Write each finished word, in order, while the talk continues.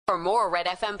For more Red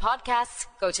FM podcasts,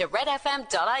 go to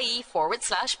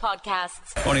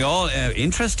redfm.ie/podcasts. Morning all.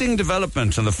 Interesting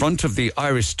development on the front of the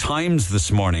Irish Times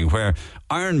this morning, where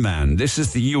Ironman, this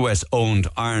is the US-owned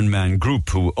Ironman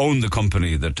group who own the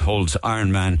company that holds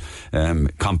Ironman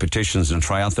competitions and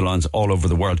triathlons all over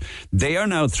the world. They are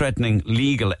now threatening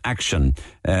legal action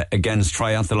against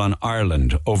Triathlon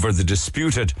Ireland over the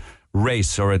disputed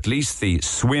race, or at least the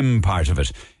swim part of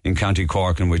it, in County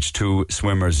Cork, in which 2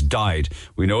 swimmers died.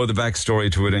 We know the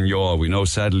backstory to it in Youghal. We know,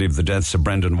 sadly, of the deaths of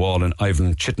Brendan Wall and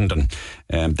Ivan Chittenden.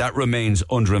 That remains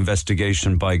under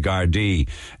investigation by Gardaí,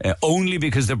 only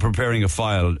because they're preparing a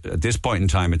file. At this point in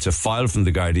time, it's a file from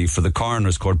the Gardaí for the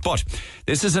Coroner's Court. But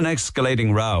this is an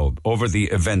escalating row over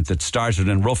the event that started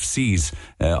in rough seas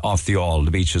off the Youghal,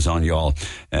 the beaches on Youghal.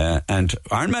 And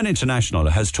Ironman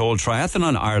International has told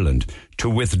Triathlon Ireland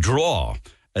to withdraw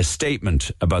a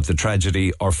statement about the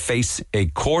tragedy or face a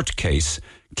court case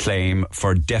claim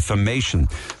for defamation.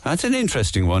 That's an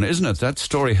interesting one, isn't it? That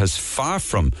story has far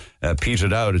from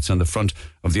petered out. It's on the front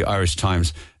of the Irish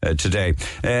Times today.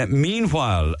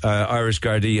 Meanwhile, Irish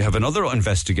Gardaí have another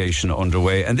investigation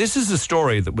underway, and this is a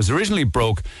story that was originally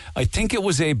broke. I think it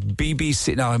was a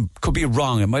BBC, now I could be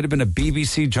wrong, it might have been a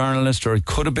BBC journalist, or it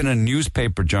could have been a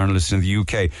newspaper journalist in the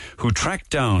UK, who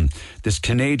tracked down this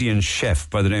Canadian chef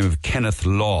by the name of Kenneth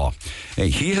Law.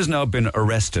 He has now been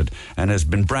arrested and has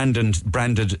been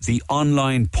branded the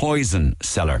online poison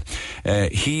seller.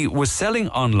 He was selling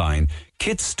online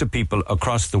kits to people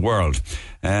across the world.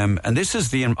 And this is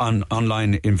the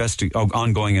ongoing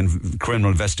criminal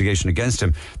investigation against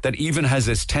him that even has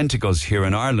its tentacles here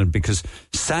in Ireland, because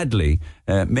sadly,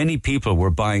 many people were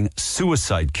buying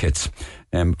suicide kits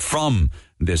from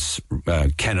this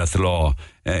Kenneth Law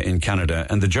in Canada.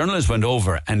 And the journalist went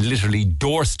over and literally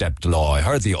doorstepped Law. I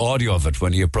heard the audio of it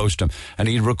when he approached him, and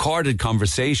he recorded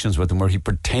conversations with him where he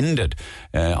pretended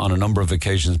on a number of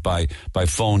occasions by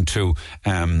phone to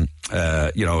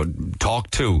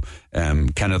talk to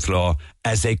Kenneth Law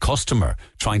as a customer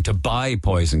trying to buy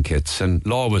poison kits. And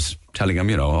Law was telling him,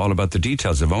 all about the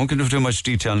details of it. I won't go into too much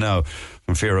detail now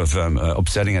from fear of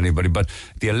upsetting anybody, but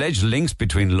the alleged links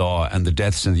between Law and the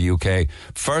deaths in the UK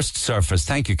first surfaced,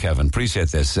 thank you Kevin,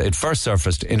 appreciate this, it first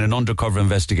surfaced in an undercover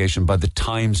investigation by the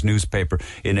Times newspaper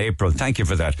in April. Thank you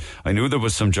for that. I knew there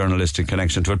was some journalistic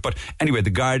connection to it, but anyway,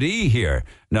 the Gardaí here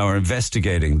now are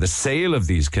investigating the sale of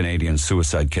these Canadian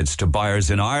suicide kits to buyers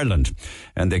in Ireland,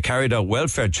 and they carried out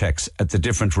welfare checks at the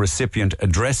different recipient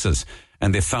addresses,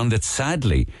 and they found that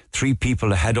sadly 3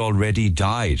 people had already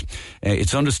died.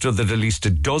 It's understood that at least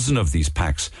a dozen of these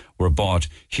packs were bought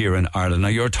here in Ireland. Now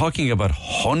you're talking about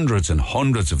hundreds and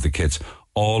hundreds of the kits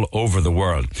all over the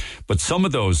world. But some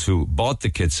of those who bought the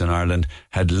kits in Ireland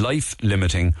had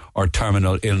life-limiting or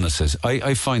terminal illnesses.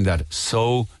 I find that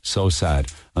so sad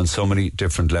on so many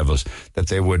different levels, that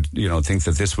they would, think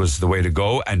that this was the way to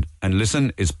go. And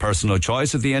listen, it's personal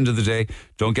choice at the end of the day.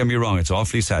 Don't get me wrong, it's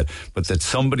awfully sad. But that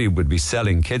somebody would be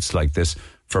selling kits like this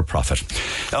for profit.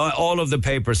 All of the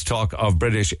papers talk of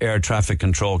British air traffic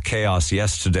control chaos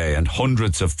yesterday and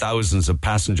hundreds of thousands of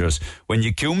passengers. When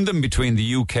you cum them between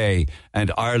the UK and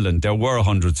Ireland, there were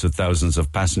hundreds of thousands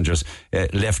of passengers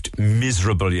left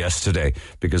miserable yesterday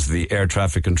because the air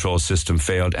traffic control system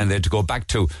failed, and they had to go back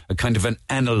to a kind of an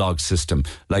analog system,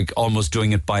 like almost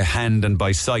doing it by hand and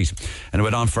by sight. And it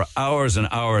went on for hours and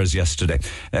hours yesterday.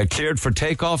 Cleared for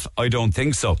takeoff? I don't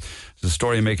think so. The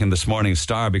story making this morning's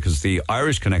Star, because the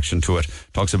Irish connection to it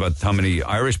talks about how many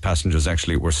Irish passengers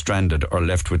actually were stranded or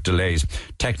left with delays.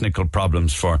 Technical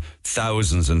problems for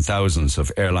thousands and thousands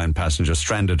of airline passengers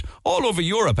stranded all over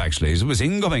Europe, actually. It was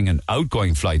incoming and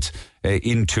outgoing flights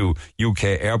into UK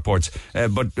airports.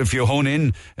 But if you hone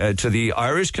in to the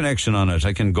Irish connection on it,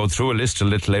 I can go through a list a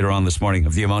little later on this morning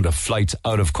of the amount of flights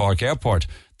out of Cork Airport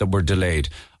that were delayed.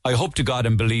 I hope to God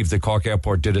and believe the Cork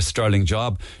Airport did a sterling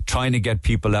job trying to get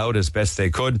people out as best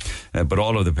they could, but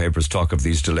all of the papers talk of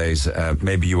these delays.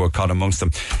 Maybe you were caught amongst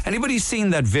them. Anybody seen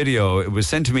that video? It was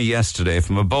sent to me yesterday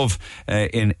from above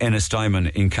in Ennistimon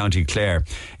in County Clare.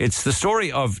 It's the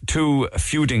story of 2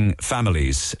 feuding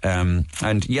families,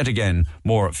 and yet again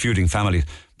more feuding families.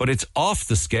 But it's off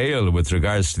the scale with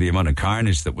regards to the amount of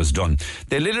carnage that was done.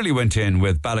 They literally went in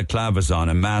with balaclavas on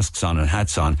and masks on and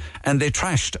hats on, and they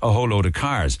trashed a whole load of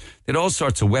cars. They had all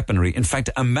sorts of weaponry. In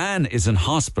fact, a man is in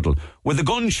hospital with a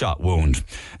gunshot wound.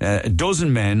 A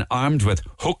dozen men armed with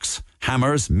hooks,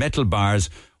 hammers, metal bars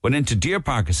went into Deer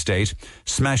Park Estate,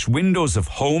 smashed windows of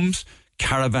homes,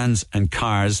 caravans and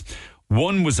cars.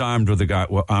 One was armed with a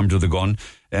gun.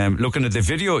 Looking at the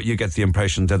video, you get the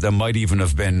impression that there might even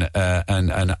have been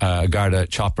a Garda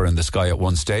chopper in the sky at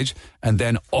one stage, and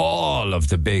then all of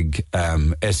the big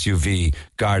SUV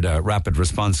Garda rapid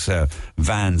response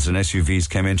vans and SUVs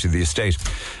came into the estate.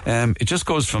 It just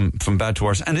goes from bad to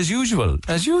worse, and as usual,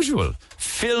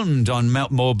 filmed on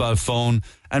mobile phone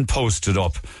and posted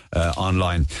up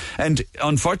online. And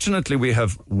unfortunately, we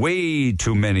have way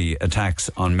too many attacks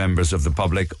on members of the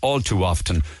public, all too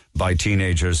often by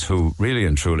teenagers who really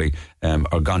and truly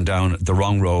are gone down the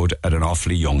wrong road at an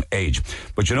awfully young age.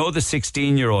 But you know, the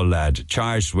 16-year-old lad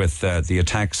charged with the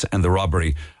attacks and the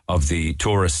robbery of the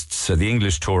tourists, the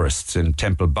English tourists in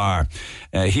Temple Bar,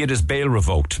 he had his bail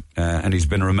revoked and he's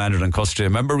been remanded in custody. I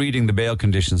remember reading the bail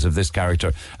conditions of this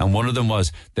character, and one of them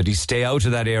was that he stay out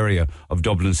of that area of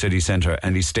Dublin city centre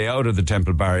and he stay out of the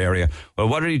Temple Bar area. Well,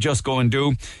 what did he just go and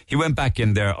do? He went back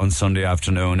in there on Sunday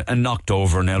afternoon and knocked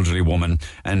over an elderly woman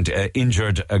and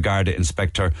injured a Garda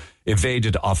inspector,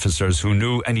 evaded officers who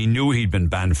knew, and he knew he'd been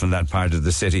banned from that part of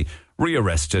the city.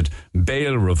 Rearrested,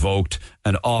 bail revoked,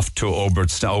 and off to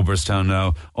Oberstown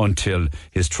now until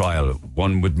his trial.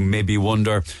 One would maybe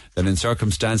wonder that in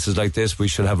circumstances like this, we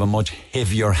should have a much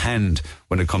heavier hand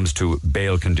when it comes to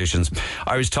bail conditions.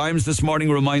 Irish Times this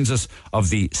morning reminds us of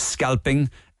the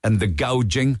scalping and the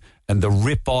gouging and the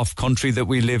rip-off country that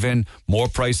we live in. More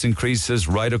price increases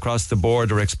right across the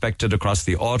board are expected across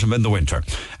the autumn and the winter.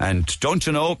 And don't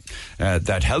you know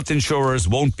that health insurers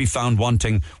won't be found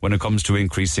wanting when it comes to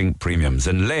increasing premiums?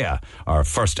 And Leah are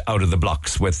first out of the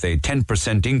blocks with a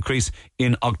 10% increase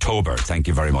in October. Thank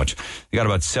you very much. You got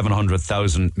about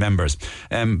 700,000 members.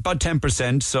 About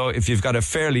 10%. So if you've got a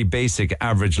fairly basic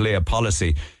average Leah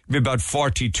policy, be about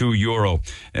 €42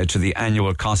 to the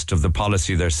annual cost of the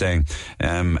policy, they're saying.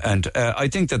 And I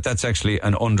think that that's actually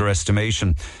an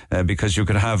underestimation because you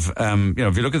could have,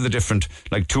 if you look at the different,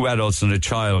 like 2 adults and a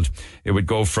child, it would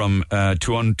go from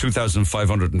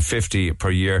 2,550 per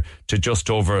year to just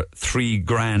over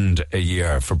 $3,000 a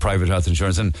year for private health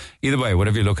insurance. And either way,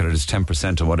 whatever you look at it, it's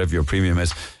 10% of whatever your premium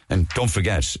is. And don't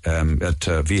forget that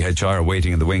VHR are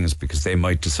waiting in the wings because they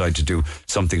might decide to do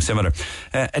something similar.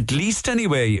 At least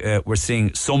anyway, we're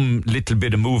seeing some little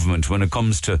bit of movement when it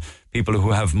comes to people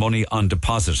who have money on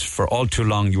deposit. For all too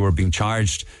long, you were being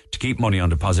charged to keep money on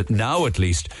deposit. Now, at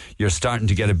least, you're starting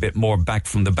to get a bit more back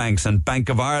from the banks. And Bank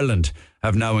of Ireland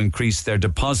have now increased their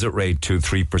deposit rate to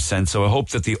 3%. So I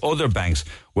hope that the other banks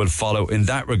will follow in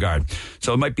that regard.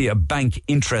 So it might be a bank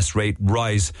interest rate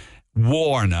rise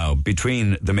war now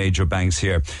between the major banks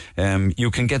here. You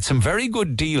can get some very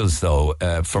good deals, though,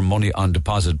 for money on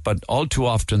deposit, but all too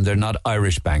often they're not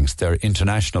Irish banks, they're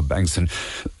international banks. And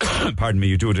pardon me,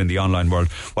 you do it in the online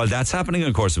world. While that's happening,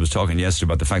 of course, I was talking yesterday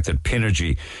about the fact that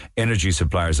Pinergy energy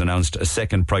suppliers announced a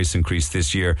second price increase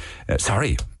this year.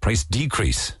 Price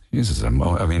decrease. Jesus,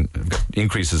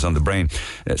 increases on the brain.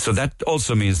 So that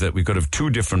also means that we could have 2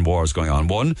 different wars going on.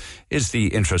 One is the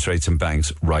interest rates in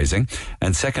banks rising.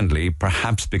 And secondly,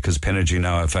 perhaps because Pinergy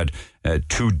now have had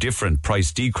 2 different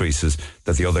price decreases,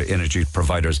 that the other energy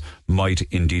providers might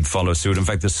indeed follow suit. In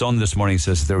fact, the Sun this morning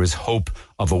says there is hope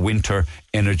of a winter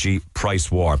energy price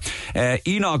war.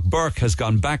 Enoch Burke has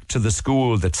gone back to the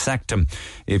school that sacked him.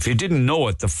 If you didn't know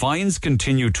it, the fines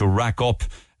continue to rack up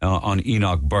on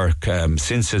Enoch Burke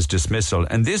since his dismissal.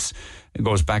 And this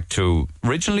goes back to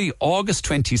originally August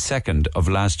 22nd of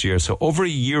last year, so over a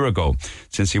year ago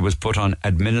since he was put on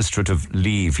administrative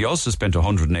leave. He also spent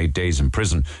 108 days in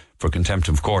prison for contempt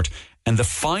of court. And the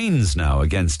fines now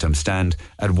against him stand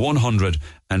at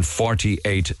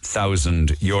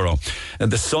 €148,000.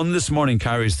 And the Sun this morning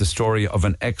carries the story of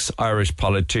an ex-Irish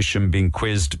politician being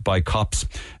quizzed by cops,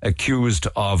 accused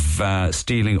of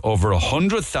stealing over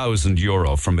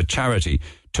 €100,000 from a charity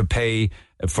to pay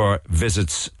for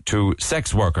visits to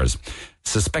sex workers,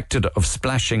 suspected of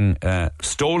splashing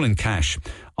stolen cash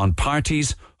on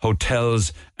parties,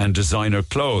 hotels and designer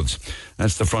clothes.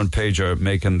 That's the front pager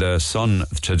making the Sun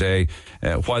today.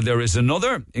 While there is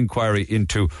another inquiry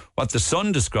into what the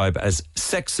Sun describe as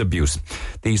sex abuse,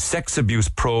 the sex abuse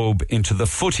probe into the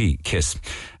footy kiss.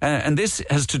 And this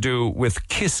has to do with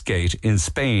Kissgate in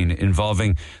Spain,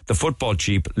 involving the football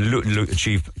chief, Luis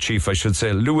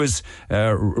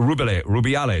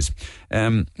Rubiales.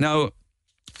 Now,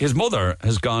 his mother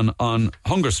has gone on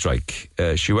hunger strike.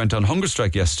 She went on hunger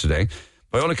strike yesterday.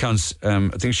 By all accounts, I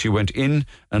think she went in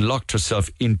and locked herself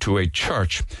into a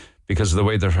church because of the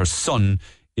way that her son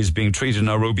is being treated.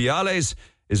 Now, Rubiales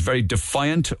is very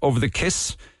defiant over the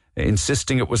kiss,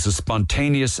 insisting it was a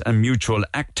spontaneous and mutual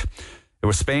act. There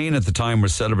was Spain at the time were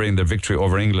celebrating their victory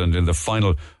over England in the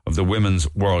final of the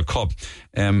Women's World Cup.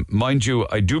 Mind you,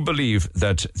 I do believe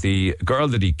that the girl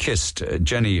that he kissed,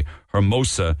 Jenny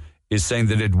Hermosa, is saying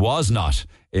that it was not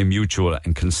a mutual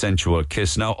and consensual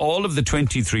kiss. Now, all of the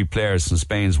 23 players in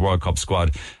Spain's World Cup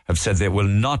squad have said they will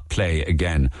not play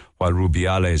again while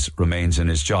Rubiales remains in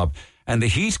his job. And the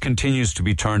heat continues to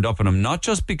be turned up on him, not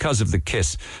just because of the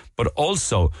kiss, but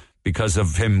also because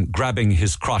of him grabbing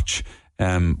his crotch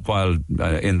while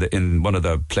in one of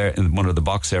the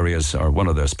box areas, or one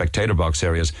of the spectator box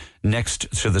areas,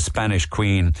 next to the Spanish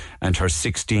Queen and her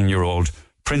 16-year-old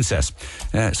princess.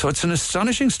 So it's an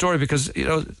astonishing story because,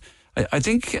 I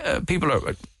think people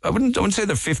are, I wouldn't say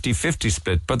they're 50-50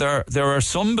 split, but there are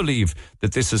some believe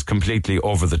that this is completely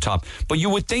over the top. But you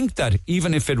would think that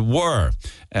even if it were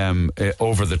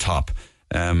over the top,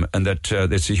 and that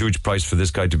it's a huge price for this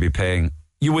guy to be paying,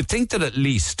 you would think that at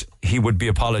least he would be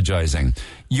apologising.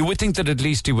 You would think that at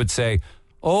least he would say,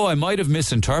 "Oh, I might have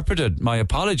misinterpreted. My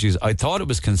apologies. I thought it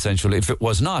was consensual. If it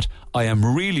was not, I am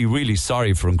really, really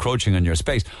sorry for encroaching on your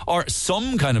space." Or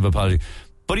some kind of apology.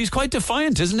 But he's quite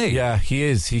defiant, isn't he? Yeah, he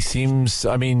is. He seems,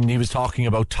 he was talking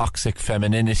about toxic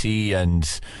femininity and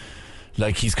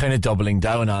like he's kind of doubling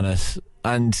down on it.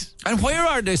 And where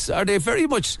are they? Are they very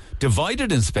much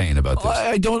divided in Spain about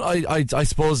this? I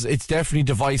suppose it's definitely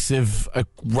divisive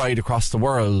right across the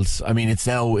world.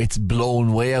 It's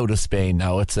blown way out of Spain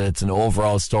now. It's an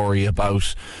overall story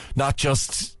about not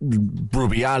just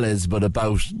Rubiales, but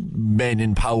about men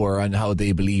in power and how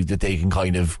they believe that they can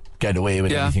kind of get away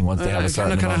with anything once they have a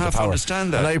certain amount of power.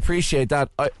 Understand that. And I appreciate that.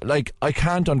 I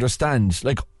can't understand.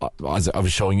 As I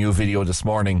was showing you a video this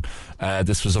morning,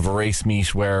 this was of a race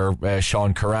meet where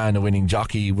Sean Curran, a winning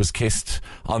jockey, was kissed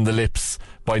on the lips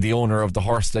by the owner of the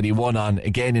horse that he won on,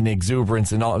 again in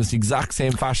exuberance and all. It was the exact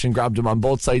same fashion, grabbed him on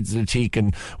both sides of the cheek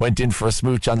and went in for a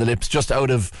smooch on the lips, just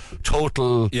out of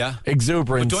total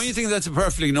exuberance. But don't you think that's a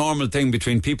perfectly normal thing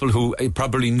between people who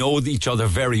probably know each other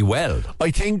very well?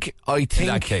 I think in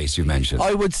that case you mentioned,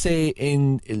 I would say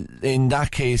in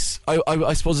that case,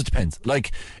 I suppose it depends.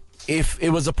 Like, if it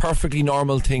was a perfectly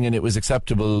normal thing and it was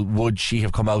acceptable, would she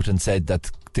have come out and said that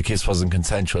the kiss wasn't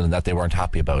consensual and that they weren't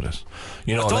happy about it?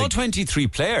 All 23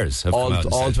 players have come out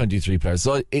and all said. 23 players.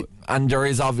 So and there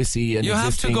is obviously an you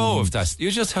have to go if that's.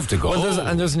 You just have to go.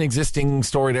 Well, there's an existing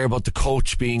story there about the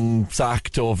coach being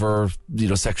sacked over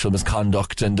sexual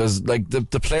misconduct, and there's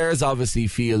the players obviously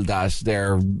feel that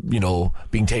they're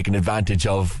being taken advantage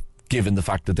of, given the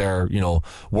fact that they're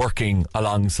working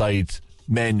alongside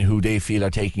men who they feel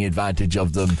are taking advantage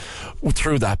of them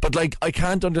through that. But I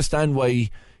can't understand why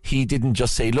he didn't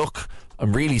just say, "Look,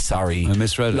 I'm really sorry. I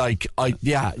misread it."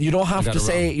 You don't have to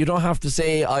say. You don't have to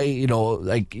say. You don't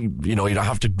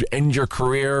have to end your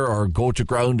career or go to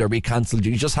ground or be cancelled.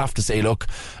 You just have to say, "Look,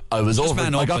 I was over.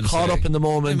 I got caught up in the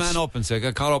moment." Man up and say, "I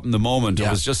got caught up in the moment. I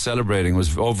was just celebrating. It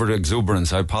was over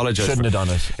exuberance. I apologise. Shouldn't have done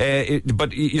it."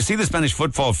 But you see, the Spanish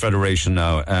Football Federation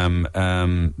now.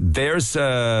 There's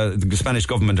the Spanish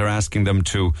government are asking them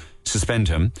to suspend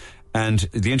him, and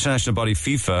the international body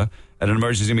FIFA, at an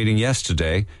emergency meeting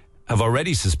yesterday, have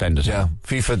already suspended him. Yeah,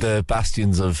 FIFA, the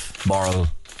bastions of moral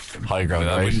high ground.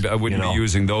 I wouldn't be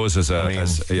using those as a.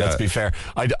 Let's be fair.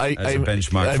 As a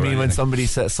benchmark. When somebody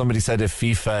said if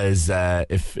FIFA is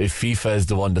if FIFA is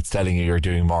the one that's telling you you're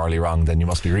doing morally wrong, then you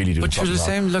must be really doing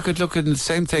something wrong. Look at the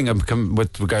same thing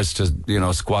with regards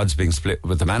to squads being split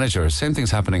with the manager. Same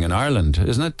thing's happening in Ireland,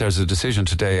 isn't it? There's a decision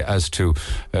today as to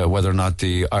whether or not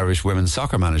the Irish women's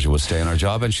soccer manager will stay in her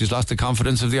job, and she's lost the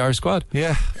confidence of the Irish squad.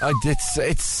 Yeah, it's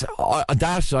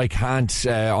that I can't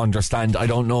understand. I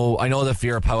don't know. I know that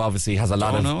Vera Pauw obviously has a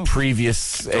lot of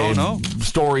previous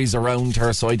stories around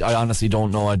her, so I honestly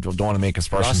don't know. I don't want to make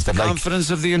aspersions. Lost the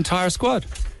confidence of the entire squad.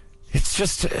 It's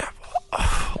just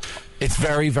it's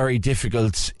very, very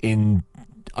difficult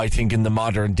I think in the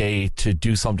modern day to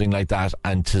do something like that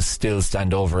and to still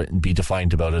stand over it and be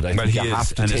defiant about it. I think you have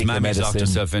to take the medicine. And his mammy locked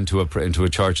herself into a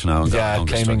church now.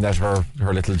 Claiming that her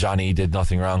little Johnny did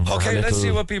nothing wrong. Okay, let's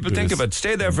see what people think about it.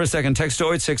 Stay there for a second. Text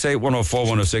 0868 104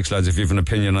 106, lads, if you have an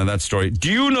opinion on that story.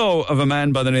 Do you know of a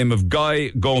man by the name of Guy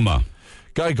Goma?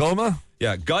 Guy Goma?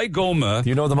 Yeah, Guy Goma. Do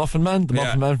you know the Muffin Man? The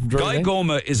Muffin Man from Drury Lane? Guy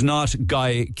Goma is not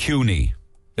Guy Cuny.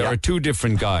 There are two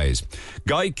different guys.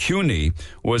 Guy Cuny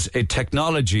was a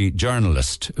technology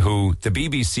journalist who the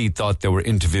BBC thought they were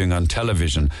interviewing on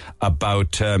television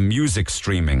about music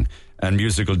streaming and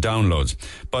musical downloads.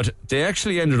 But they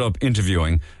actually ended up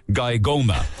interviewing Guy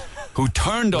Goma. who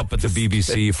turned up at the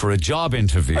BBC for a job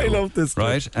interview. I love this.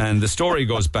 Right? And the story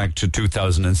goes back to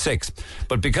 2006.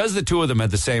 But because the two of them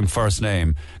had the same first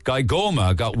name, Guy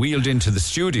Goma got wheeled into the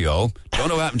studio. Don't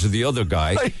know what happened to the other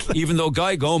guy, even though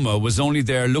Guy Goma was only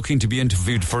there looking to be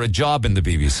interviewed for a job in the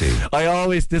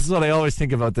BBC. This is what I always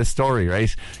think about this story,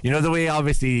 right? You know, the way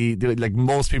obviously, like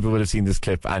most people would have seen this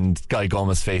clip, and Guy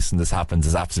Goma's face when this happens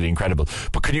is absolutely incredible.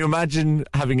 But can you imagine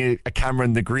having a camera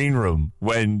in the green room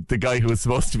when the guy who was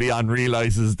supposed to be on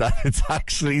realises that it's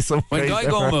actually some when Guy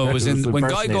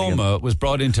Goma was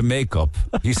brought into makeup,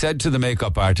 he said to the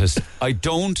makeup artist, "I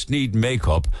don't need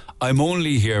makeup. I'm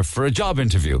only here for a job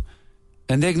interview."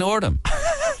 And they ignored him.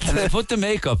 And they put the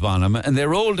makeup on him and they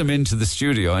rolled him into the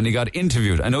studio and he got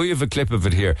interviewed. I know you have a clip of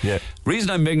it here. Yeah. Reason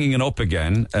I'm bringing it up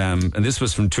again, and this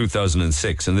was from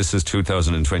 2006 and this is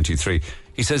 2023.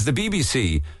 He says the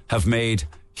BBC have made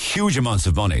huge amounts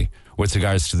of money with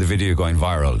regards to the video going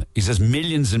viral. He says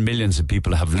millions and millions of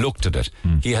people have looked at it.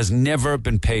 He has never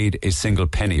been paid a single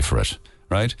penny for it,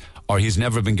 right? Or he's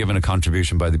never been given a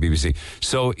contribution by the BBC.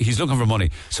 So he's looking for money.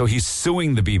 So he's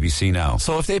suing the BBC now.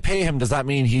 So if they pay him, does that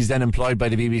mean he's then employed by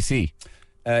the BBC?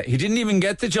 He didn't even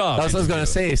get the job. That's what I was going to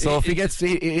say. So if he gets,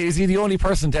 is he the only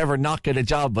person to ever not get a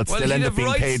job but still end up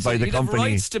being paid by the company? He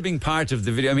has rights to being part of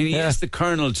the video. I mean, he is the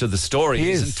kernel to the story.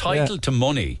 He's entitled to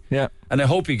money. Yeah. And I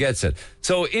hope he gets it.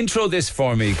 So intro this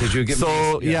for me, because you give me...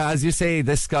 So, as you say,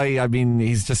 this guy, I mean,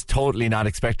 he's just totally not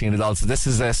expecting it at all. So this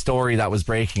is a story that was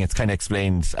breaking. It's kind of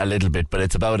explained a little bit, but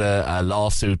it's about a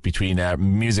lawsuit between a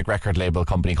music record label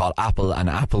company called Apple and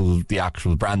Apple, the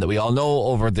actual brand that we all know,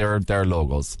 over their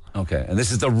logos. Okay, and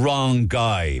this is the wrong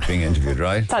guy being interviewed,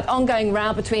 right? That ongoing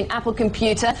row between Apple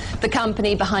Computer, the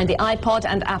company behind the iPod,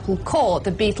 and Apple Cork,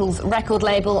 the Beatles record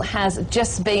label, has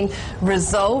just been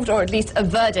resolved, or at least a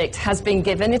verdict has been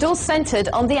given. It all centred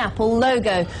on the Apple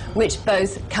logo, which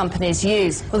both companies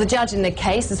use. Well, the judge in the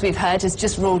case, as we've heard, has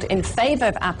just ruled in favour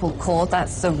of Apple Cork,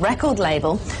 that's the record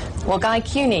label. Well, Guy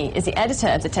Cuny is the editor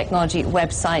of the technology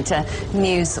website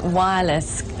News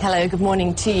Wireless. Hello, good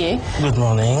morning to you. Good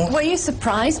morning. Were you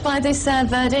surprised by this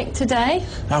verdict today?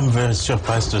 I'm very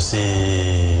surprised to see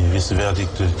this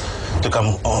verdict to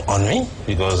come on me,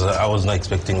 because I was not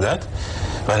expecting that.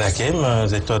 When I came,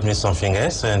 they told me something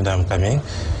else, and I'm coming.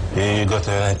 You got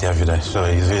an interview there, so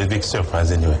it's a big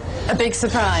surprise anyway. A big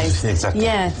surprise? Exactly.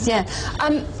 Yes, yeah.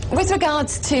 With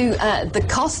regards to the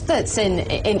cost that's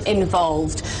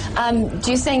involved,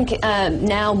 do you think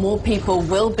now more people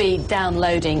will be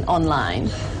downloading online?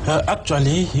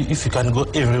 Actually, if you can go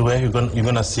everywhere, you're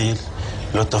gonna see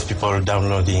a lot of people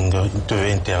downloading to the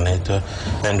internet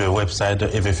and the website,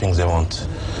 everything they want.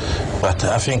 But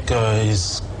I think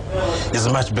it's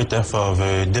much better for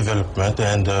the development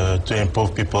and to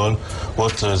improve people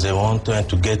what they want and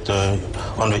to get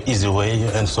on the easy way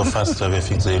and so fast the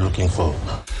things they're looking for.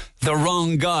 The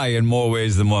wrong guy in more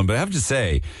ways than one. But I have to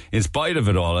say, in spite of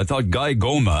it all, I thought Guy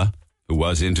Goma, who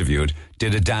was interviewed,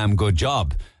 did a damn good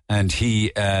job. And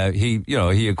he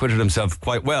acquitted himself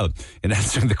quite well in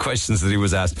answering the questions that he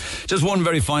was asked. Just one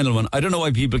very final one. I don't know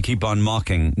why people keep on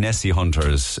mocking Nessie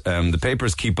hunters. The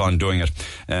papers keep on doing it.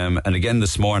 And again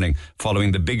this morning,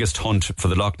 following the biggest hunt for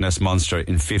the Loch Ness Monster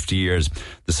in 50 years,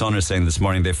 the Sun is saying this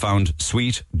morning they found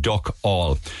sweet duck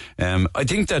all. I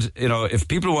think that, if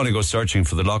people want to go searching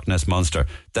for the Loch Ness Monster,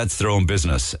 that's their own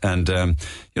business. And,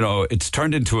 it's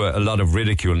turned into a lot of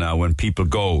ridicule now when people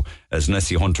go as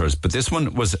Nessie hunters. But this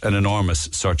one was an enormous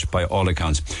search by all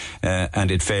accounts,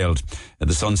 and it failed.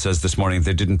 The Sun says this morning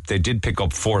they did pick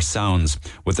up 4 sounds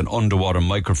with an underwater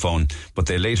microphone, but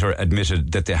they later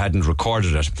admitted that they hadn't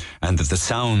recorded it and that the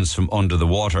sounds from under the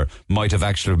water might have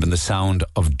actually been the sound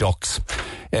of ducks.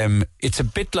 It's a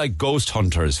bit like ghost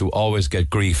hunters who always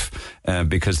get grief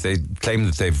because they claim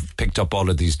that they've picked up all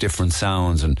of these different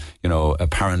sounds and, a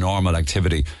paranormal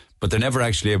activity. But they're never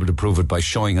actually able to prove it by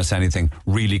showing us anything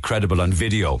really credible on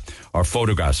video or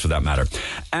photographs for that matter.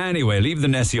 Anyway, leave the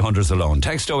Nessie hunters alone.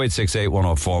 Text 0868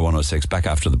 104 106. Back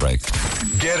after the break.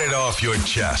 Get it off your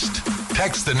chest.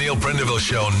 Text the Neil Prendeville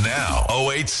Show now.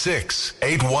 086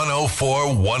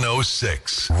 8104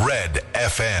 106. Red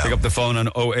FM. Pick up the phone on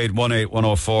 0818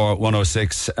 104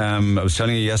 106. I was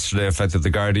telling you yesterday, in fact, that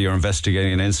the Gardaí are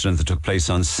investigating an incident that took place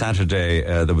on Saturday.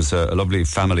 There was a lovely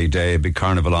family day, a big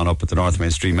carnival on up at the North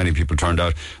Main Street. Many many people turned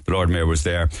out. The Lord Mayor was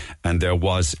there, and there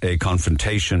was a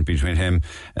confrontation between him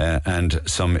and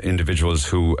some individuals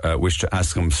who wished to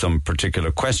ask him some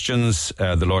particular questions.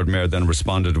 The Lord Mayor then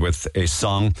responded with a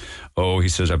song. Oh, he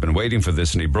says, I've been waiting for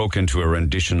this, and he broke into a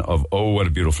rendition of Oh, What a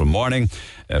Beautiful Morning,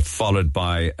 followed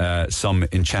by some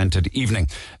Enchanted Evening.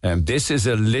 This is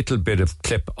a little bit of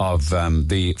clip of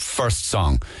the first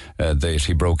song that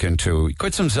he broke into. He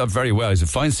quits himself very well. He's a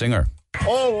fine singer.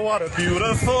 Oh, what a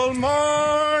beautiful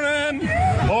morning.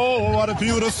 Oh, what a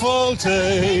beautiful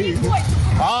day.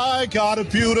 I got a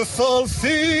beautiful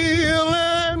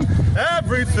feeling.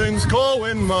 Everything's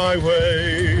going my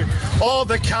way. All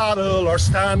the cattle are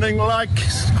standing like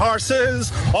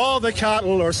horses. All the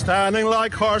cattle are standing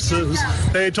like horses.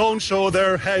 They don't show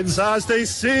their heads as they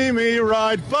see me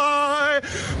ride by.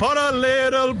 But a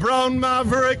little brown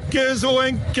maverick is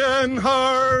winking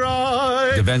her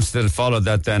eye. The events that followed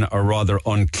that then are rather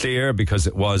unclear because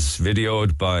it was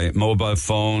videoed by mobile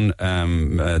phone.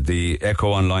 The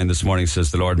Echo online this morning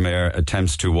says the Lord Mayor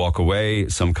attempts to walk away.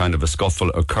 Some kind of a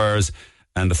scuffle occurs,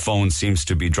 and the phone seems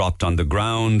to be dropped on the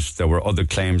ground. There were other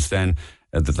claims then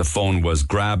that the phone was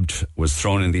grabbed, was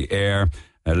thrown in the air,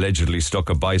 allegedly struck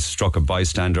a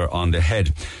bystander on the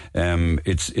head.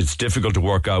 It's difficult to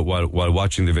work out while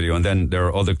watching the video. And then there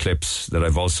are other clips that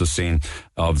I've also seen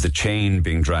of the chain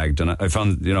being dragged. And I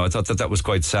found, I thought that was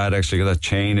quite sad, actually. That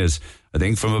chain is, I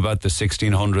think, from about the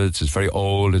 1600s. It's very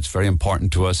old. It's very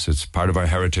important to us. It's part of our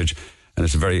heritage. And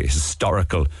it's a very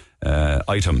historical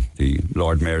item, the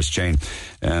Lord Mayor's chain.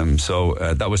 So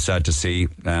that was sad to see.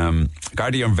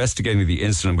 Gardaí are investigating the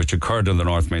incident which occurred on the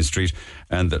North Main Street,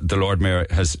 and the Lord Mayor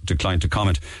has declined to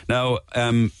comment. Now,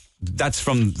 that's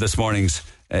from this morning's,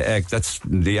 that's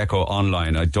the Echo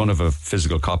online. I don't have a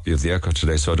physical copy of the Echo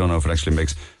today, so I don't know if it actually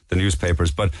makes the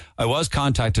newspapers. But I was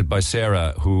contacted by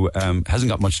Sarah, who hasn't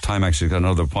got much time, actually, got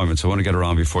another appointment, so I want to get her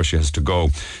on before she has to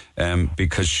go,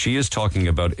 because she is talking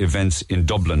about events in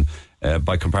Dublin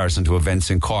by comparison to events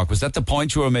in Cork. Was that the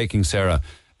point you were making, Sarah?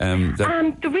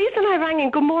 The reason I rang in,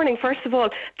 good morning, first of all,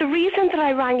 the reason that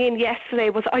I rang in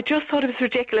yesterday was I just thought it was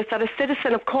ridiculous that a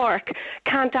citizen of Cork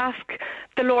can't ask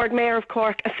the Lord Mayor of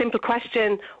Cork a simple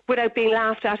question without being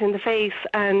laughed at in the face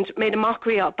and made a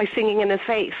mockery of by singing in his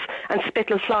face and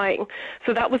spittle flying.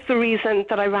 So that was the reason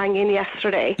that I rang in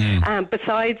yesterday.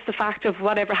 Besides the fact of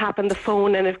whatever happened, the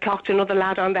phone and it clocked another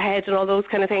lad on the head and all those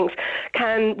kind of things,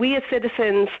 can we as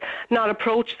citizens not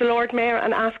approach the Lord Mayor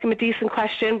and ask him a decent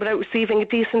question without receiving a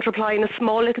decent reply and a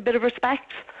small little bit of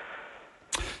respect?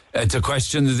 It's a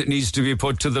question that needs to be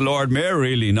put to the Lord Mayor,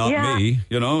 really, not me.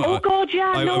 Oh God,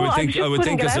 yeah. I would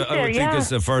think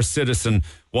as a first citizen,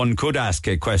 one could ask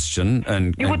a question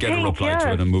and get a reply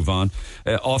to it and move on.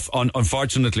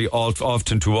 Unfortunately,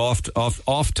 often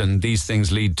these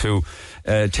things lead to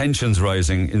tensions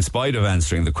rising in spite of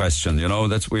answering the question.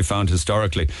 That's what we found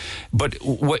historically. But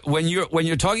when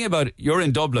you're talking about, you're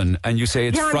in Dublin and you say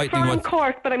it's frightening. I'm from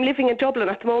Cork, but I'm living in Dublin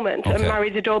at the moment. Okay. I'm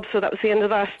married to Dub, so that was the end of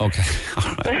that. Okay,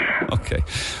 all right. Okay.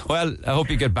 Well, I hope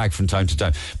you get back from time to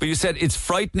time. But you said it's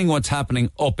frightening what's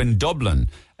happening up in Dublin.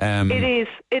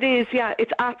 It is, yeah.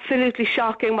 It's absolutely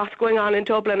shocking what's going on in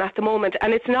Dublin at the moment.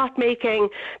 And it's not making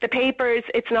the papers,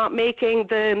 it's not making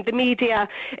the media.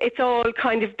 It's all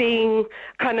kind of being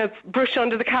brushed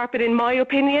under the carpet, in my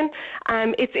opinion.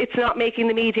 It's not making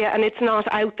the media, and it's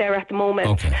not out there at the moment.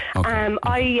 Okay.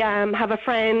 I have a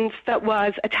friend that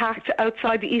was attacked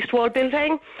outside the East Wall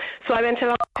building. So I went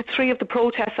along to 3 of the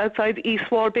protests outside the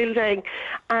East Wall building,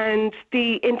 and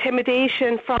the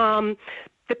intimidation from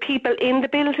the people in the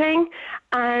building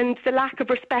and the lack of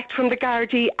respect from the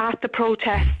Gardaí at the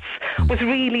protests was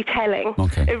really telling.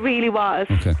 Okay. It really was.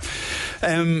 Okay.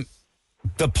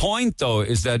 The point, though,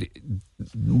 is that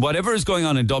whatever is going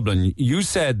on in Dublin, you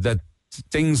said that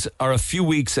things are a few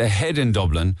weeks ahead in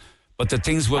Dublin, but that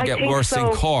things will get worse in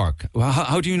Cork.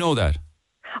 How do you know that?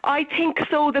 I think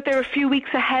so, that they're a few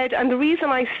weeks ahead, and the reason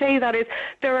I say that is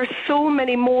there are so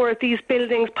many more of these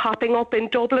buildings popping up in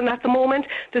Dublin at the moment.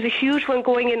 There's a huge one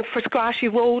going in for Scrashy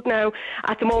Road now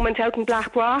at the moment out in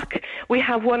Blackrock. We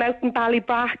have one out in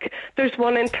Ballybrack. There's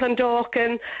one in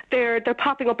Clondalkin. They're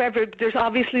popping up everywhere. There's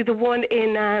obviously the one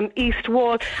in East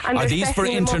Wall. And are these for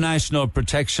international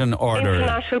protection order?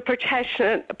 International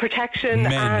protection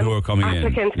men who are coming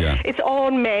applicants. in. Yeah. It's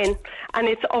all men, and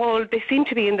they seem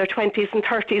to be in their 20s and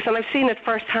 30s. And I've seen it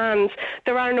firsthand.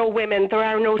 There are no women, there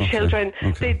are no children.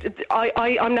 Okay.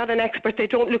 I'm not an expert. They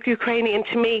don't look Ukrainian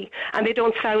to me, and they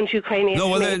don't sound Ukrainian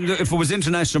to me. If it was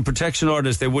international protection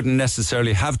orders, they wouldn't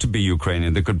necessarily have to be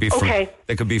Ukrainian. They could be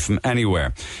from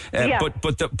anywhere.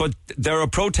 But there are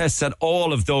protests at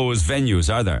all of those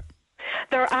venues, are there?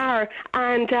 There are,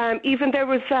 and even there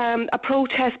was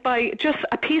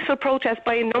a peaceful protest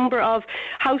by a number of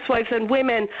housewives and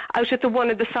women out at one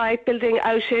of the side building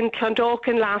out in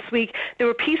Clondalkin last week. They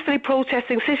were peacefully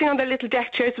protesting, sitting on their little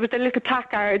deck chairs with their little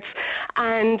placards,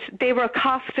 and they were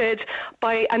accosted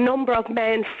by a number of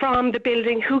men from the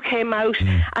building who came out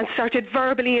and started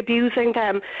verbally abusing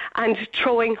them and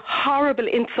throwing horrible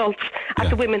insults at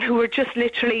the women who were just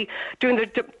literally doing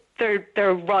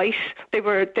their right.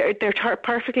 They're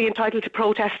perfectly entitled to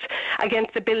protest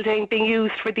against the building being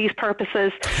used for these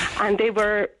purposes, and they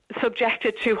were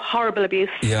subjected to horrible abuse.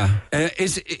 Yeah.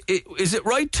 Is it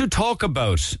right to talk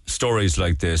about stories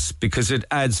like this because it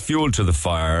adds fuel to the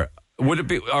fire? Would it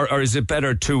be, or is it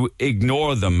better to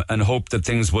ignore them and hope that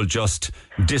things will just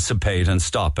dissipate and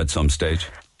stop at some stage?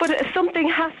 But something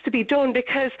has to be done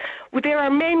because there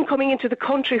are men coming into the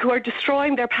country who are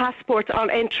destroying their passports on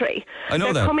entry. I know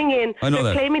they're that. Coming in,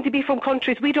 they're claiming to be from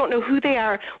countries we don't know who they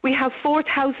are. We have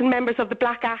 4,000 members of the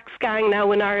Black Axe gang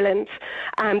now in Ireland.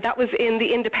 That was in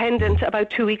the Independent about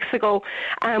 2 weeks ago.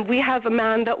 We have a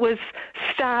man that was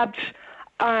stabbed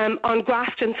on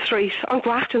Grafton Street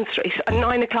at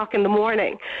 9 o'clock in the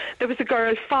morning. There was a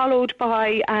girl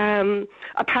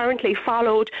apparently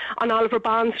followed on Oliver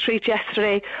Bond Street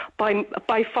yesterday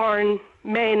by foreign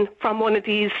men from one of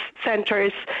these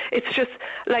centres. It's just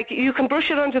like you can brush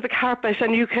it under the carpet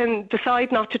and you can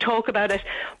decide not to talk about it,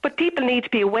 but people need to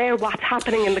be aware of what's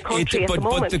happening in the country at the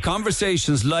moment. But the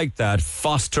conversations like that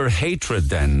foster hatred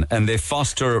then, and they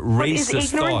foster racist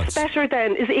Is ignorance better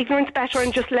then? Is ignorance better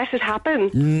and just let it happen?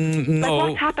 No. Like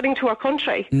what's happening to our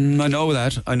country? I know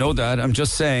that. I'm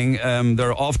just saying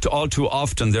there are all too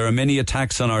often there are many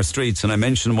attacks on our streets, and I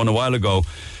mentioned one a while ago.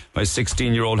 My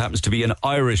 16-year-old happens to be an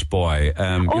Irish boy.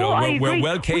 We're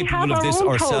well capable of this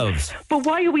ourselves. Thugs, but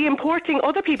why are we importing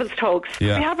other people's thugs?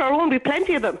 Yeah. We have our own. We have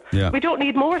plenty of them. Yeah. We don't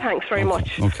need more, thanks very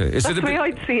much. Okay. That's the way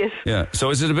I'd see it. Yeah.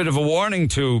 So is it a bit of a warning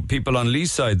to people on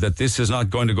Lee's side that this is not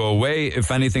going to go away?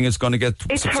 If anything, it's going to get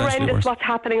It's substantially horrendous worse. what's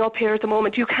happening up here at the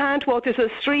moment. You can't walk. There's a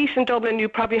street in Dublin,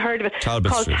 you've probably heard of it,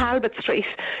 called Talbot Street.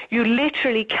 You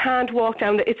literally can't walk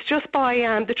down there. It's just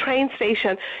by the train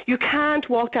station. You can't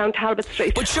walk down Talbot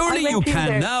Street. But surely you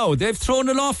can now. They've thrown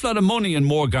an awful lot of money and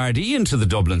more Gardaí into the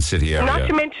Dublin city area. Not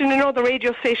to mention another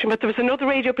radio station, but there was another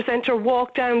radio presenter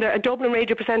walked down there, a Dublin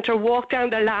radio presenter walked down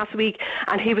there last week,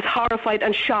 and he was horrified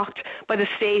and shocked by the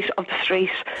state of the street.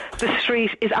 The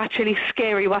street is actually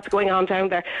scary what's going on down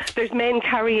there. There's men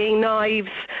carrying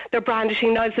knives, they're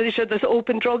brandishing knives at each other, there's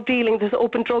open drug dealing, there's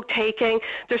open drug taking,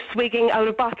 they're swigging out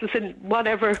of bottles and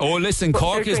whatever. Oh, listen,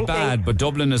 Cork is bad, but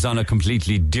Dublin is on a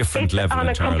completely different level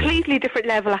entirely. It's on a completely different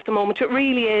level at the moment. It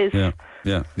really is.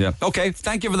 Yeah. Okay,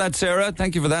 thank you for that, Sarah.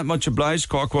 Thank you for that. Much obliged.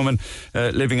 Cork woman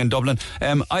living in Dublin.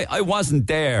 I wasn't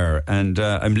there, and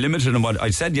I'm limited in what I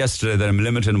said yesterday, that I'm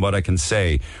limited in what I can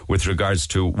say with regards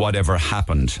to whatever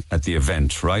happened at the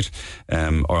event, right?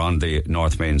 Or on the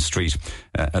North Main Street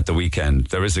at the weekend.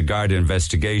 There is a Garda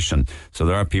investigation, so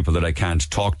there are people that I can't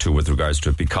talk to with regards to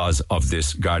it because of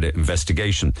this Garda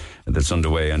investigation that's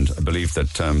underway, and I believe that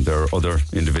there are other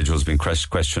individuals being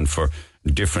questioned for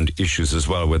different issues as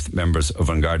well with members of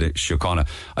An Garda Síochána.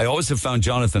 I always have found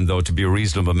Jonathan, though, to be a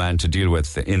reasonable man to deal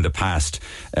with in the past.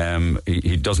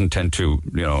 He doesn't tend to,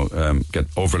 get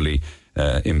overly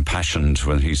impassioned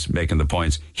when he's making the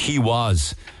points. He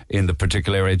was in the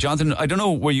particular area. Jonathan, I don't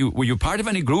know, were you part of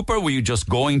any group or were you just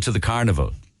going to the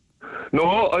carnival? No,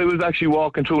 I was actually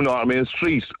walking through North Main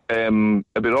Street a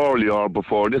bit earlier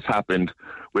before this happened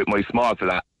with my small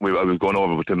fella. I was going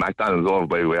over to McDonald's over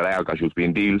by where I got, she was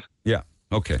being deals. Yeah.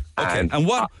 Okay. And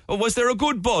what was there a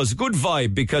good buzz, good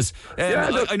vibe? Because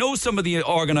I know some of the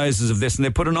organisers of this, and they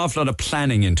put an awful lot of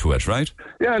planning into it, right?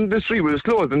 Yeah, and the street was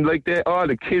closed, and all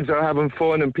the kids are having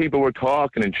fun, and people were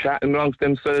talking and chatting amongst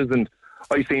themselves. And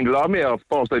I seen the Lord Mayor.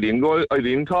 First, I didn't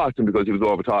talk to him because he was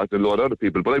over talking to a lot of other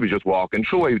people. But I was just walking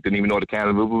through. I didn't even know the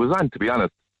carnival was on, to be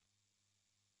honest.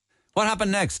 What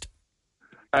happened next?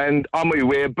 And on my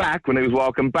way back, when I was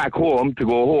walking back home to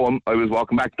go home, I was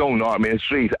walking back down North Main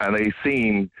Street, and I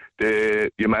seen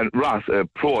your man Ross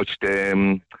approach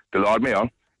the Lord Mayor.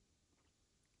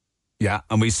 Yeah,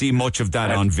 and we see much of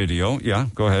that on video. Yeah,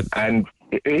 go ahead. And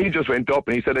he just went up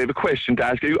and he said, I have a question to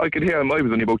ask you. I could hear him. I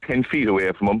was only about 10 feet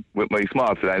away from him with my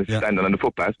small fella standing on the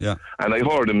footpath. Yeah. And I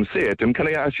heard him say to him, can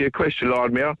I ask you a question,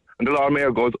 Lord Mayor? And the Lord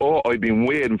Mayor goes, I've been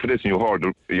waiting for this. And you heard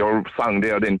your song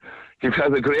there then. He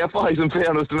has a great voice, in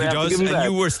fairness to me. He does, and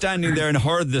you were standing there and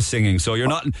heard the singing, so you're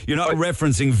not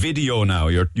referencing video now.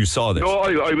 You saw this. No,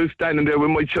 I was standing there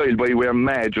with my child by where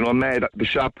Mad at the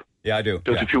shop. Yeah, I do.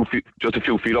 Just a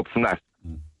few feet up from that.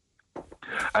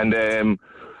 And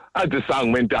As the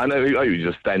song went on, I was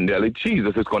just standing there like,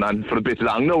 Jesus, it's gone on for a bit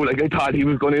long now. Like, I thought he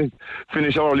was going to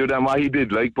finish earlier than what he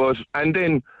did. Like, and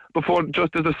then before,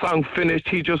 just as the song finished,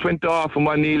 he just went off on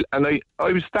one knee, and I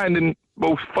was standing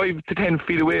about 5 to 10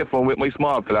 feet away from him with my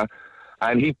small fella,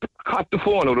 and he caught the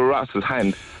phone out of Ross's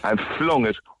hand and flung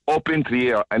it up into the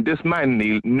air. And this man,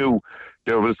 Neil, knew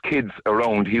there was kids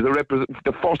around. He's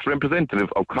the first representative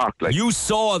of Cork. Like. You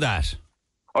saw that?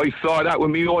 I saw that with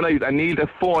my own eyes, and Neil, the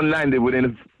phone landed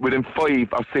within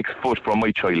 5 or 6 foot from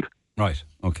my child. Right,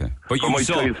 okay. But from my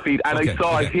child's feet, and I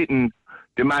saw it hitting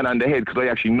the man on the head, because I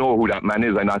actually know who that man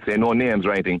is. I'm not saying no names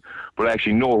or anything, but I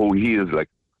actually know who he is, like.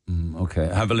 Okay,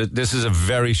 have a this is a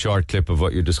very short clip of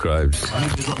what you described. The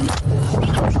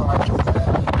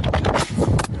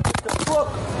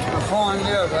phone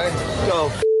there, right?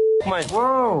 Yo, man.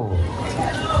 Whoa.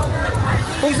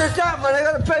 Who's that, man? I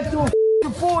got a pen to a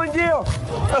phone there.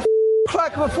 A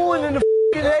crack of a phone in the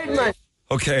head, man.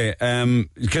 Okay,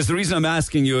 because the reason I'm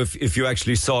asking you if you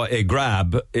actually saw a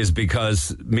grab is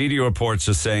because media reports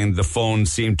are saying the phone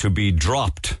seemed to be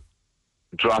dropped.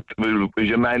 Dropped? Was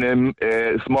your man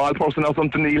a small person or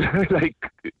something, Neil? Like,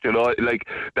 you know, like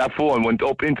that phone went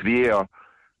up into the air,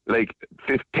 like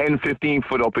 10, 15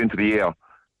 foot up into the air,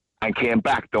 and came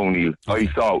back down, Neil. Okay.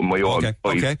 I saw it with my own eyes.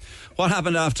 Okay. What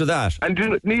happened after that? And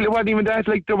Neil, it wasn't even that.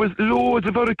 Like, there was loads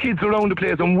of other kids around the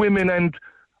place, and women, and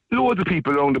loads of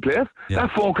people around the place. Yeah.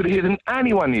 That phone could have hit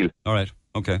anyone, Neil. All right.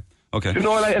 Okay. You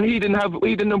know, like, and he didn't have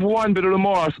one bit of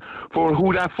remorse for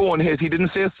who that phone hit. He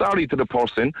didn't say sorry to the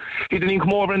person. He didn't even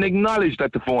come over and acknowledge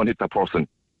that the phone hit that person.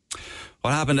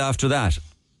 What happened after that?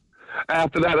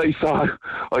 After that, I saw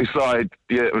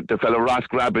the fellow Ross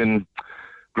grabbing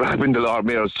the Lord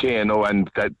Mayor's chain, and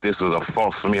that this was a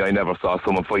first for me. I never saw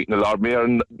someone fighting the Lord Mayor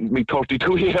in me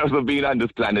 32 years of being on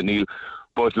this planet, Neil.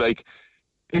 But like,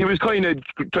 he was kind of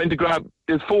trying to grab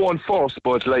his phone first,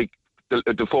 but like,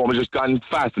 the phone was just gone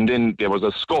fast, and then there was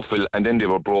a scuffle, and then they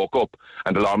were broke up,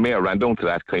 and the Lord Mayor ran down to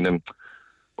that kind of,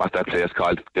 what's that place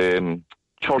called?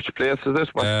 Church place, is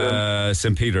it?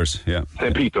 St. Peter's, yeah.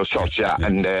 St. Peter's Church, yeah.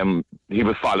 And he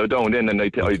was followed down then, and I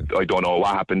don't know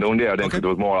what happened down there then, because there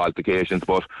was more altercations,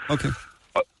 but... Okay.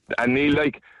 And he,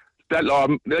 like, that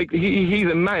Lord, like, he's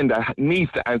a man that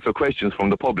needs to answer questions from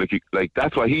the public. Like,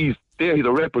 that's why he's there. He's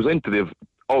a representative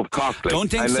of Cork. Like.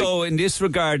 Don't think so. In this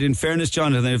regard, in fairness,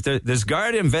 Jonathan, if there's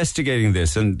Garda investigating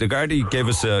this, and the Garda gave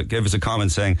us a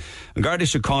comment saying, Garda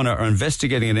Síochána are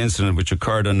investigating an incident which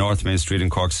occurred on North Main Street in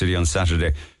Cork City on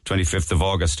Saturday, 25th of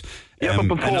August. Yeah, but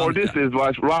before this is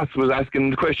what Ross was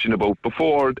asking the question about.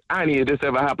 Before any of this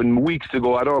ever happened, weeks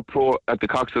ago at the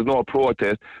Cox Says No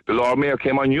protest, the Lord Mayor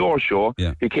came on your show.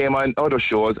 Yeah. He came on other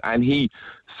shows, and he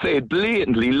said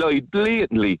lied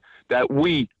blatantly that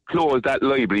we closed that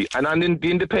library. And on the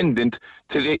Independent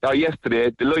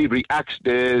yesterday,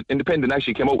 the Independent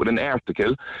actually came out with an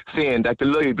article saying that the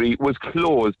library was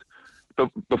closed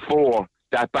before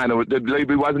that banner. The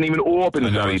library wasn't even open.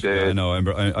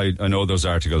 I know those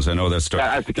articles. I know that story.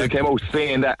 That article came out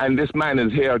saying that, and this man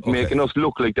is here making us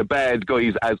look like the bad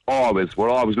guys as always. We're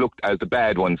always looked as the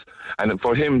bad ones. And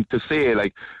for him to say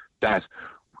like that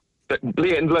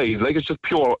blatant lies, like it's just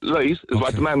pure lies, is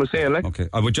what the man was saying. Like, okay,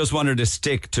 I would just wanted to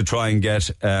stick to try and get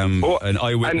an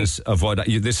eyewitness of what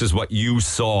this is what you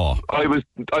saw. I was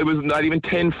not even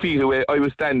 10 feet away. I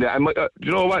was standing there, and do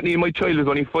you know what? Neil, my child is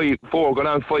only 4, going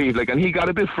on 5, like, and he got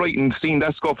a bit frightened seeing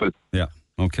that scuffle. Yeah.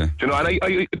 Okay. Do you know, and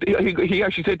he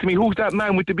actually said to me, "Who's that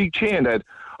man with the big chain, Dad?"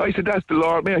 I said, "That's the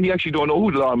Lord Mayor." He actually don't know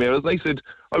who the Lord Mayor is. And I said,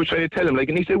 I was trying to tell him, like,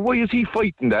 and he said, "Why is he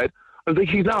fighting, Dad?" I was like,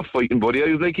 "He's not fighting, buddy." I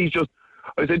was like,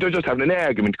 I said, they're just having an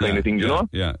argument kind of thing, you know?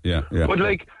 Yeah. But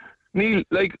like, Neil,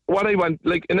 like, what I want,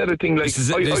 like, another thing, like...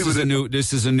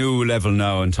 This is a new level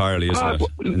now entirely, isn't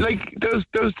it? Like,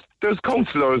 there's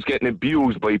councillors getting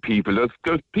abused by people.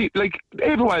 There's people, like,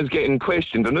 everyone's getting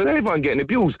questioned and everyone's getting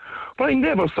abused. But I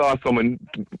never saw someone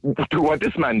do what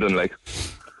this man done, like.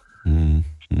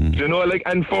 You know, like,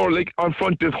 and for, like, in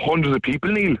front of hundreds of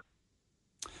people, Neil.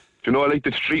 You know, like,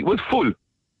 the street was full.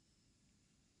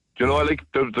 You know, like,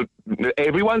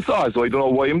 everyone saw it, so I don't know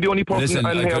why I'm the only person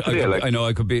on here today. Like. I know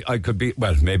I could be,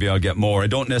 well, maybe I'll get more. I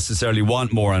don't necessarily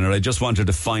want more on it. I just wanted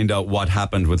to find out what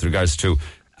happened with regards to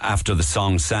after the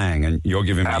song sang, and you're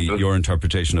giving me your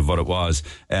interpretation of what it was.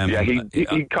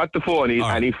 He cut the phone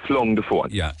and he flung the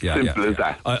phone. Simple as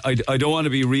that. I don't want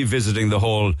to be revisiting the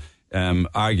whole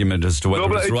argument as to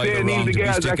whether it's right or wrong to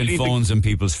be sticking phones in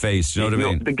people's face. Do you know what I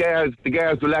mean? The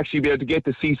guards will actually be able to get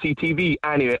the CCTV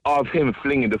anyway of him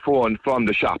flinging the phone from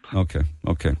the shops. Okay.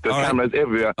 There's cameras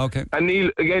everywhere. Okay. And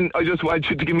Neil, again, I just want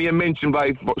you to give me a mention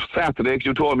by Saturday, because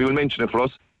you told me you'll mention it for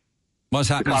us. What's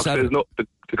happening Saturday?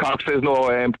 The Cork says no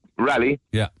rally.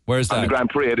 Yeah, where's that? On the Grand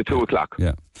Parade at 2:00.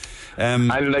 Yeah. And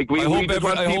like I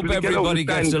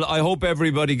hope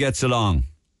everybody gets along.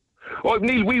 Oh,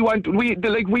 Neil,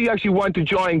 we actually want to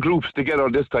join groups together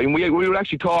this time. We were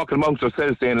actually talking amongst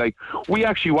ourselves, saying like we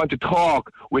actually want to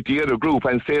talk with the other group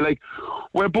and say like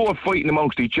we're both fighting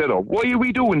amongst each other. Why are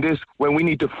we doing this when we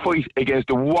need to fight against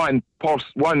the one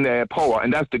power,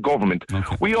 and that's the government?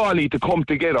 Okay. We all need to come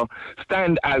together,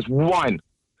 stand as one.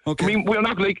 Okay. I mean, we're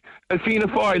not like Fianna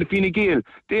Fáil, Fianna Gael.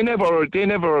 They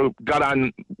never got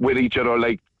on with each other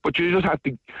like. But you just have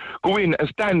to go in and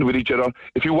stand with each other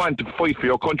if you want to fight for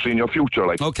your country and your future.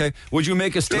 Like. Okay. Would you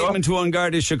make a statement to An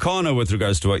Garda Síochána with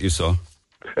regards to what you saw?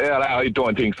 Yeah, I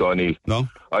don't think so, Neil. No?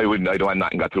 I wouldn't. I don't want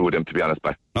nothing got through with them, to be honest.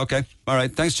 But. Okay. All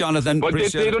right. Thanks, Jonathan. But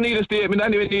they don't need a statement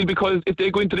anyway, Neil, because if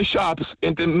they go into the shops,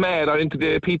 into Mad or into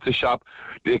the pizza shop,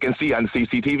 they can see on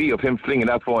CCTV of him flinging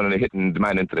that phone and hitting the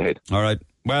man into the head. All right.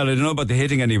 Well, I don't know about the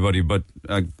hitting anybody, but...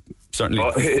 certainly.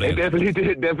 It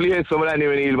definitely hit someone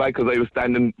anyway, Neil, because I was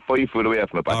standing 5 foot away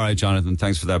from it. All right, Jonathan,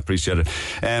 thanks for that. Appreciate it.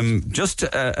 Just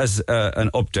as an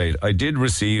update, I did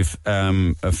receive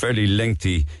a fairly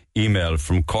lengthy email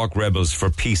from Cork Rebels for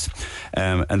Peace,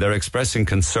 and they're expressing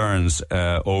concerns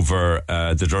over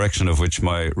the direction of which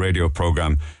my radio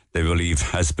programme, they believe,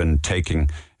 has been taking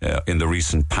in the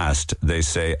recent past. They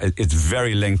say it's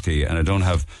very lengthy, and I don't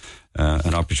have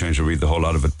an opportunity to read the whole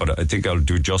lot of it, but I think I'll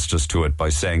do justice to it by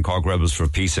saying Cork Rebels for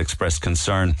Peace expressed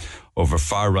concern over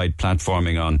far-right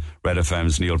platforming on Red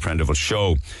FM's Neil Prendeville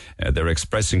Show. They're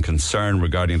expressing concern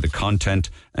regarding the content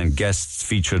and guests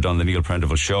featured on the Neil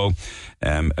Prendeville Show,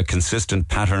 a consistent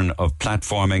pattern of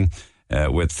platforming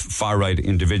with far-right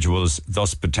individuals,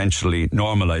 thus potentially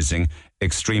normalising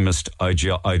extremist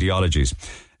ideologies.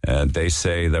 They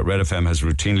say that Red FM has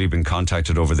routinely been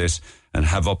contacted over this and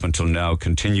have up until now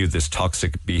continued this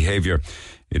toxic behaviour.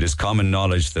 It is common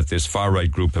knowledge that this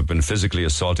far-right group have been physically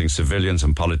assaulting civilians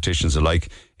and politicians alike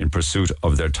in pursuit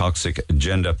of their toxic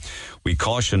agenda. We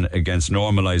caution against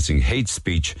normalising hate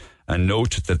speech and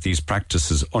note that these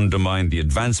practices undermine the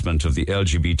advancement of the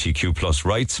LGBTQ plus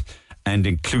rights and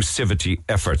inclusivity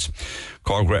efforts.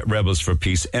 Cork Rebels for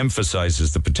Peace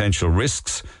emphasises the potential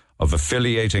risks of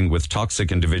affiliating with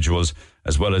toxic individuals,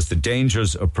 as well as the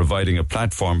dangers of providing a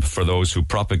platform for those who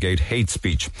propagate hate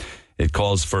speech. It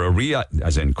calls for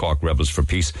as in Cork Rebels for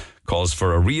Peace, calls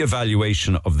for a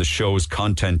re-evaluation of the show's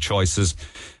content choices.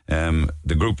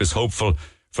 The group is hopeful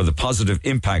for the positive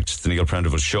impact the Neil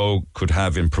Prendeville Show could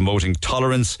have in promoting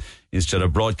tolerance instead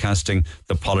of broadcasting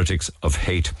the politics of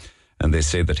hate. And they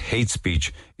say that hate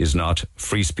speech is not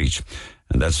free speech.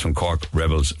 And that's from Cork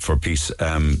Rebels for Peace,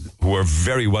 who are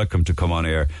very welcome to come on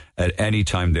air at any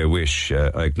time they wish.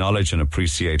 I acknowledge and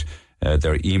appreciate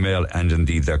their email and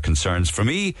indeed their concerns. For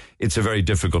me, it's a very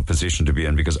difficult position to be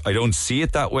in because I don't see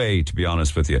it that way, to be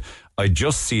honest with you. I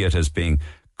just see it as being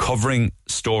covering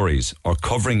stories or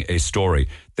covering a story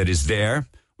that is there.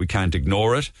 We can't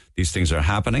ignore it. These things are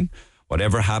happening.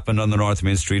 Whatever happened on the North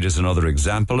Main Street is another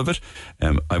example of it.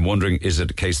 I'm wondering, is it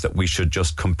a case that we should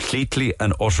just completely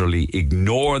and utterly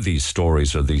ignore these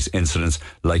stories or these incidents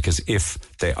like as if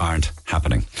they aren't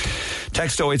happening?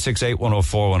 Text 0868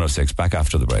 104 106. Back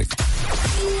after the break.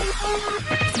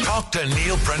 Talk to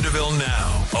Neil Prendeville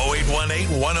now.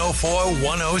 0818 104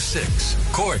 106.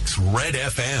 Cork's Red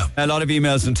FM. A lot of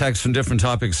emails and texts from different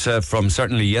topics from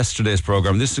certainly yesterday's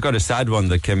programme. This is quite a sad one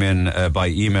that came in by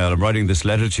email. I'm writing this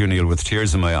letter to you, Neil, with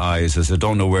tears in my eyes as I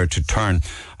don't know where to turn.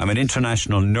 I'm an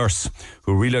international nurse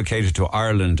who relocated to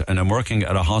Ireland and I'm working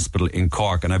at a hospital in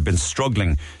Cork, and I've been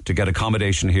struggling to get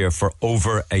accommodation here for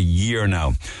over a year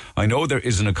now. I know there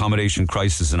is an accommodation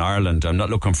crisis in Ireland. I'm not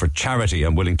looking for charity.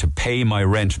 I'm willing to pay my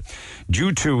rent.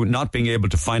 Due to not being able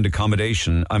to find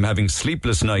accommodation, I'm having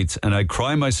sleepless nights and I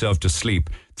cry myself to sleep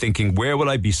thinking, where will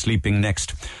I be sleeping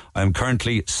next? I am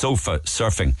currently sofa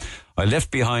surfing. I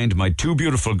left behind my 2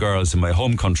 beautiful girls in my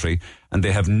home country and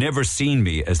they have never seen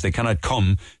me as they cannot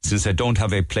come since I don't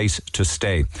have a place to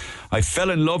stay. I fell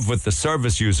in love with the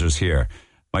service users here,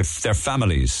 their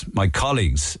families, my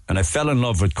colleagues, and I fell in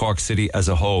love with Cork City as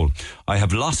a whole. I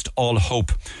have lost all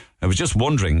hope. I was just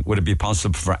wondering, would it be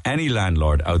possible for any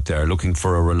landlord out there looking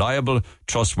for a reliable,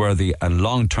 trustworthy and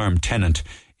long-term tenant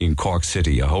in Cork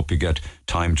City? I hope you get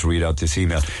time to read out this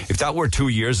email. If that were 2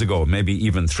 years ago, maybe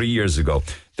even 3 years ago,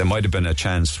 there might have been a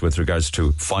chance with regards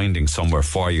to finding somewhere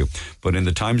for you. But in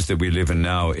the times that we live in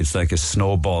now, it's like a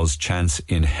snowball's chance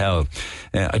in hell.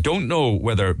 I don't know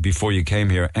whether before you came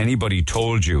here, anybody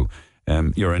told you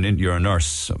you're a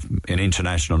nurse, an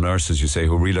international nurse, as you say,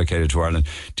 who relocated to Ireland.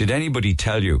 Did anybody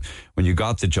tell you when you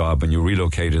got the job and you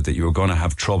relocated that you were going to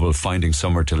have trouble finding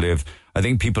somewhere to live? I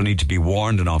think people need to be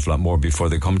warned an awful lot more before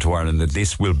they come to Ireland that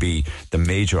this will be the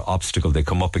major obstacle they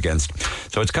come up against.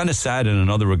 So it's kind of sad in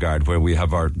another regard, where we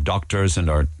have our doctors and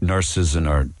our nurses and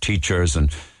our teachers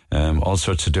and all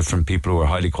sorts of different people who are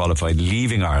highly qualified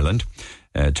leaving Ireland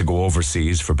to go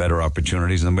overseas for better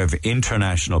opportunities. And then we have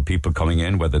international people coming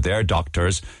in, whether they're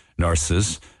doctors,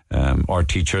 nurses, or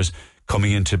teachers,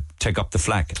 coming in to take up the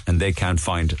slack, and they can't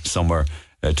find somewhere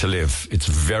to live. It's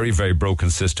a very, very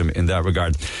broken system in that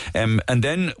regard. And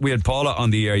then we had Paula on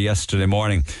the air yesterday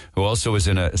morning, who also is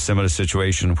in a similar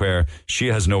situation where she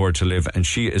has nowhere to live and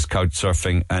she is couch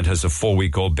surfing and has a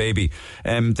 4-week-old baby.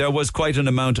 There was quite an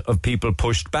amount of people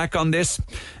pushed back on this,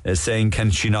 saying, can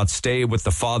she not stay with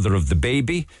the father of the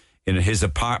baby in his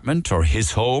apartment or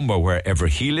his home or wherever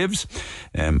he lives?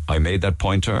 I made that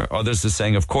point to her. Others are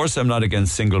saying, of course I'm not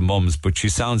against single mums, but she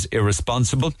sounds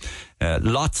irresponsible.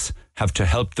 Lots have to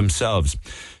help themselves.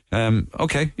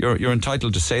 Okay, you're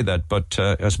entitled to say that, but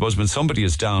I suppose when somebody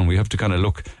is down, we have to kind of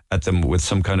look at them with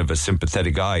some kind of a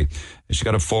sympathetic eye. She's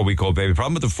got a 4-week-old baby. The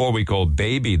problem with the 4-week-old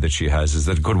baby that she has is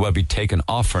that it could well be taken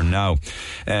off her now.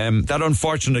 That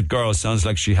unfortunate girl sounds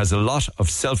like she has a lot of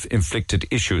self-inflicted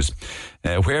issues.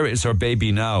 Where is her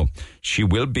baby now? She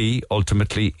will be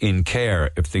ultimately in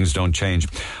care if things don't change.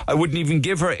 I wouldn't even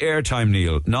give her airtime,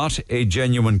 Neil. Not a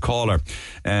genuine caller.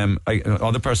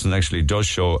 Other person actually does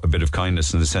show a bit of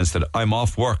kindness in the sense that I'm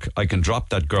off work. I can drop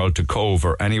that girl to Cove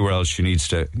or anywhere else she needs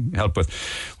to help with.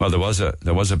 Well, there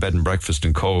was a bed and breakfast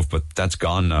in Cove, but that's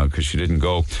gone now because she didn't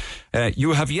go.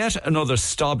 You have yet another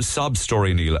sob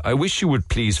story, Neil. I wish you would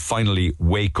please finally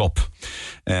wake up.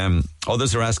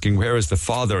 Others are asking, where is the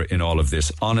father in all of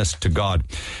this? Honest to God.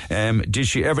 Did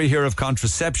she ever hear of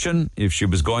contraception? If she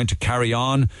was going to carry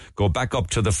on, go back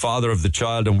up to the father of the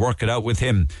child and work it out with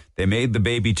him. They made the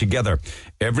baby together.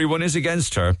 Everyone is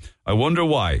against her. I wonder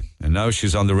why. And now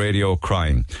she's on the radio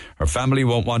crying. Her family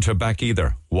won't want her back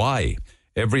either. Why?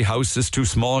 Every house is too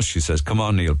small, she says. Come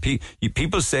on, Neil.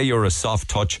 People say you're a soft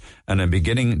touch, and I'm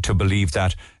beginning to believe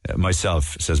that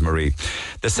myself, says Marie.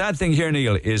 The sad thing here,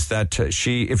 Neil, is that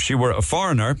if she were a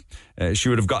foreigner, she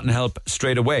would have gotten help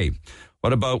straight away.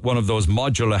 What about one of those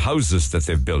modular houses that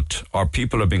they've built? Or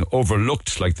people are being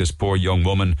overlooked like this poor young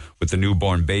woman with the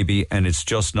newborn baby, and it's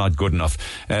just not good enough.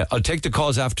 I'll take the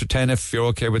calls after 10 if you're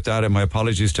okay with that, and my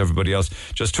apologies to everybody else.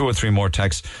 Just 2 or 3 more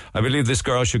texts. I believe this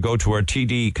girl should go to her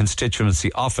TD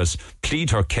constituency office,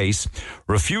 plead her case,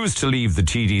 refuse to leave the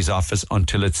TD's office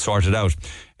until it's sorted out.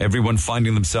 Everyone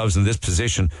finding themselves in this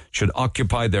position should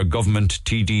occupy their government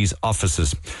TD's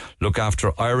offices. Look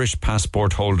after Irish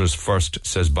passport holders first,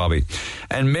 says Bobby.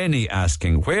 And many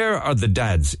asking, where are the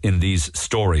dads in these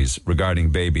stories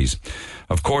regarding babies?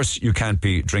 Of course, you can't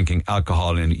be drinking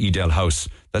alcohol in Edel House.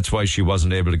 That's why she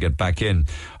wasn't able to get back in.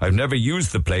 I've never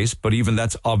used the place, but even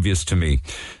that's obvious to me.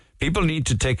 People need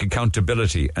to take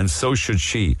accountability, and so should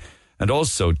she. And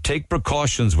also, take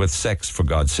precautions with sex, for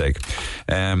God's sake.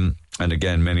 And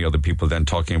again, many other people then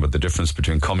talking about the difference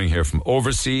between coming here from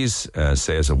overseas,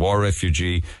 say as a war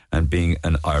refugee, and being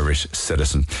an Irish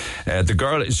citizen. The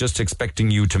girl is just expecting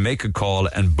you to make a call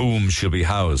and boom, she'll be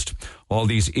housed. All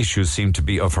these issues seem to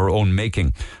be of her own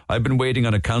making. I've been waiting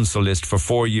on a council list for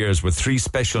 4 years with 3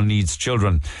 special needs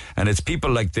children. And it's people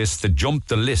like this that jump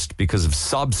the list because of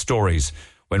sob stories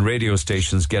when radio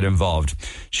stations get involved.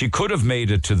 She could have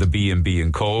made it to the B&B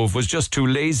in Cove, was just too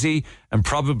lazy and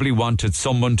probably wanted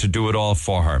someone to do it all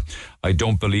for her. I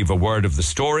don't believe a word of the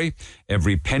story.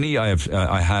 Every penny I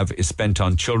have is spent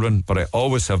on children, but I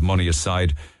always have money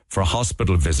aside for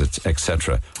hospital visits,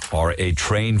 etc., or a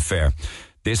train fare.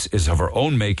 This is of her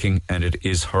own making, and it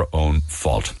is her own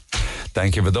fault.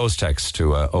 Thank you for those texts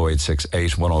to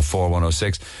 0868 104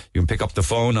 106. You can pick up the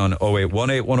phone on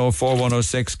 0818 104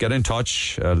 106. Get in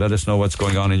touch. Let us know what's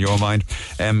going on in your mind.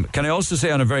 Can I also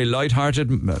say on a very lighthearted,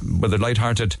 with a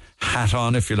lighthearted hat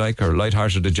on, if you like, or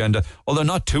lighthearted agenda, although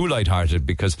not too lighthearted,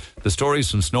 because the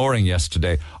stories from snoring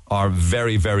yesterday are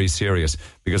very, very serious,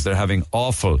 because they're having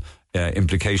awful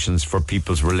implications for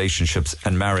people's relationships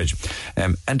and marriage,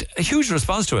 and a huge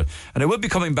response to it. And I will be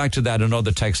coming back to that and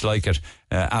other texts like it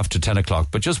after 10 o'clock.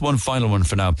 But just one final one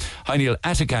for now. Hi Neil,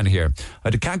 Atakan here.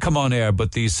 I can't come on air,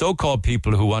 but these so-called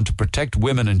people who want to protect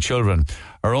women and children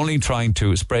are only trying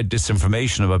to spread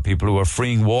disinformation about people who are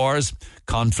freeing wars,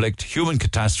 conflict, human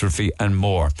catastrophe and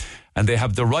more. And they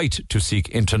have the right to seek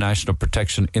international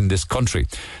protection in this country.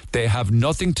 They have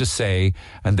nothing to say,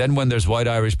 and then when there's white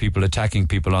Irish people attacking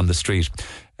people on the street,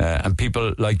 And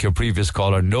people like your previous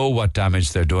caller know what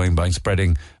damage they're doing by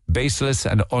spreading baseless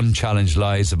and unchallenged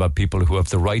lies about people who have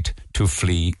the right to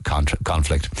flee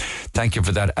conflict. Thank you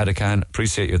for that, Adakan.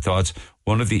 Appreciate your thoughts.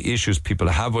 One of the issues people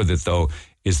have with it, though,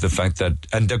 is the fact that,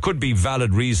 and there could be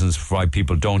valid reasons for why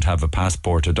people don't have a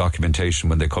passport or documentation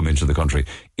when they come into the country.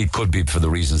 It could be for the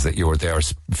reasons that you were there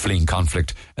fleeing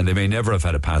conflict, and they may never have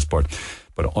had a passport.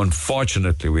 But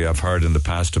unfortunately, we have heard in the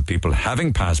past of people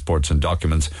having passports and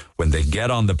documents when they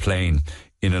get on the plane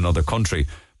in another country,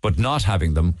 but not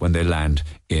having them when they land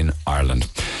in Ireland.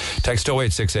 Text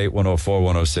 0868 104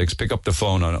 106. Pick up the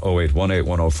phone on 0818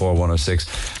 104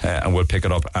 106, and we'll pick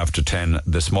it up after 10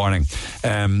 this morning.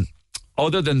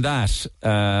 Other than that,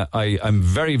 I'm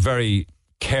very, very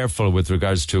careful with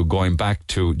regards to going back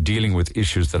to dealing with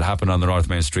issues that happen on the North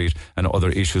Main Street and other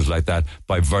issues like that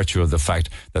by virtue of the fact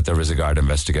that there is a Garda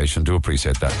investigation. Do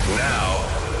appreciate that. Now,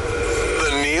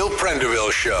 the Neil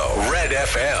Prendeville Show, Red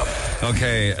FM.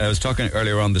 Okay, I was talking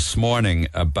earlier on this morning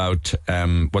about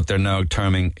what they're now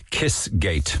terming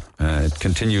Kissgate. It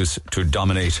continues to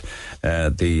dominate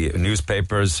the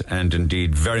newspapers and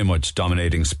indeed very much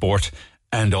dominating sport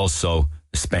and also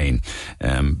Spain,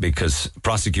 because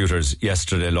prosecutors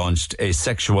yesterday launched a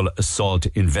sexual assault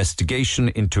investigation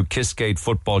into Kissgate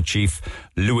football chief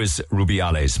Julie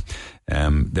Rubiales.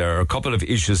 There are a couple of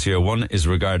issues here. One is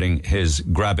regarding his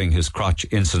grabbing his crotch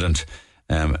incident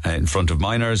in front of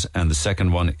minors, and the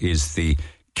second one is the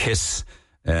kiss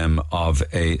of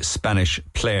a Spanish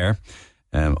player.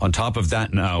 On top of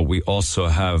that now, we also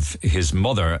have his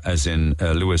mother, as in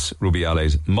Julie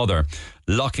Rubiales' mother,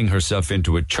 locking herself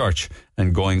into a church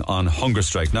and going on hunger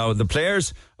strike. Now, the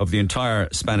players of the entire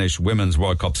Spanish Women's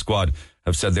World Cup squad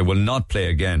have said they will not play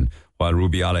again while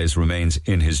Rubiales remains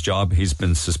in his job. He's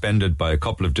been suspended by a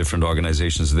couple of different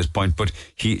organisations at this point, but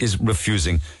he is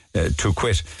refusing to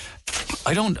quit.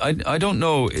 I don't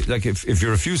know, like if you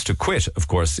refuse to quit, of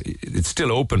course, it's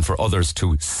still open for others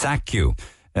to sack you.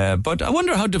 But I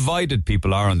wonder how divided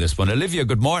people are on this one. Olivia,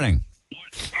 good morning.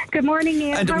 Good morning,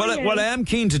 Neil. And well, I am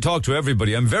keen to talk to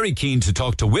everybody. I'm very keen to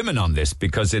talk to women on this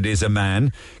because it is a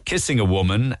man kissing a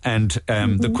woman, and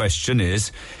the question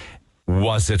is,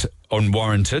 was it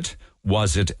unwarranted?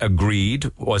 Was it agreed?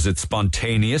 Was it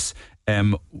spontaneous?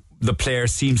 The player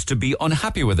seems to be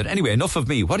unhappy with it. Anyway, enough of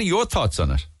me. What are your thoughts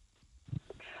on it?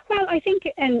 Well, I think,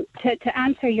 and to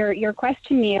answer your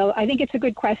question, Neil, I think it's a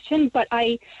good question, but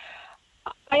I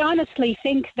honestly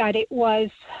think that it was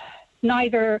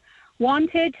neither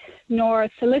wanted, nor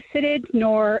solicited,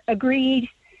 nor agreed,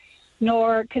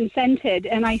 nor consented.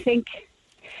 And I think,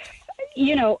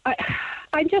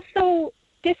 I'm just so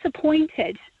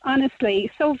disappointed, honestly,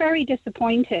 so very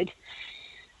disappointed.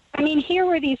 I mean, here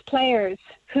were these players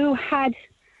who had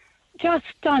just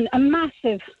done a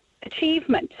massive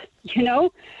achievement,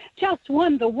 just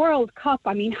won the World Cup.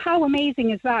 I mean, how amazing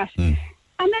is that? And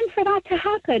then for that to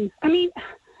happen, I mean,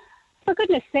 for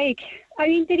goodness sake, I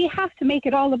mean, did he have to make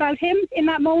it all about him in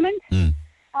that moment?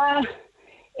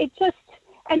 It just,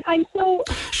 and I'm so...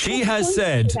 She has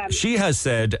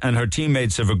said, and her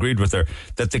teammates have agreed with her,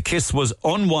 that the kiss was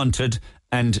unwanted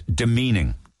and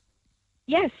demeaning.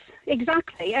 Yes,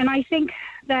 exactly. And I think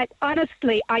that,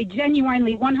 honestly, I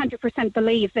genuinely 100%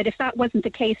 believe that if that wasn't the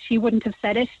case, she wouldn't have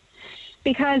said it.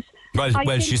 Because...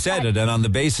 Well, she said it, and on the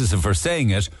basis of her saying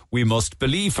it, we must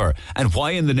believe her. And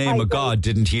why in the name of God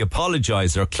didn't he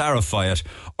apologise or clarify it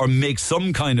or make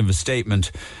some kind of a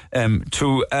statement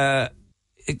to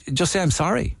just say, I'm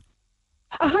sorry?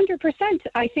 100%.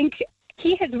 I think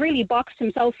he has really boxed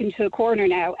himself into a corner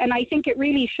now, and I think it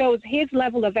really shows his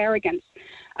level of arrogance.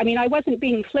 I mean, I wasn't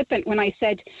being flippant when I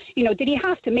said, did he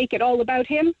have to make it all about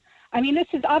him? I mean, this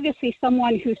is obviously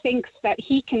someone who thinks that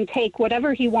he can take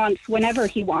whatever he wants whenever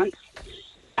he wants.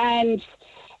 And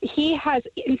he has,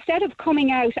 instead of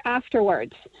coming out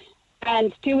afterwards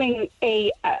and doing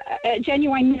a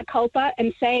genuine mea culpa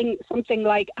and saying something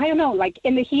like, I don't know, like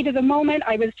in the heat of the moment,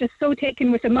 I was just so taken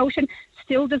with emotion,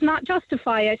 still does not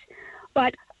justify it.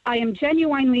 But I am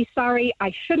genuinely sorry.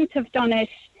 I shouldn't have done it.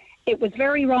 It was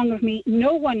very wrong of me.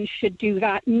 No one should do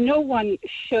that. No one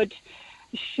should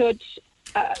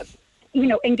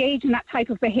engage in that type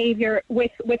of behaviour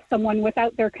with someone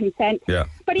without their consent. Yeah.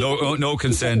 But no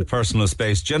consent, personal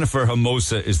space. Jennifer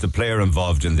Hermosa is the player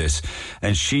involved in this,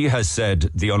 and she has said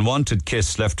the unwanted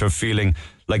kiss left her feeling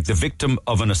like the victim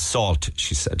of an assault,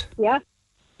 she said. Yeah.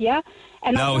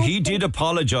 And now, he did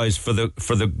apologise for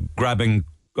the grabbing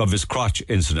of his crotch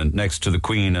incident next to the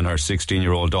Queen and her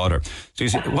 16-year-old daughter. So you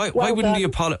say, why wouldn't he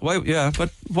apologise?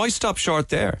 But why stop short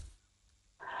there?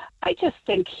 I just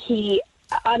think he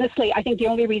honestly, I think the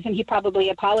only reason he probably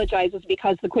apologised was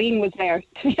because the Queen was there.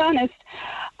 To be honest,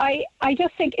 I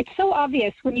just think it's so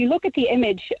obvious when you look at the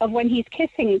image of when he's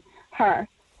kissing her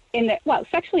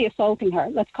sexually assaulting her,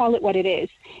 let's call it what it is,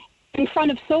 in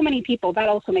front of so many people. That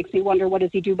also makes me wonder, what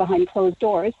does he do behind closed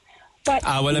doors? But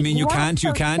well, I mean, you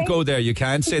can't go there. You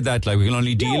can't say that. Like, we can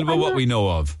only deal with what we know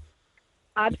of.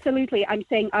 Absolutely. I'm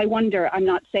saying I wonder. I'm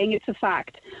not saying it's a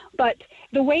fact. But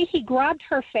the way he grabbed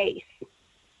her face,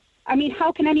 I mean,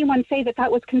 how can anyone say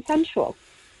that was consensual?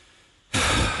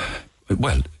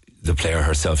 Well, the player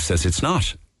herself says it's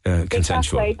not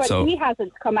consensual. Exactly, but he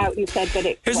hasn't come out and said that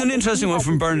it. Here's an interesting one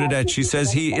from Bernadette. She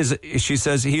says he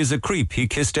is a creep. He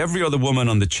kissed every other woman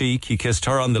on the cheek. He kissed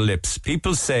her on the lips.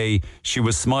 People say she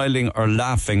was smiling or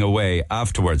laughing away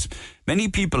afterwards. Many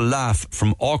people laugh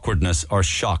from awkwardness or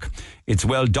shock. It's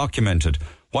well documented.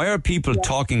 Why are people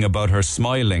talking about her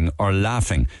smiling or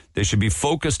laughing? They should be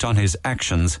focused on his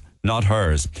actions, not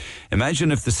hers.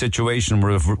 Imagine if the situation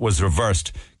was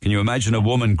reversed. Can you imagine a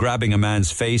woman grabbing a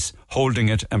man's face, holding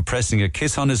it and pressing a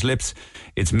kiss on his lips?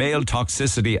 It's male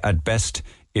toxicity at best,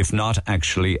 if not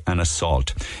actually an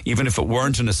assault. Even if it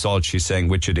weren't an assault, she's saying,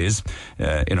 which it is,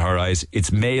 in her eyes,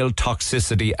 it's male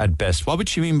toxicity at best. What would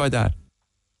she mean by that?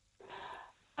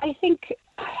 I think,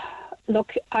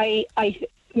 look,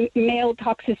 male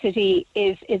toxicity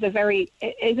is a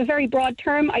very broad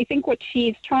term. I think what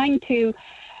she's trying to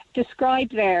describe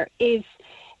there is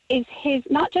his,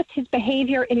 not just his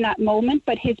behaviour in that moment,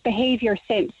 but his behaviour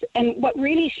since. And what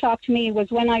really shocked me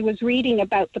was when I was reading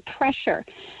about the pressure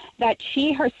that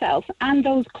she herself and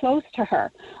those close to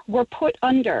her were put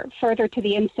under further to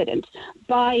the incident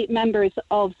by members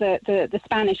of the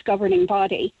Spanish governing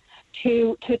body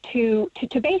to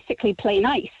basically play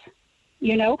nice,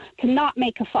 you know, to not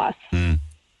make a fuss.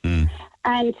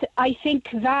 And I think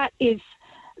that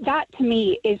to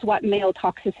me is what male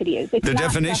toxicity is. It's the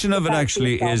definition of it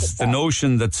actually is the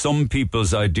notion that some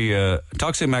people's idea,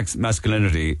 toxic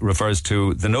masculinity refers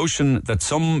to the notion that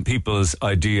some people's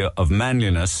idea of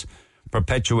manliness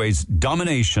perpetuates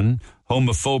domination,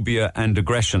 homophobia and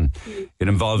aggression. It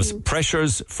involves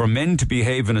pressures for men to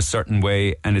behave in a certain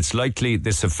way, and it's likely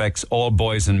this affects all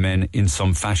boys and men in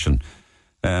some fashion.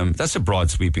 That's a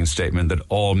broad sweeping statement that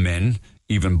all men,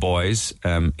 even boys,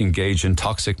 engage in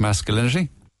toxic masculinity.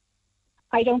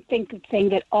 I don't think it's saying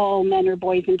that all men or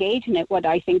boys engage in it. What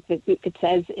I think that it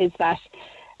says is that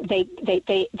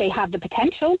they have the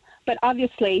potential, but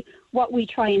obviously what we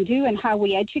try and do and how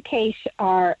we educate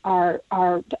our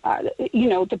you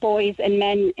know, the boys and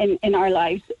men in our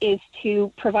lives is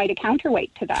to provide a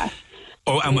counterweight to that.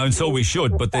 Oh, and so we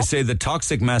should, but they say that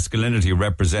toxic masculinity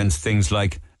represents things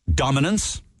like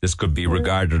dominance. This could be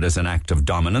regarded as an act of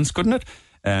dominance, couldn't it?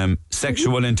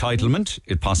 Sexual entitlement,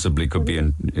 it possibly could be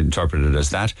interpreted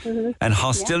as that, and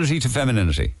hostility to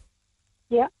femininity.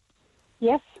 Yeah.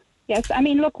 Yes. I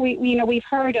mean, look, we've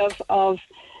heard of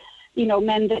you know,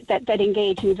 men that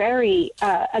engage in very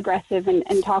aggressive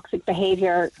and toxic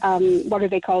behaviour. What are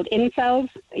they called? Incels.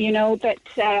 You know, that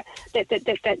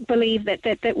believe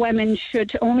that women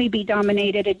should only be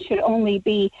dominated and should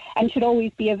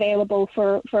always be available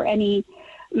for any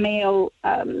male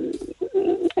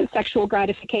sexual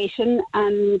gratification.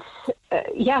 And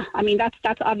I mean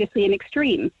that's obviously an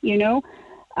extreme, you know.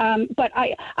 But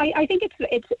I think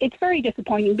it's very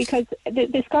disappointing because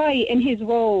this guy in his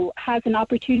role has an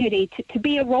opportunity to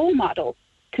be a role model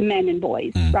to men and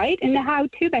boys, right? And how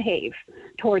to behave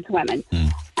towards women.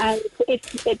 And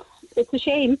it's a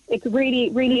shame. It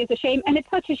really is a shame. And it's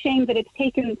such a shame that it's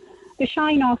taken the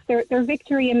shine off their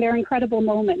victory and their incredible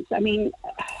moments. I mean,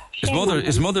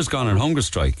 his mother's gone on hunger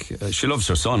strike. She loves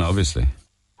her son, obviously.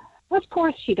 Of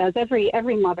course she does. Every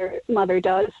mother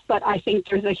does. But I think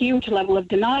there's a huge level of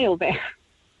denial there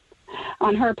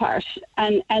on her part.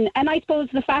 And I suppose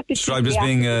the fact that described as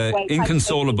being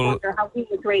inconsolable. How he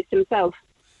was raised himself.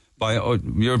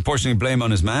 You're portioning blame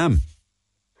on his mum.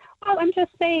 Well, I'm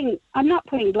just saying, I'm not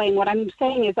putting blame. What I'm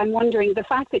saying is I'm wondering the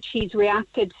fact that she's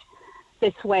reacted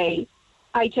this way.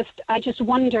 I just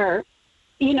wonder,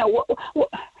 you know,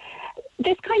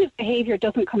 this kind of behaviour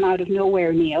doesn't come out of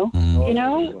nowhere, Neil. You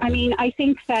know, I mean, I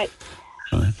think that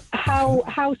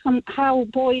how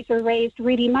boys are raised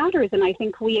really matters, and I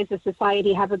think we as a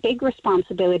society have a big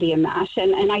responsibility in that.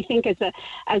 And I think as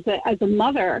a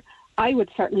mother, I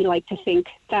would certainly like to think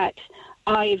that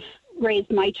I've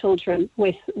raised my children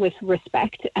with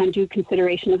respect and due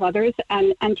consideration of others,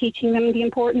 and teaching them the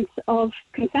importance of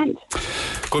consent.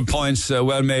 Good points,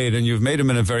 well made, and you've made them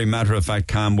in a very matter-of-fact,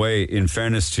 calm way, in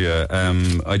fairness to you.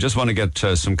 I just want to get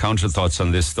some counter-thoughts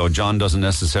on this, though. John doesn't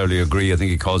necessarily agree. I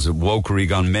think he calls it wokery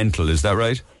gone mental. Is that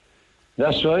right?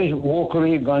 That's right. Walker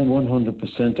had gone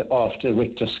 100% off the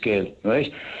Richter scale,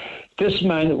 right? This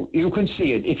man, you can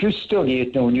see it. If you study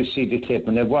it now and you see the clip,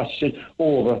 and I've watched it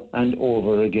over and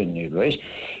over again, Neil, right?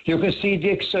 You can see the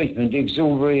excitement, the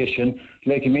exuberation,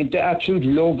 the absolute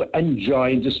love and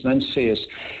joy in this man's face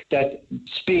that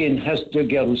Spain the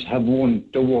girls have won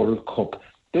the World Cup.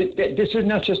 This is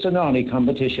not just an army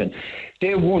competition.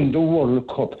 They won the World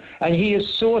Cup. And he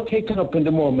is so taken up in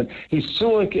the moment. He's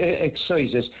so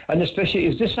excited. And especially,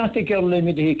 is this not the girl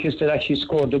that he kissed that actually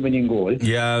scored the winning goal?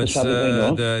 Yeah,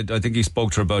 I think he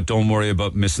spoke to her about, don't worry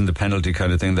about missing the penalty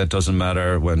kind of thing. That doesn't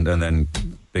matter. And then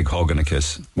big hug and a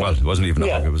kiss. Well, it wasn't even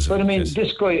a hug. It was a kiss.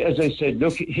 This guy, as I said,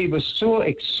 look, he was so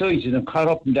excited and caught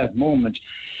up in that moment.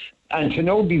 And to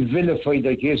now be vilified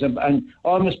like he is and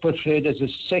almost portrayed as a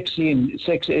sexy,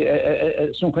 some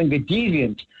kind of a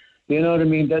deviant, you know what I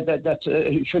mean? That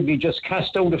should be just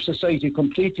cast out of society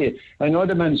completely. I know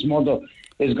the man's mother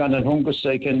is gone on hunger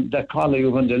strike, and that caller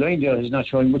you on the line there is not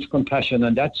showing much compassion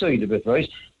on that side of it, right?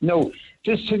 No,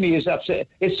 this to me is absolutely.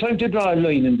 It's time to draw a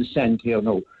line in the sand here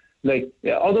now.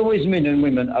 Otherwise men and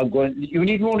women are going, you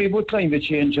need worry about climate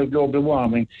change or global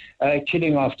warming,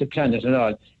 killing off the planet and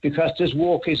all, because there's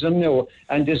wokeism now,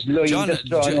 and there's line that's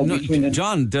drawn between...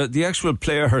 John, the actual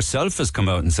player herself has come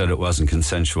out and said it wasn't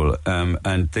consensual,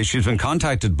 and she's been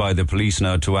contacted by the police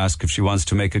now to ask if she wants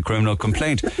to make a criminal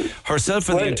complaint. Herself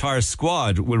and the entire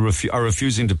squad are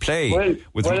refusing to play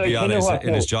with Rubiales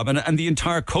in his job, and the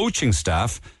entire coaching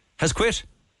staff has quit.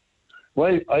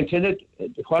 Well, I tell you,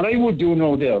 what I would do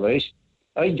now there, right?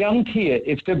 I guarantee you,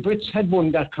 if the Brits had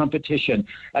won that competition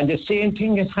and the same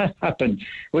thing had happened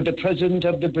with the president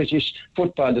of the British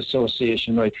Football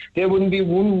Association, right, there wouldn't be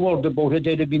one word about it.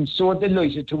 They'd have been so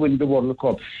delighted to win the World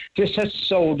Cup. This has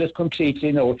sold it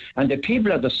completely now, and the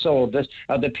people that have sold it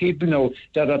are the people now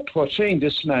that are portraying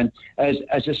this man as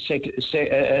a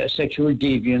sexual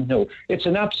deviant now. It's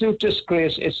an absolute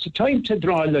disgrace. It's time to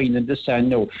draw a line in the sand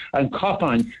now and cop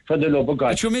on, for the love of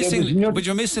God. But you're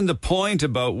missing the point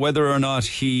about whether or not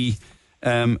he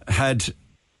had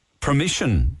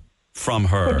permission from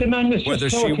her. But the man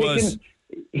was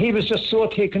he was just so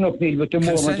taken up, Neil, with the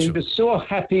moment. He was so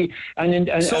happy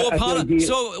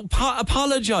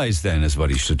apologise then is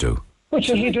what he should do. But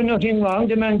he did nothing wrong.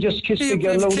 The man just kissed the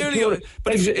girl out of pure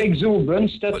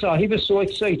exuberance. That's all. He was so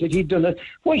excited he'd done it.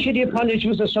 Why should he apologise?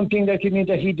 Was there something that he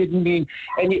didn't mean?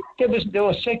 And there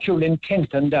was sexual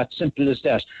intent on that, simple as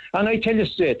that. And I tell you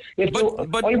straight, I would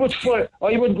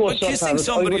go. But kissing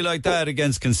somebody like that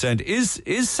against consent is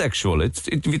sexual.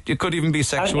 It could even be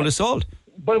sexual assault.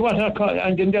 But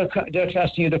and then they're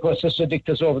casting it across this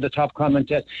ridiculous over-the-top comment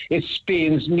that it's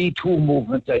Spain's Me Too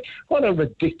movement. What a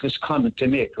ridiculous comment to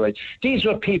make, right? These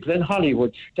were people in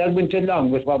Hollywood that went along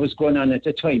with what was going on at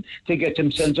the time to get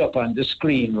themselves up on the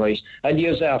screen, right? And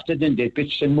years after, then they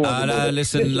bitched and moaned.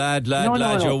 Listen, lad,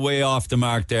 you're way off the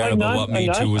mark there about what Me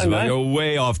Too was about. You're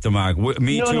way off the mark.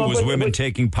 Me Too was women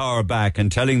taking power back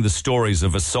and telling the stories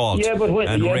of assault and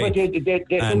rape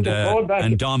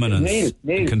and dominance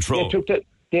and control.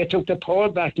 They took the power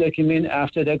back,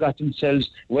 after they got themselves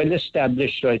well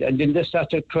established, right? And then they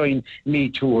started crying Me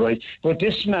Too, right? But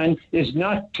this man is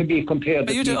not to be compared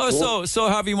to Me Too. So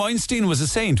Harvey Weinstein was a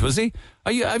saint, was he?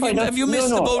 Have you missed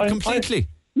the boat completely?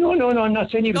 No, I'm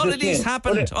not saying he was a saint. All of these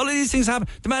happened. All of these things happened.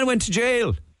 The man went to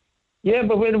jail. Yeah,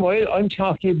 but wait a while. I'm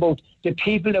talking about the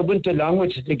people that went along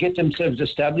with it to get themselves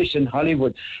established in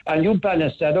Hollywood. And you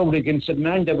balance that out against a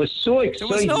man that was so excited.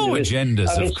 There was no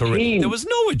agendas of career. There was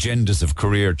no agendas of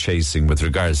career chasing with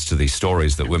regards to these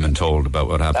stories that women told about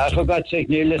what happened. For God's sake,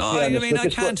 Neil, let's be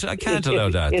honest. I can't allow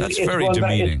that. That's very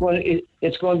demeaning.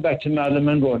 It's going back to Marilyn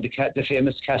Monroe, the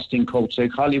famous casting couch.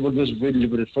 Hollywood was riddled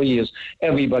with it for years.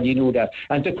 Everybody knew that.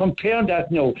 And to compare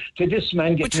that now to this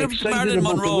man getting excited Marilyn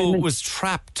about Monroe the women, was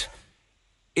trapped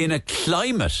in a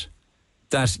climate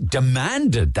that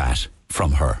demanded that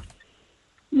from her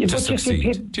to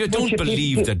succeed. You don't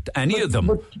believe that any of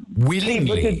them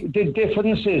willingly... But the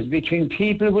difference is between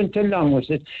people who went along with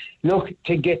it,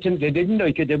 to get them, they didn't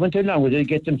like it, they went along with it to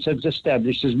get themselves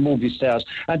established as movie stars,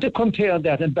 and to compare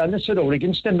that and balance it out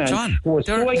against the man John, who was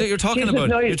you're talking about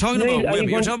women. You're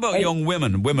talking about young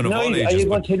women of all ages. Are you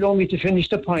going to allow me to finish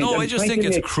the point? No, I just think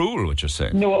it's cruel what you're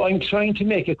saying. No, I'm trying to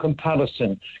make a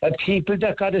comparison of people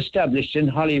that got established in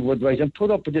Hollywood, right, and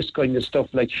put up with this kind of stuff,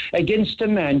 against a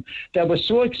man that was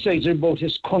so excited about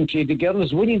his country, the girl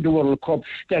was winning the World Cup,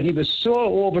 that he was so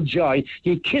overjoyed,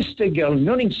 he kissed the girl,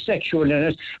 nothing sexual in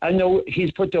it, and now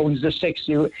he's put down as a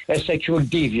sexual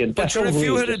deviant. But if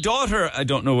you had a daughter, I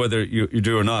don't know whether you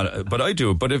do or not, but I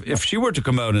do, but if she were to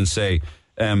come out and say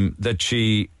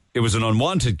that it was an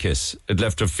unwanted kiss, it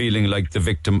left her feeling like the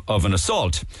victim of an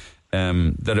assault,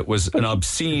 that it was an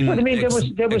obscene. But I mean,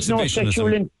 there was no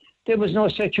exhibitionism. There was no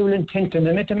sexual intent in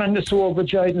it. The man was so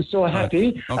overjoyed and so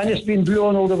happy, and it's been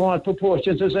blown out of all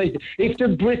proportions. If the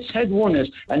Brits had won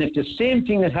it, and if the same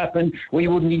thing had happened, we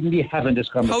wouldn't even be having this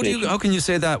conversation. How can you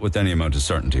say that with any amount of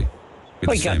certainty?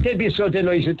 They'd be so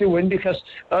delighted to win because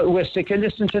we're sick of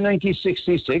listening to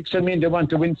 1966. I mean, they want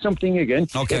to win something again.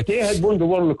 Okay. If they had won the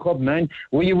World Cup, man,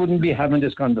 we wouldn't be having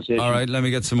this conversation. All right, let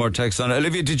me get some more text on it.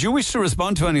 Olivia, did you wish to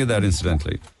respond to any of that,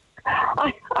 incidentally?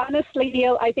 Honestly,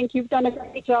 Neil, I think you've done a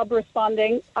great job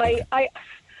responding. I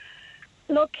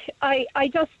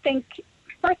just think,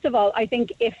 first of all, I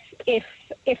think if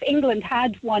England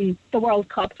had won the World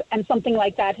Cup and something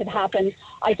like that had happened,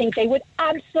 I think they would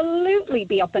absolutely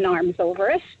be up in arms over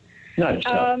it. No,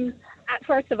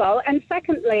 first of all, and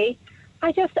secondly,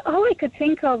 all I could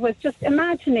think of was just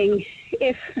imagining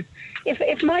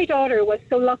if my daughter was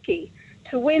so lucky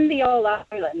to win the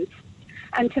All-Ireland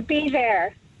and to be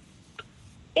there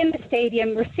in the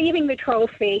stadium receiving the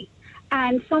trophy,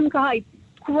 and some guy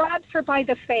grabs her by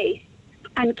the face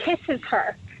and kisses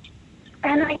her,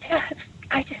 and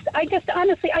I just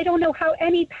honestly, I don't know how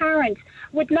any parent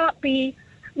would not be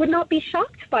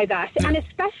shocked by that, and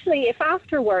especially if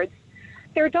afterwards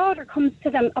their daughter comes to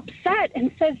them upset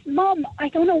and says, "Mom, I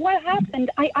don't know what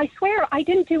happened. I swear I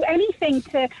didn't do anything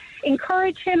to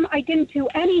encourage him. I didn't do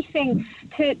anything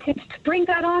to bring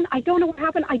that on. I don't know what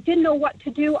happened. I didn't know what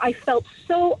to do. I felt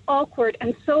so awkward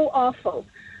and so awful."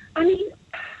 I mean,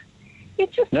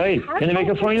 it's just... Nice. Can I make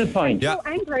a final point? Yeah.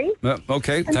 I'm so angry.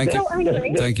 Okay, thank you.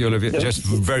 Thank you, Olivia. Just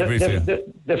very briefly.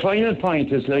 The final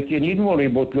point is, you needn't worry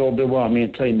about global warming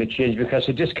and climate change, because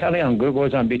if this carry on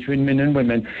goes on between men and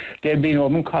women, they'll be no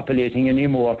more copulating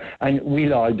anymore, and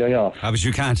we'll all die off. But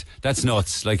you can't. That's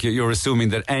nuts. You're assuming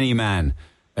that any man,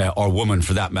 or woman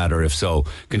for that matter, if so,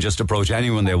 can just approach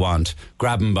anyone they want,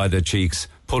 grab them by the cheeks,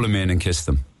 pull them in and kiss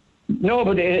them. No,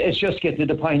 but it's just getting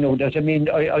to the point now that, I mean,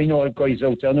 I know guys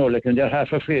out there now, and they're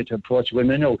half afraid to approach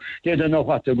women now. They don't know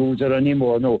what the rules are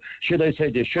anymore. No, should I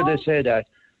say this? Should I say that?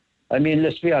 I mean,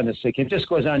 let's be honest. If this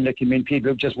goes on,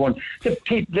 people just want...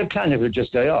 The planet will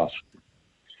just die off.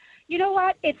 You know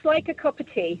what? It's like a cup of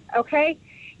tea, okay?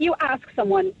 You ask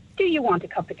someone, do you want a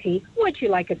cup of tea? Would you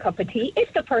like a cup of tea?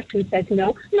 If the person says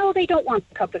no, they don't want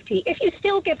a cup of tea. If you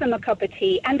still give them a cup of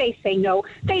tea and they say no,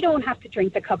 they don't have to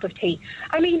drink the cup of tea.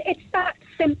 I mean, it's that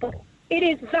simple. It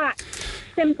is that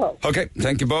simple. Okay,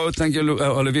 thank you both. Thank you,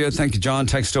 Olivia. Thank you, John.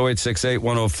 Text 0868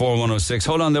 104 106.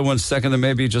 Hold on there 1 second. There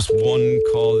may be just one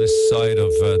call this side of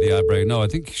the ad break. No, I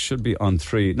think it should be on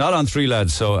 3. Not on 3,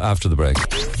 lads, so after the break.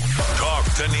 Talk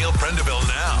to Neil Prendeville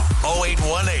now.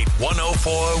 0818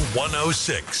 104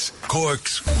 106.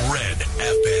 Cork's Red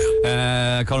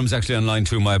FM. Colum's actually on line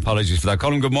 2. My apologies for that.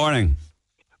 Colum, good morning.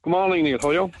 Good morning, Neil. How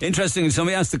are you? Interesting.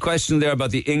 Somebody asked the question there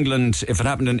about the England. If it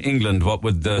happened in England, what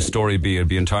would the story be? It'd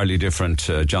be entirely different.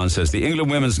 John says the England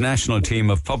women's national team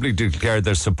have publicly declared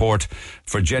their support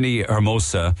for Jenny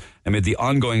Hermosa amid the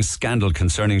ongoing scandal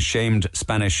concerning shamed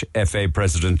Spanish FA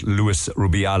president Luis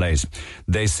Rubiales.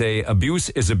 They say abuse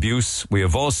is abuse. We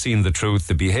have all seen the truth.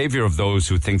 The behaviour of those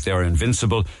who think they are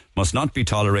invincible must not be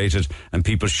tolerated, and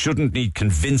people shouldn't need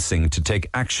convincing to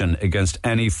take action against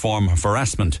any form of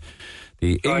harassment.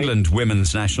 The England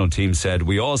women's national team said,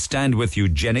 "We all stand with you,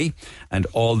 Jenny, and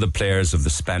all the players of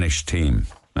the Spanish team."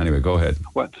 Anyway, go ahead.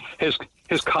 Well,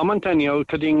 his comment, anyhow,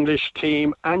 to the English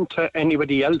team and to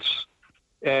anybody else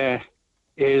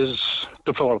is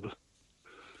deplorable.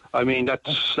 I mean,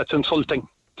 that's insulting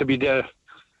to be there.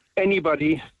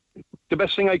 Anybody, the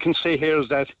best thing I can say here is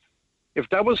that if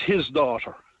that was his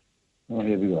daughter,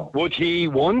 here we go. Would he,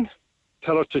 one,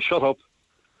 tell her to shut up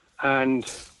and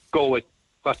go with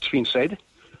what's been said,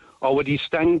 or would he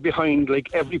stand behind like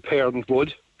every parent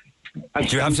would? Do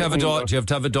you have to have a daughter? Do you have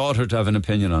to have a daughter to have an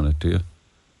opinion on it? Do you?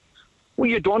 Well,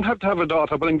 you don't have to have a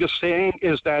daughter, but I'm just saying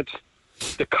is that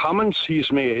the comments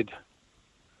he's made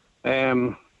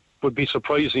would be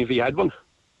surprising if he had one.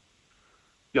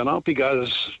 You know,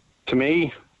 because to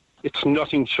me, it's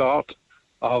nothing short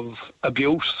of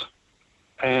abuse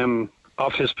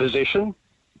of his position,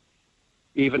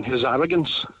 even his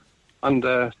arrogance on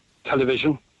the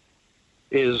television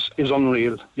is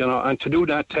unreal, you know, and to do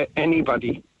that to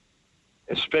anybody,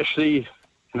 especially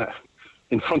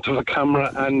in front of a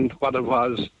camera and what it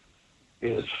was,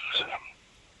 it's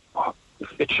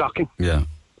shocking. Yeah.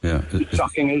 It's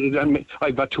shocking. I mean,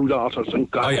 I've got 2 daughters, and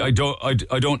God,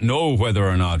 I don't know whether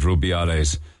or not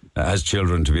Rubiales has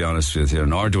children, to be honest with you,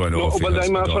 nor do I know if he has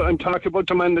a daughter. I'm talking about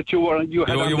the man that you had.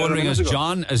 You're wondering, is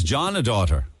John a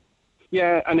daughter?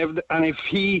 Yeah, and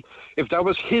if that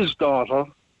was his daughter,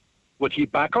 would he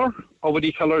back her, or would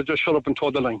he tell her to just shut up and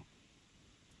toe the line?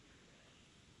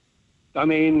 I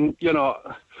mean, you know,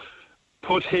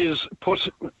 put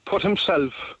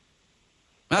himself.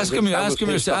 Ask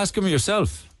him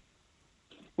yourself.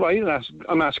 Right,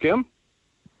 I'm asking him.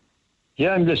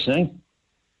 Yeah, I'm listening.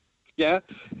 Yeah.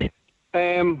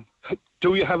 Do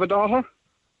you have a daughter?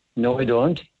 No, I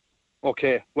don't.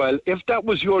 Okay, well, if that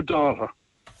was your daughter,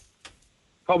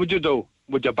 what would you do?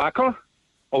 Would you back her?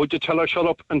 Or would you tell her shut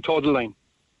up and toe the line?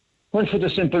 Well, for the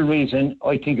simple reason,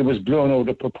 I think it was blown out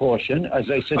of proportion. As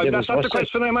I said, that's not the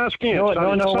question I'm asking you. No. Do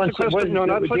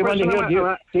you want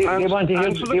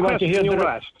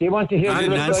to hear I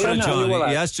didn't answer it, John.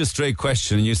 He asked you a straight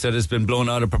question, and you said it's been blown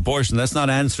out of proportion. That's not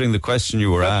answering the question you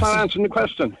were asked. That's not answering the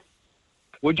question.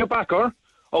 Would you back her,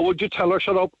 or would you tell her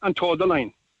shut up and toe the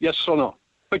line? Yes or no?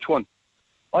 Which one?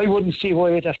 I wouldn't see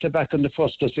why I'd have to back on the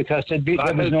first just because there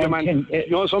was no intent. You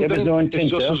know something?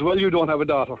 It's just as well you don't have a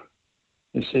daughter.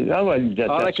 You see, all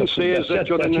I can say is that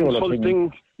you're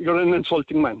an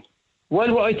insulting man.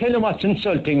 Well, I tell you what's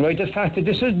insulting, right? The fact that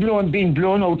this is being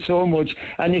blown out so much,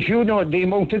 and if you know the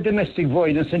amount of domestic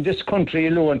violence in this country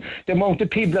alone, the amount of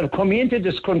people that are coming into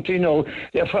this country now,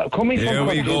 they're coming from... Here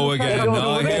we go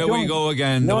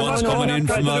again. The ones coming in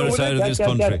from outside of this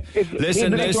country.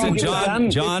 Listen,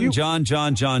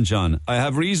 John. I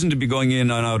have reason to be going in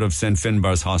and out of St.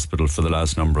 Finbarr's Hospital for the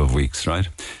last number of weeks, right?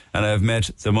 And I've met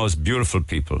the most beautiful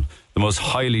people, the most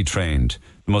highly trained,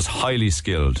 the most highly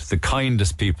skilled, the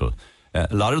kindest people.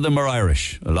 A lot of them are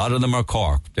Irish. A lot of them are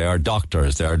Cork. They are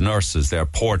doctors. They are nurses. They are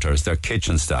porters. They are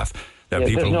kitchen staff. They are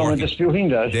people there's no working. disputing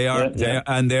that. They are,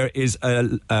 and there is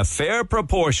a fair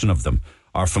proportion of them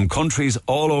are from countries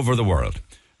all over the world.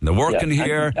 And they're working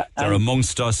here. They're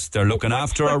amongst us. They're looking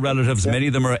after our relatives. Many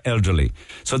of them are elderly.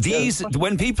 So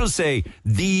when people say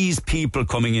these people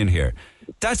coming in here,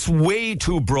 that's way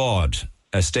too broad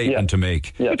a statement to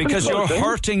make, because you're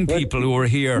hurting people who are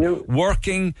here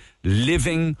working,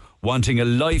 living, wanting a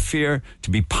life here, to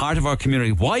be part of our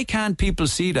community. Why can't people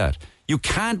see that? You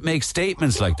can't make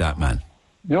statements like that, man.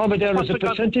 No, but there was a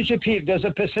percentage of people. There's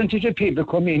a percentage of people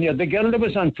coming here. The girl that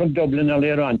was on from Dublin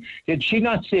earlier on, did she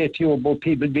not say to you about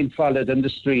people being followed in the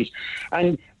street?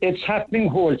 And it's happening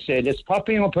wholesale. It's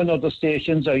popping up on other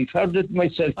stations. I've heard it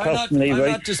myself personally. I'm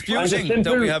not disputing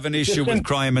that we have an issue with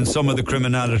crime, and some of the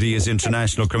criminality is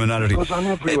international criminality.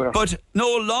 But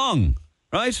no long,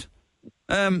 right?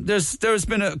 There's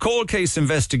been a cold case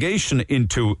investigation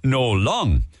into No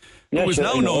Long, who is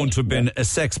now known to have been a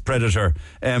sex predator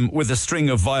with a string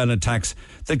of violent acts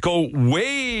that go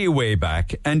way, way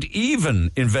back, and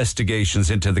even investigations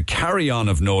into the carry-on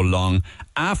of No Long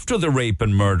after the rape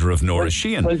and murder of Nora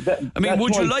Sheehan.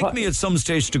 Would you like me at some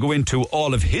stage to go into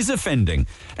all of his offending?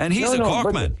 And he's a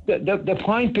Cork man. The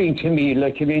point being to me,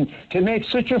 to make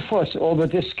such a fuss over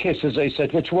this kiss, as I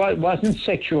said, which wasn't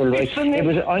sexual, right? It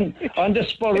was on the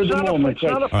spur of the moment,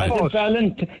 right?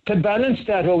 And to balance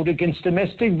that out against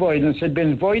domestic violence and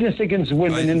been violence against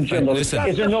women in general is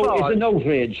an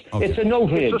outrage. Okay. It's an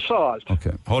outrage. It's assault.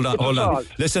 Okay, hold on.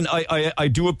 Listen, I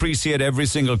do appreciate every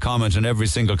single comment and every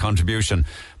single contribution,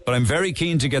 but I'm very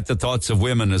keen to get the thoughts of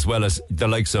women as well as the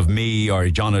likes of me or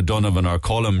John O'Donovan or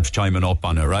Colm chiming up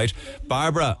on it, right?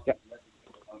 Barbara. Yeah.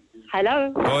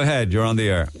 Hello. Go ahead, you're on the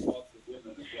air.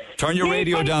 Turn your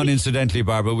radio down, incidentally,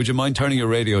 Barbara. Would you mind turning your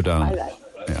radio down? Hello.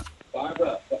 Yeah.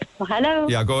 Hello?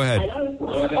 Yeah, go ahead. Hello?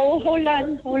 Oh, hold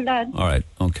on. All right,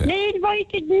 okay. Neil, why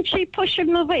didn't she push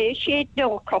him away? She had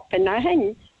no cup in her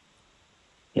hand.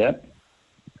 Yep.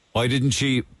 Why didn't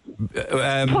she...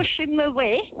 push him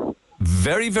away?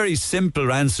 Very, very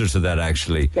simple answer to that,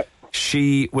 actually. Yep.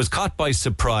 She was caught by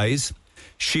surprise.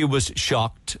 She was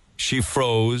shocked. She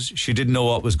froze. She didn't know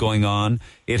what was going on.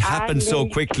 It happened so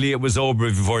quickly, it was over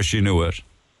before she knew it.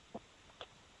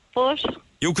 But...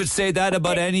 You could say that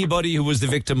about anybody who was the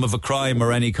victim of a crime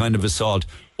or any kind of assault.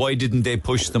 Why didn't they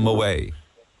push them away?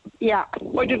 Yeah.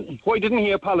 Why didn't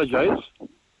he apologise?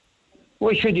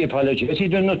 Why should he apologise? He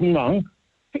done nothing wrong.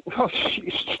 Oh,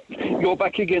 jeez. You're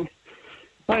back again.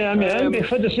 I am,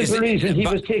 for the simple reason he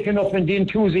was taken up in the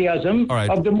enthusiasm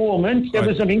of the moment. There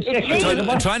was something sexual.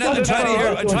 I'm trying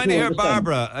to hear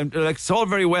Barbara. It's all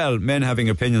very well, men having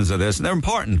opinions of this, and they're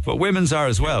important, but women's are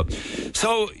as well.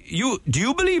 So, do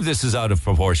you believe this is out of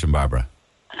proportion, Barbara?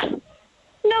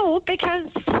 No, because,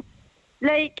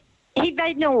 he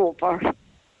ran over.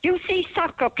 You see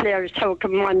soccer players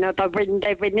hugging one another when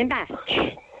they win a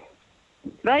match,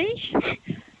 right?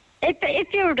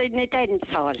 If you're in a dance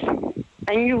hall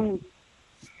and you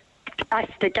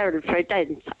asked the girl for a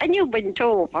dance and you went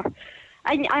over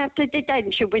and after the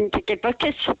dance you went to give a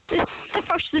kiss, the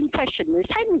first impression is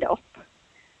hand up.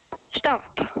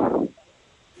 Stop.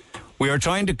 We are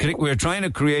trying to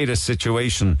create a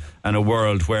situation and a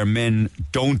world where men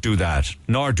don't do that,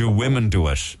 nor do women do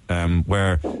it,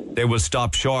 where they will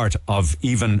stop short of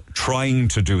even trying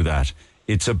to do that.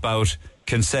 It's about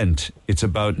consent. It's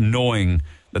about knowing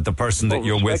that the person that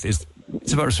you're with is.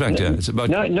 It's about respect, yeah. It's about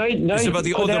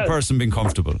the other person being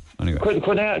comfortable. Anyway,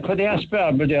 could I ask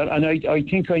Barbara there? And I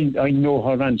think I know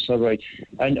her answer, right?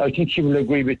 And I think she will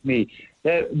agree with me.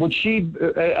 Would she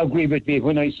agree with me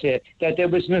when I say that there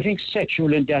was nothing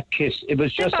sexual in that kiss? It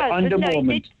was just on the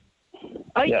moment.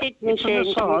 I didn't say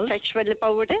anything sexual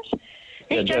about it.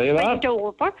 He just went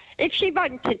over. If she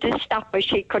wanted to stop it,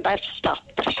 she could have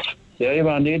stopped it. There you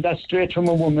are, Neil. That's straight from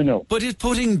a woman now. But it's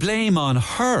putting blame on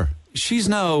her. She's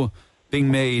now being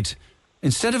made,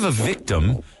 instead of a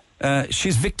victim,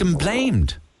 she's victim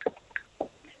blamed.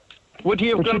 Would he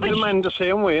have grabbed the man the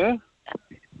same way?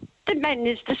 The man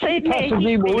is the same way.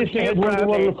 Possibly would if they had won the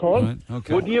World Cup. Right,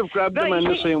 okay. Would he have grabbed the man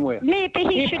the same way? Maybe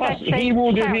he should have said he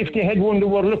would have if they had won the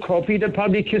World Cup. He'd have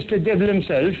probably kissed the devil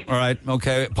himself. All right,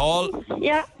 okay. Paul?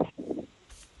 Yeah.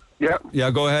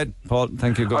 Yeah, go ahead, Paul.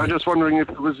 Thank you. I'm just wondering if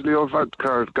it was Leo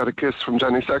Varadkar got a kiss from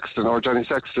Johnny Sexton, or Johnny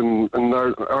Sexton and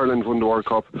Ireland won the World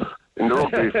Cup in the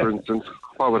rugby, for instance.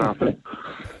 What would happen?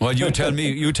 Well, you tell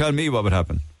me what would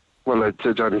happen. Well, I'd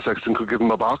say Johnny Sexton could give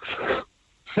him a box.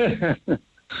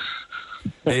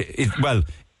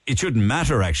 It shouldn't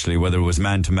matter, actually, whether it was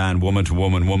man to man, woman to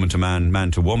woman, woman to man, man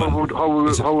to woman.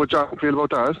 How would John feel about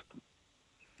that?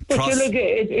 But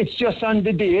it's just on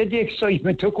the day the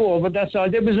excitement took over. That's all.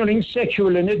 There was nothing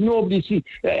sexual in it. Nobody see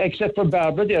except for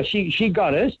Barbara there. She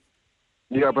got it.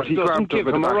 Yeah, but he grabbed her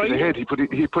by the back of the head.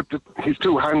 He put his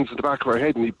two hands at the back of her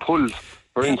head and he pulled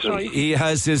her into it. He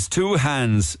has his two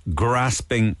hands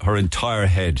grasping her entire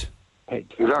head.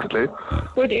 Exactly.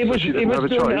 But it was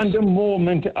done on the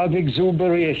moment of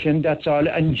exuberation, that's all,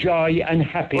 and joy and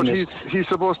happiness. But he's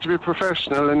supposed to be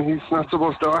professional and he's not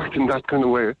supposed to act in that kind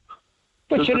of way.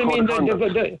 But you know what I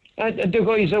mean? The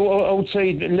guys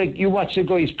outside, like you watch the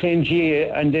guys playing GA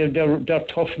and they're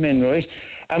tough men, right?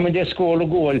 And when they score a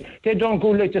goal, they don't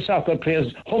go like the soccer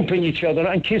players, humping each other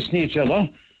and kissing each other.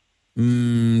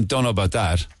 Don't know about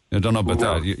that. I don't know about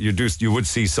that. You would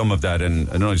see some of that, and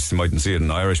I know you mightn't see it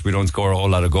in Irish. We don't score a whole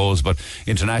lot of goals, but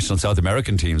international South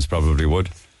American teams probably would.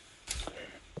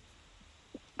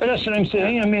 But that's what I'm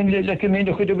saying. I mean, look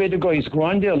at the way the guys go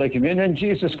on there, and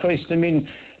Jesus Christ,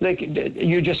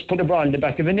 you just put a ball in the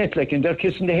back of a net, and they're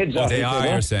kissing the heads off. They are,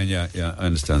 you're saying, yeah, I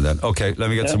understand that. Okay,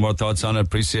 let me get some more thoughts on it.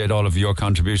 Appreciate all of your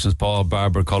contributions, Paul,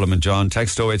 Barbara, Colin and John.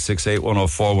 Text 0868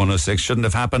 104 106. Shouldn't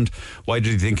have happened. Why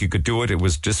did you think you could do it? It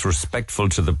was disrespectful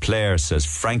to the player, says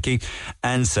Frankie.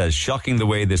 Anne says, shocking the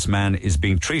way this man is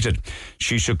being treated.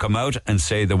 She should come out and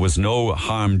say there was no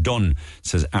harm done,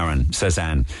 says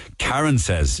Anne. Karen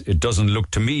says, it doesn't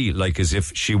look to me like as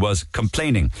if she was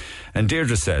complaining. And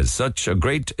Deirdre says, such a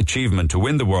great achievement to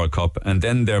win the World Cup, and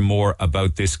then they're more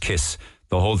about this kiss.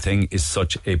 The whole thing is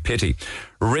such a pity.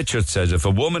 Richard says, if a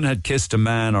woman had kissed a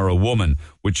man or a woman,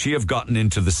 would she have gotten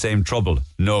into the same trouble?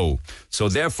 No. So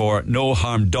therefore, no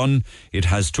harm done. It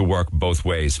has to work both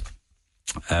ways.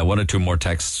 One or two more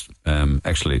texts,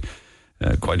 actually.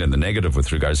 Quite in the negative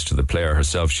with regards to the player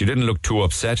herself. She didn't look too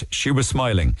upset. She was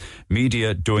smiling.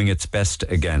 Media doing its best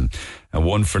again. And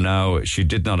one for now, she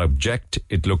did not object.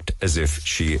 It looked as if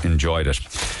she enjoyed it.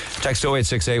 Text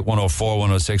 0868 104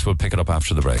 106. We'll pick it up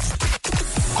after the break.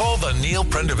 Call the Neil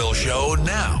Prendeville Show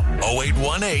now.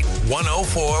 0818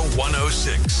 104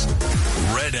 106.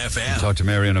 Red FM. I'll talk to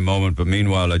Mary in a moment, but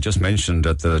meanwhile, I just mentioned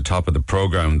at the top of the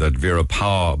program that Vera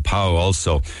Pauw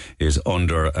also is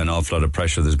under an awful lot of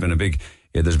pressure. There's been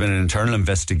an internal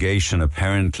investigation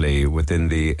apparently within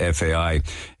the FAI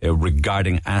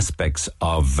regarding aspects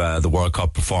of the World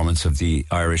Cup performance of the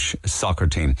Irish soccer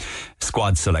team.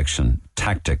 Squad selection,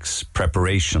 tactics,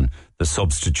 preparation, the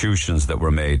substitutions that were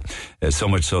made, so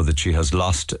much so that she has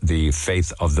lost the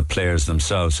faith of the players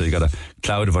themselves. So you got a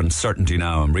cloud of uncertainty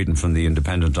now. I'm reading from the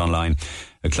Independent online.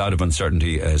 A cloud of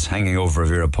uncertainty is hanging over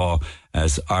Vera Pauw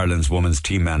as Ireland's women's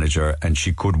team manager, and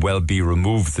she could well be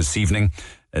removed this evening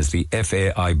as the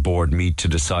FAI board meet to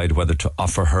decide whether to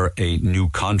offer her a new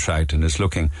contract, and it's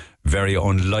looking very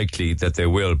unlikely that they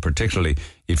will, particularly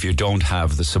if you don't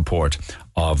have the support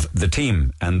of the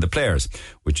team and the players,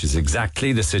 which is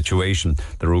exactly the situation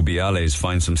that Rubiales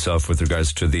finds himself with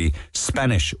regards to the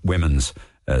Spanish women's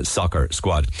soccer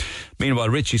squad. Meanwhile,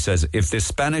 Richie says, if the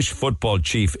Spanish football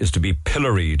chief is to be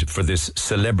pilloried for this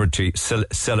celebratory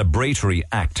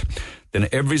act, then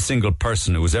every single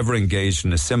person who has ever engaged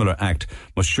in a similar act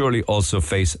must surely also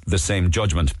face the same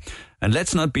judgment. And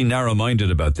let's not be narrow-minded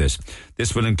about this.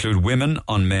 This will include women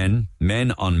on men,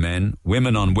 men on men,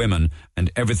 women on women,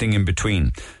 and everything in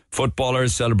between.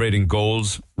 Footballers celebrating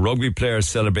goals, rugby players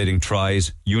celebrating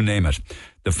tries, you name it.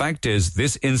 The fact is,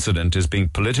 this incident is being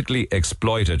politically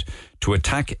exploited to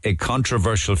attack a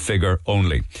controversial figure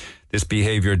only. This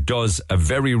behaviour does a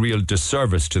very real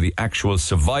disservice to the actual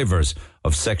survivors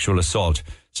of sexual assault,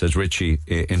 says Richie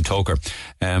in Toker.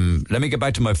 Let me get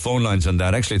back to my phone lines on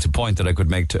that. Actually, it's a point that I could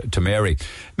make to Mary.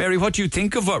 Mary, what do you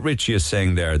think of what Richie is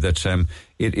saying there, that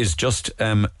it is just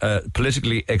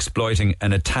politically exploiting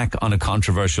an attack on a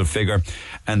controversial figure,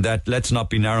 and that, let's not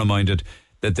be narrow-minded,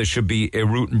 that there should be a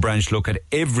root and branch look at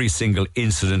every single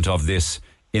incident of this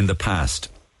in the past?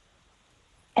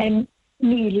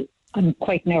 Neil, I'm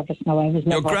quite nervous now. I was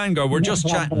never... No, Grandgar, we're just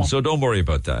chatting, so don't worry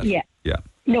about that. Yeah. Yeah.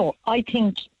 No, I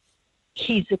think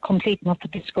he's a complete enough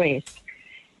disgrace.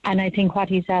 And I think what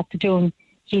he's after doing,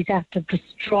 he's after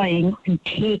destroying and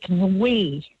taking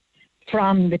away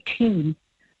from the team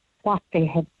what they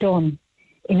have done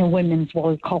in a Women's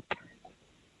World Cup.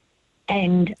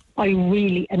 And I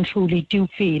really and truly do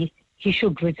feel he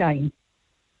should resign,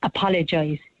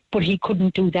 apologise. But he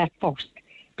couldn't do that first,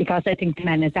 because I think the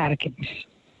man is arrogant.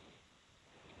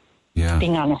 Yeah.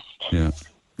 Being honest. Yeah,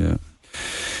 yeah.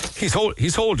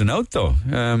 He's holding out, though,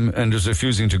 and is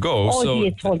refusing to go. He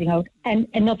is holding out. And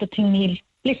another thing, Neil,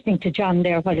 listening to John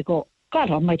there a while ago,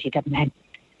 God almighty, that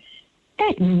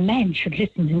man should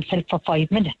listen to himself for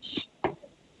 5 minutes.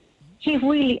 He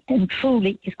really and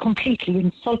truly is completely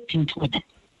insulting to women.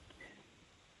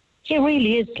 He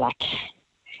really is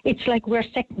it's like we're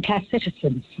second-class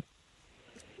citizens.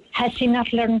 Has he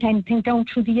not learned anything down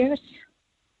through the years?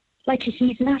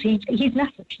 He's not a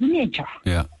teenager.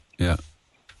 Yeah, yeah.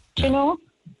 Do you know?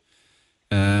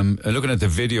 Looking at the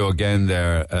video again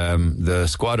there, the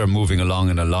squad are moving along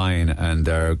in a line and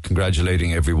they're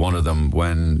congratulating every one of them.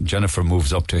 When Jennifer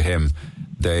moves up to him,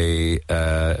 they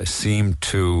seem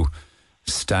to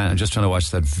stand. I'm just trying to watch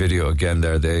that video again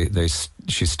there.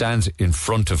 She stands in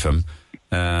front of him.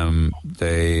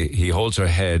 He holds her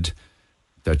head.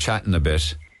 They're chatting a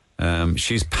bit.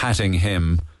 She's patting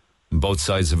him on both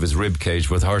sides of his rib cage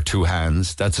with her 2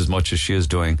 hands. That's as much as she is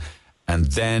doing. And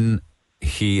then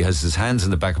he has his hands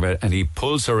in the back of her and he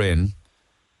pulls her in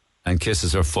and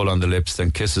kisses her full on the lips,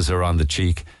 then kisses her on the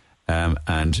cheek,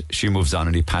 and she moves on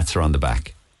and he pats her on the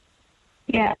back.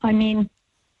 Yeah, I mean,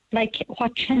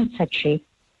 what chance had she?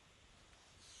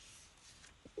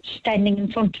 Standing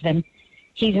in front of him.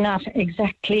 He's not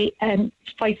exactly a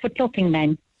 5-foot-looking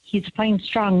man. He's a fine,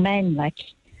 strong man,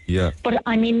 Yeah. But,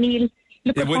 I mean, Neil...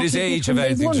 Would his age have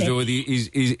anything to do with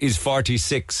he's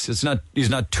 46? He's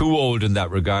not too old in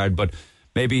that regard, but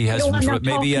maybe he hasn't.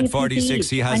 Maybe at 46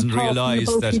 he hasn't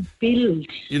realised that.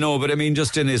 You know, but I mean,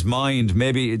 just in his mind,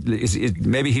 maybe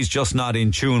he's just not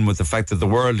in tune with the fact that the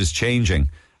world is changing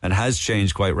and has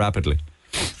changed quite rapidly.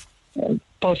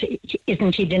 But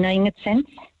isn't he denying its sense?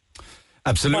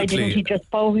 Absolutely. Why didn't he just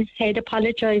bow his head,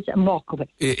 apologise and walk away?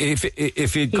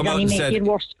 If he'd come out and said, it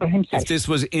worse for himself. If this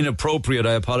was inappropriate,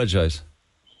 I apologise.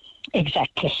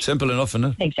 Exactly. Simple enough, isn't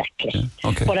it? Exactly. Yeah.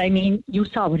 Okay. But I mean, you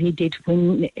saw what he did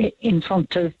when in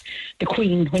front of the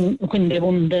Queen when they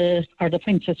won the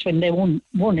princess when they won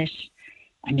it.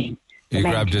 I mean, he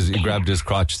grabbed his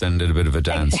crotch, then did a bit of a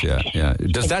dance. Exactly. Yeah.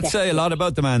 Does that say a lot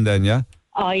about the man then? Yeah.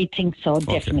 I think so,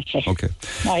 definitely. Okay.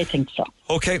 I think so.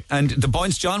 Okay, and the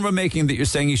points John were making that you're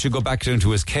saying he should go back into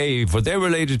his cave, were they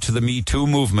related to the Me Too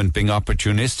movement being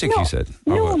opportunistic, he said?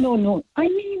 No. I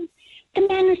mean, the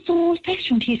man is so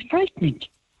old-fashioned, he's frightening.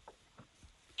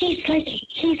 He's like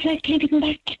living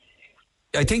back.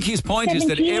 I think his point is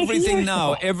that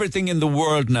everything in the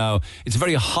world now, it's a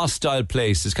very hostile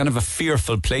place. It's kind of a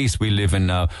fearful place we live in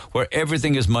now, where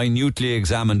everything is minutely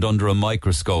examined under a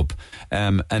microscope,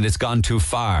 and it's gone too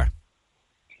far.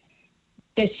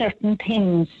 There's certain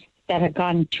things that have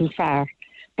gone too far,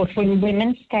 but when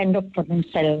women stand up for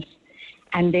themselves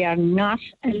and they are not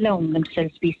allowing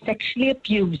themselves to be sexually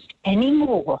abused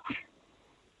anymore,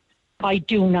 I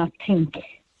do not think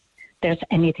there's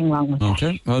anything wrong with that.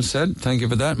 Okay, well said. Thank you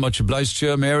for that. Much obliged to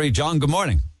you, Mary. John, good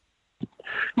morning.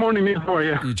 Morning, Neil. How are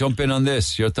you? You jump in on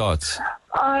this. Your thoughts?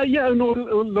 I didn't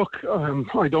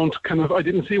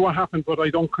see what happened, but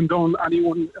I don't condone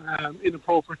anyone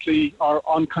inappropriately or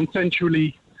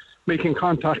unconsensually making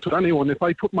contact with anyone. If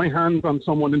I put my hands on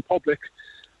someone in public,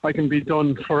 I can be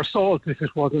done for assault if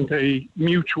it wasn't a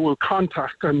mutual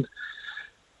contact.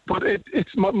 But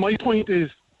my point is,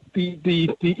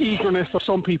 the eagerness of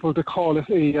some people to call it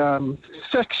a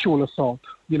sexual assault.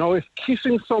 You know, if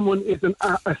kissing someone is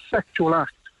a sexual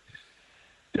act,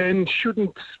 then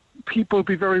shouldn't people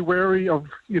be very wary of,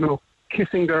 you know,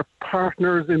 kissing their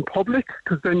partners in public?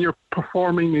 Because then you're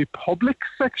performing a public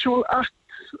sexual act,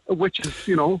 which is,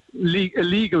 you know,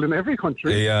 illegal in every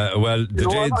country. Yeah, well,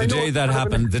 the day that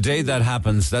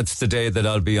happens, that's the day that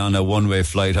I'll be on a one-way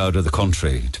flight out of the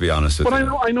country, to be honest with you.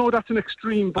 But I know that's an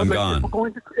extreme, but I'm like,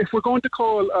 gone. if we're going to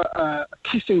call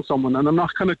kissing someone, and I'm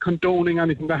not kind of condoning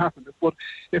anything that happened, but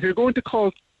if you're going to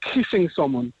call kissing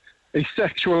someone a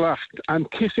sexual act and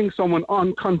kissing someone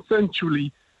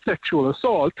unconsensually sexual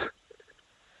assault,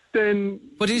 then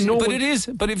But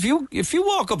if you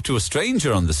walk up to a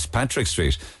stranger on this Patrick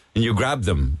Street and you grab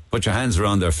them, put your hands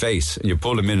around their face and you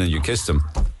pull them in and you kiss them,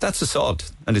 that's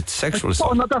assault, and it's sexual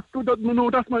assault.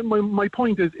 That's my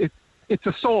point. Is it's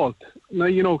assault. Now,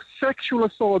 you know, sexual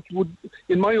assault would,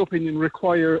 in my opinion,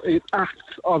 require an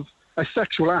act of a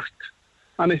sexual act,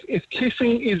 and if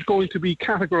kissing is going to be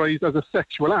categorised as a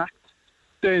sexual act,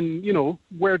 then, you know,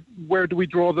 where do we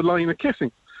draw the line of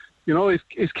kissing? You know,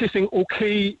 is kissing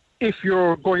okay if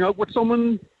you're going out with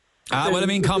someone? Well, I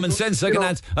mean, common sense. I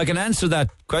can answer that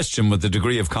question with a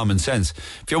degree of common sense.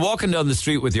 If you're walking down the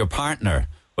street with your partner,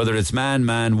 whether it's man,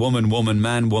 woman,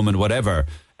 man, woman, whatever,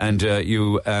 and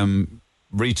you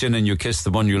reach in and you kiss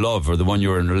the one you love or the one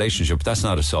you're in a relationship, that's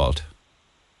not assault.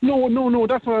 No,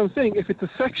 that's what I'm saying. If it's a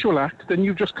sexual act, then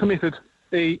you've just committed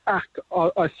a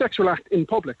sexual act in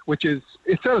public, which is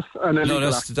itself an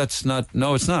illegal act. That's not.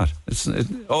 No, it's not.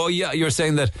 You're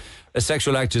saying that a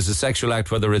sexual act is a sexual act,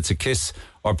 whether it's a kiss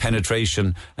or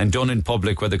penetration, and done in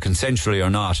public, whether consensually or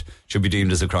not, should be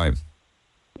deemed as a crime.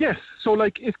 Yes. So,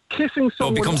 like, if kissing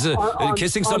someone,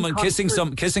 kissing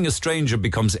a stranger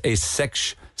becomes a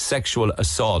sexual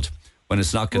assault when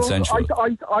it's not consensual.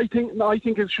 I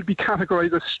think it should be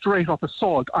categorised as straight up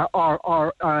assault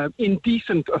or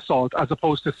indecent assault as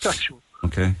opposed to sexual.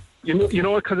 Okay. You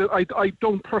know, because I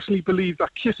don't personally believe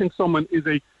that kissing someone is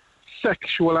a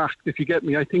sexual act, if you get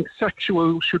me. I think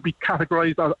sexual should be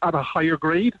categorised at a higher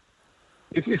grade,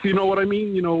 if you know what I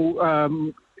mean. You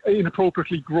know,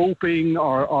 inappropriately groping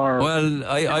or well,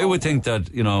 I would think that,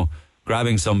 you know,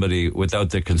 grabbing somebody without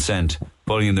their consent,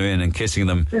 pulling them in and kissing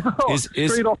them is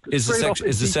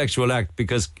a sexual act,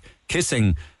 because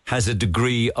kissing has a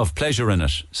degree of pleasure in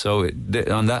it. So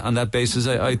on that basis,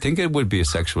 I think it would be a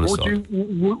sexual assault.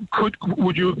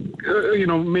 Would you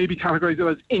maybe categorise it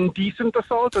as indecent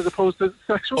assault as opposed to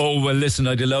sexual? Oh well, listen,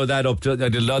 I'd allow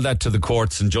that to the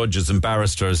courts and judges and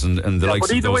barristers and the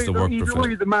likes of those that work. Either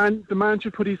way, the man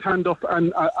should put his hand up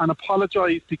and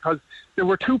apologise, because there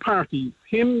were two parties: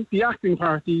 him, the acting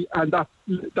party, and that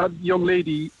young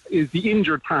lady is the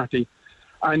injured party.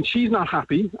 And she's not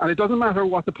happy, and it doesn't matter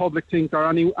what the public thinks or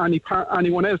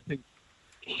anyone else thinks.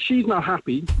 She's not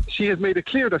happy. She has made it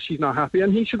clear that she's not happy,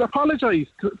 and he should apologise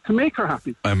to make her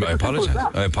happy. I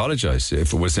apologise.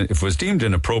 If it was deemed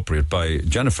inappropriate by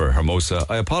Jennifer Hermosa,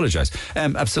 I apologise.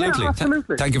 Absolutely. Yeah,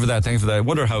 absolutely. Thank you for that. I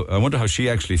wonder how she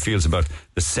actually feels about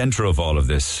the centre of all of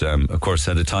this. Of course,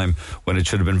 at a time when it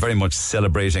should have been very much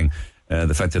celebrating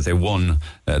the fact that they won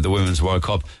the Women's World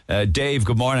Cup. Dave,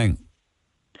 good morning.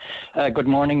 Good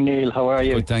morning, Neil. How are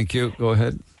you? Good, thank you. Go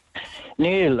ahead.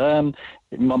 Neil,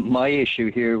 my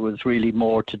issue here was really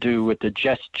more to do with the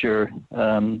gesture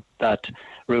that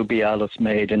Rubiales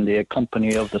made in the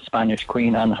company of the Spanish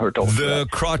Queen and her daughter. The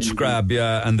crotch grab,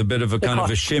 yeah, and the bit of a kind of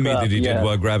a shimmy that he did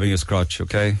while grabbing his crotch,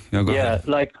 okay? Go ahead.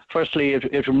 Like, firstly,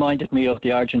 it reminded me of the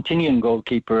Argentinian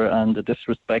goalkeeper and the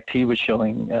disrespect he was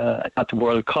showing at the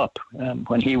World Cup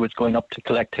when he was going up to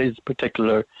collect his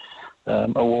particular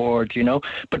award, you know.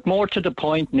 But more to the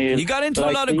point, Neil, he got into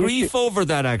a lot of grief over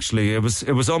that. Actually, it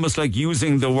was almost like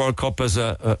using the World Cup as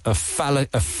a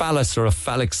phallus or a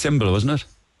phallic symbol, wasn't it?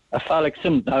 A phallic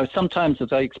symbol. Now, sometimes,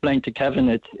 as I explained to Kevin,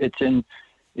 it's in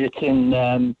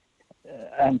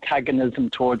antagonism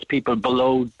towards people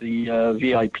below the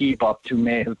VIP box who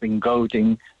may have been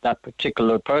goading that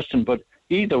particular person. But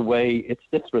either way, it's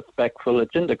disrespectful.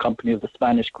 It's in the company of the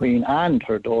Spanish Queen and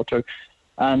her daughter.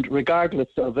 And regardless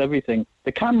of everything,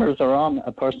 the cameras are on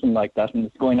a person like that, and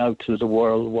it's going out to the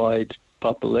worldwide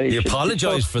population. He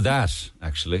apologised for that,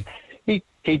 actually.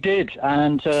 He did,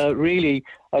 and really,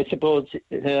 I suppose,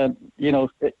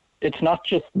 it's not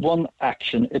just one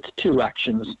action, it's two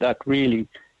actions that really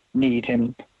need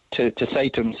him to say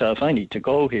to himself, I need to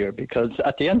go here, because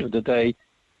at the end of the day,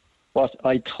 what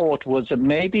I thought was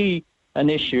maybe an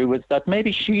issue was that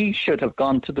maybe she should have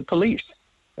gone to the police.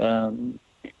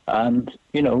 And,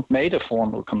 made a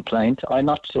formal complaint. I'm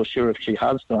not so sure if she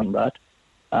has done that.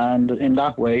 and in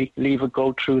that way leave it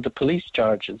go through the police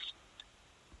charges.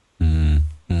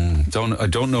 I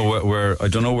don't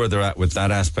know where they're at with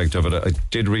that aspect of it. I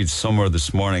did read somewhere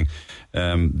this morning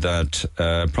that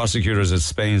prosecutors at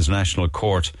Spain's National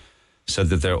Court said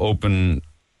that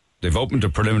they've opened a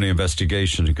preliminary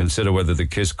investigation to consider whether the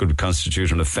kiss could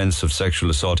constitute an offence of sexual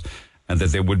assault, and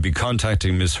that they would be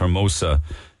contacting Ms. Hermosa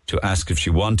to ask if she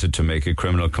wanted to make a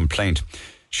criminal complaint.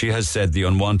 She has said the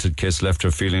unwanted kiss left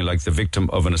her feeling like the victim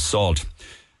of an assault.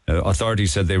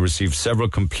 Authorities said they received several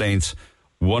complaints,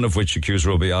 one of which accused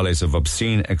Rubiales of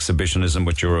obscene exhibitionism,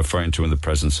 which you're referring to in the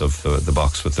presence of the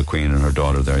box with the Queen and her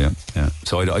daughter there. Yeah.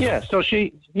 So so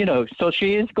she, so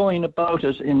she is going about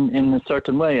it in a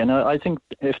certain way, and I think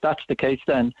if that's the case,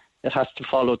 then it has to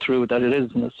follow through that it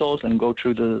is an assault and go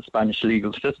through the Spanish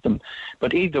legal system.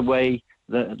 But either way,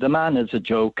 the man is a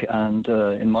joke, and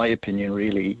in my opinion,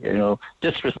 really,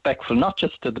 disrespectful not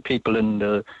just to the people in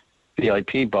the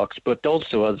VIP box, but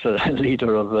also as a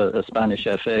leader of a Spanish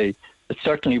FA. It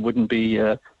certainly wouldn't be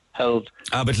held.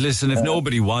 But listen, if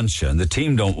nobody wants you and the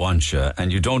team don't want you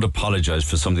and you don't apologise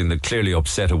for something that clearly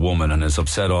upset a woman and has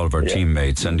upset all of her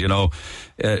teammates, and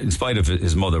in spite of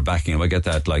his mother backing him, I get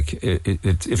that. Like,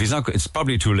 if he's not, it's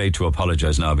probably too late to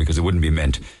apologise now because it wouldn't be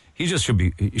meant. He just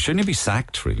shouldn't he be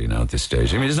sacked really now at this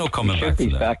stage? I mean, there's no coming back from that. He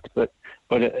should be sacked, but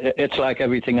it's like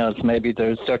everything else. Maybe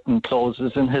there's certain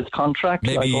clauses in his contract.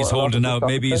 Maybe he's holding out.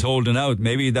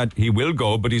 Maybe that he will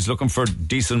go, but he's looking for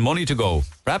decent money to go.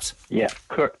 Perhaps? Yeah,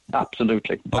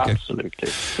 absolutely. Okay. Absolutely.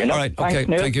 All right, okay.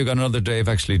 Neil. Thank you. Got another Dave,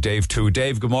 actually. Dave 2.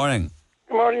 Dave, good morning.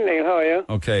 Good morning, Neil. How are you?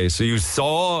 Okay, so you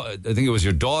saw, I think it was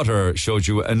your daughter showed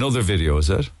you another video, is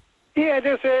it? Yeah,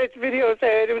 there's videos.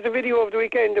 There was a video over the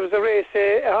weekend. There was a race,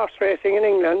 horse racing in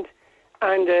England,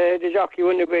 and the jockey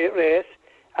won a great race.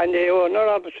 And the owner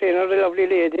of the trainer, the lovely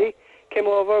lady, came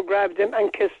over, grabbed him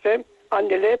and kissed him on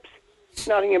the lips.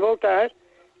 Nothing about that.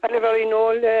 And a very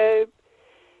known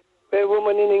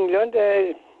woman in England,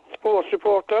 a sports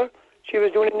reporter, she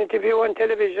was doing an interview on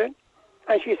television,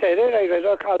 and she said, I read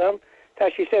her column,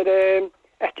 that she said,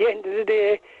 at the end of the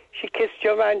day, she kissed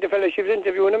your man, the fellow, she was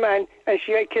interviewing a man, and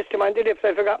she kissed him on the lips.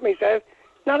 I forgot myself.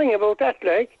 Nothing about that,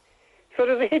 like. So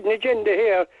there's a hidden agenda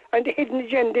here, and the hidden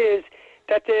agenda is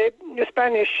that the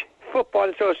Spanish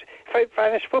football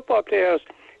players,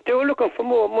 they were looking for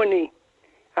more money,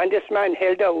 and this man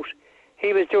held out.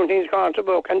 He was doing things according to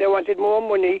book, and they wanted more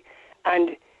money,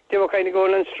 and they were kind of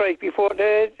going on strike before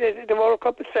the World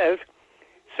Cup itself.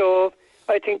 So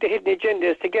I think the hidden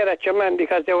agenda is to get at your man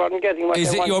because they weren't getting what they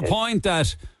wanted. Is it your point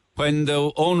that when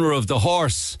the owner of the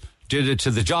horse did it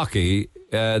to the jockey,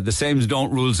 the same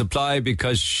rules apply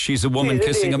because she's a woman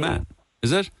kissing a man?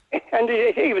 Is it? And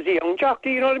he was a young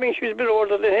jockey, you know what I mean? She was a bit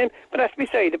older than him, but that's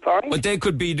beside the point. But they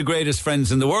could be the greatest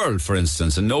friends in the world, for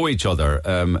instance, and know each other,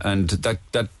 and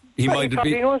that he might be. He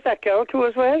probably knows that girl too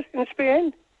as well in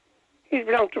Spain. He's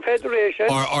belonged to Federation.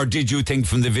 Or did you think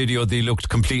from the video they looked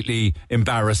completely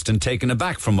embarrassed and taken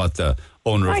aback from what the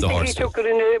owner of the horse did? I think he took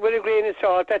it with a grain of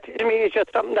salt. It's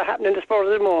just something that happened in the sport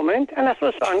at the moment, and that's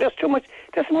what's wrong. There's too much.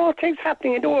 There's more things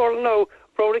happening in the world now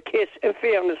about a kiss and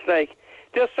fairness, like.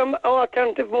 There's some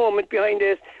alternative moment behind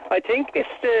this. I think it's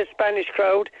the Spanish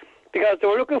crowd because they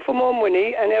were looking for more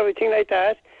money and everything like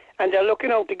that, and they're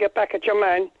looking out to get back at your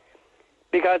man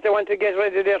because they want to get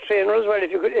rid of their trainer as well.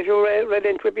 If you read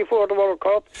into it before the World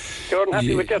Cup, they weren't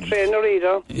happy with their trainer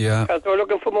either because they were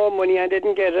looking for more money and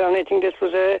didn't get it. And I think this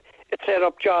was a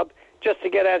set-up job just to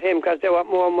get at him because they want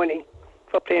more money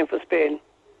for playing for Spain.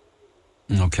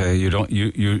 Okay, you don't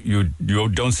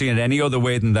see it any other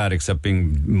way than that except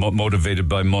being motivated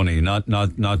by money, not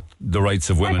the rights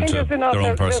of women to their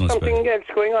own personal space. There's something else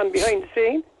going on behind the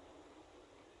scene.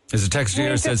 There's a text here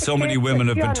that says so many women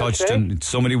have been touched, and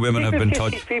so many women have been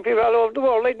touched. People all over the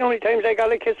world. Like how many times I got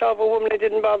a kiss off a woman that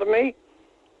didn't bother me,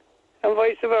 and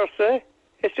vice versa.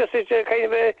 It's a kind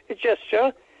of a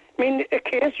gesture. I mean, a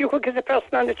kiss, you could kiss a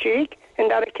person on the cheek,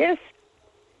 and that a kiss.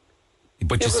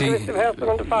 But you see,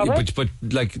 but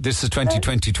like this is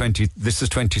 2020, this is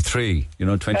 23,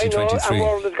 2023. I know, our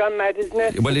world has gone mad, isn't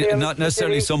it? Well, not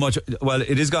necessarily so much. Well,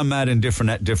 it has gone mad in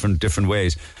different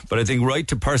ways. But I think right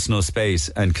to personal space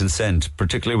and consent,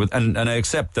 particularly with, and I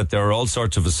accept that there are all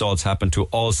sorts of assaults happen to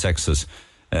all sexes.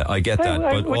 I get that.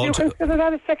 But would you consider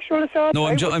that a sexual assault? No,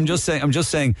 I'm just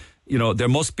saying.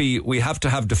 We have to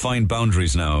have defined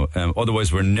boundaries now.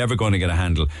 Otherwise, we're never going to get a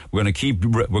handle. We're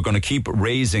going to keep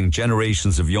raising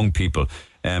generations of young people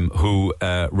who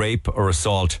rape or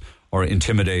assault or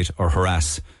intimidate or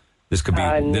harass. This could be.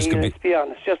 Let's be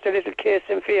honest. Just a little case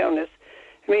in fairness.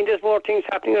 I mean, there's more things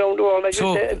happening around the world. Like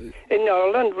in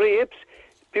Ireland, rapes,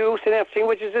 abuse, and everything,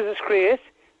 which is a disgrace.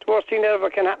 The worst thing that ever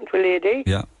can happen to a lady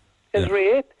is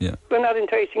rape. Yeah. We're not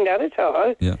enticing that at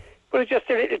all. Yeah. But it's just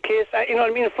a little case, you know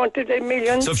what I mean, in front of the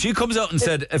millions. So if she comes out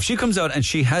and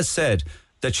she has said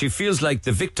that she feels like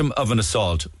the victim of an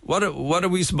assault, what are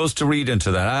we supposed to read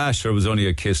into that? Sure, it was only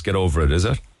a kiss, get over it, is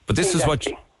it? But this is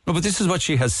what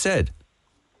she has said.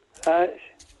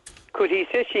 Could he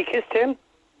say she kissed him?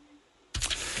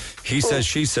 He says,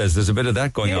 she says. There's a bit of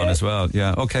that going on as well.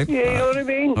 Yeah, okay. Yeah, you know what I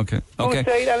mean? Okay. Outside,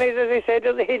 and as I said,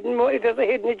 there's a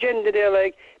hidden agenda there,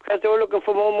 like, because they were looking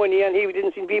for more money and he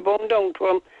didn't seem to be bummed down to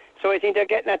him. So I think they're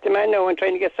getting at the man now and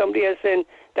trying to get somebody else in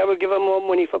that will give him more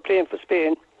money for playing for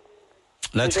Spain.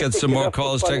 Let's get some more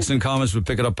calls, texts and comments. We'll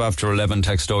pick it up after 11.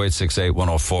 Text 0868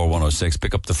 104 106.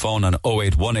 Pick up the phone on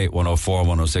 0818 104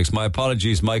 106. My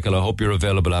apologies, Michael. I hope you're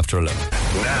available after 11.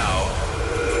 Now,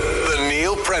 the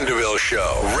Neil Prendeville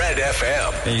Show, Red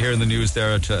FM. And you hear in the news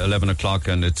there at 11 o'clock,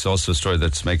 and it's also a story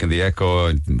that's making the Echo,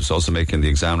 and it's also making the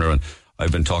Examiner, and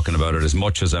I've been talking about it as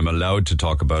much as I'm allowed to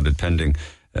talk about it, pending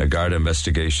Garda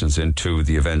investigations into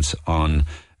the events on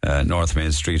North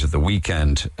Main Street at the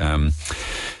weekend.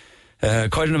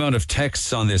 Quite an amount of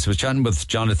texts on this. I was chatting with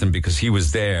Jonathan because he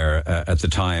was there at the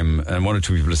time, and one or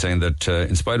two people are saying that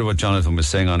in spite of what Jonathan was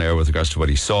saying on air with regards to what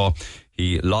he saw,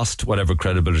 he lost whatever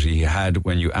credibility he had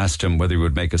when you asked him whether he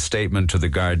would make a statement to the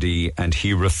Gardaí, and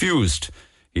he refused.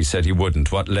 He said he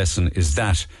wouldn't. What lesson is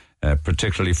that,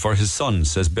 particularly for his son,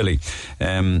 says Billy.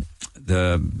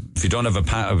 If you don't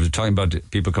have I was talking about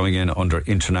people coming in under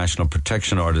international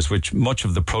protection orders, which much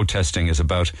of the protesting is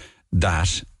about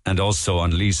that. And also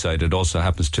on Lee's side, it also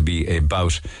happens to be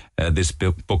about this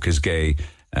book is gay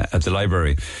at the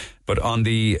library. But on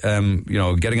the,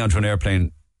 getting onto an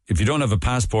airplane, if you don't have a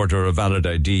passport or a valid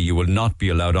ID, you will not be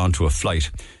allowed onto a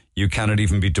flight. You cannot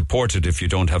even be deported if you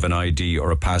don't have an ID or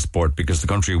a passport, because the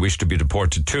country you wish to be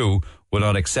deported to will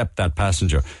not accept that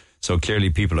passenger. So clearly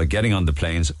people are getting on the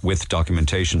planes with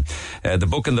documentation. The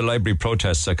book and the library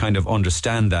protests, I kind of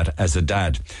understand that as a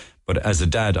dad. But as a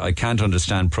dad, I can't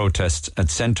understand protests at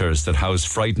centres that house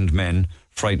frightened men,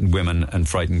 frightened women and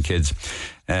frightened kids.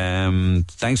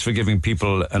 Thanks for giving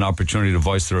people an opportunity to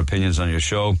voice their opinions on your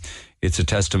show. It's a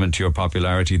testament to your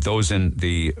popularity. Those in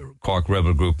the Cork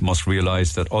Rebel Group must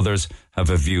realise that others have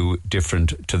a view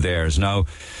different to theirs. Now,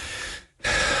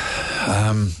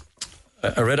 I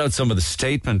read out some of the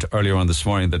statement earlier on this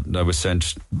morning that was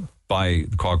sent by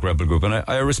the Cork Rebel Group, and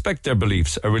I respect their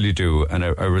beliefs, I really do, and I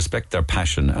respect their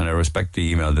passion, and I respect the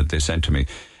email that they sent to me.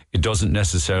 It doesn't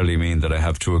necessarily mean that I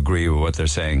have to agree with what they're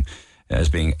saying as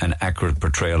being an accurate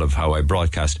portrayal of how I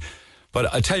broadcast.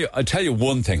 But I tell you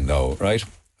one thing though, right?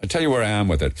 I tell you where I am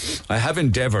with it. I have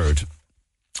endeavoured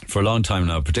for a long time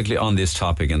now, particularly on this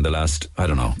topic in the last,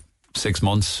 6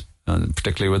 months, and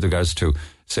particularly with regards to,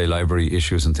 say, library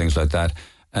issues and things like that.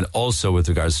 And also with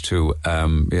regards to,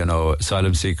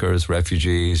 asylum seekers,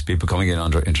 refugees, people coming in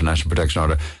under international protection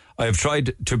order. I have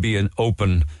tried to be an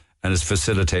open and as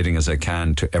facilitating as I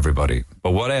can to everybody.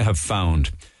 But what I have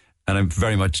found, and I'm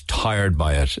very much tired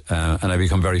by it, and I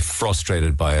become very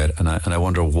frustrated by it, and I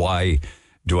wonder why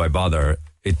do I bother?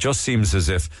 It just seems as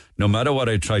if no matter what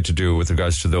I try to do with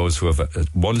regards to those who have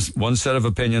one set of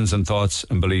opinions and thoughts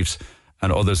and beliefs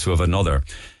and others who have another,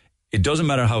 it doesn't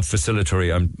matter how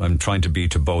facilitatory I'm trying to be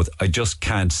to both. I just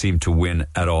can't seem to win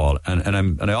at all.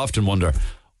 And I often wonder,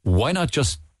 why not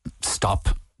just stop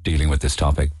dealing with this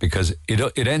topic? Because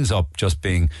it ends up just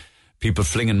being people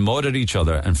flinging mud at each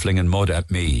other and flinging mud at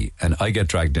me, and I get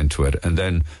dragged into it. And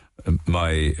then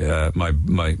my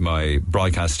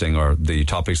broadcasting or the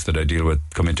topics that I deal with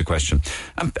come into question.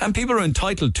 And people are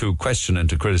entitled to question and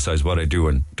to criticize what I do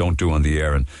and don't do on the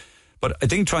air. But I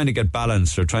think trying to get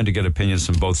balance or trying to get opinions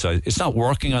from both sides, it's not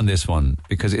working on this one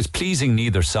because it's pleasing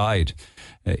neither side.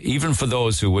 Even for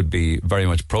those who would be very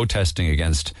much protesting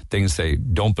against things they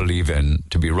don't believe in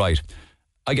to be right,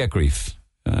 I get grief.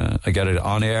 I get it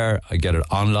on air, I get it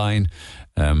online,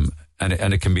 and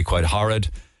it can be quite horrid.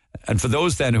 And for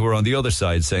those then who are on the other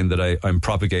side saying that I'm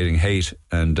propagating hate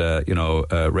and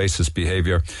racist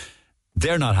behaviour,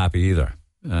 they're not happy either.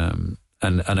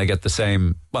 And I get the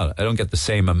same, I don't get the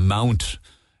same amount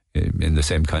in the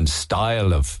same kind of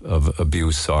style of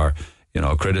abuse or,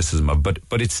 criticism,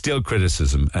 but it's still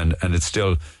criticism and it's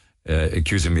still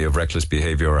accusing me of reckless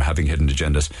behaviour or having hidden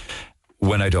agendas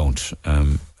when I don't.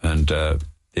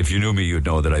 If you knew me, you'd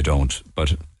know that I don't.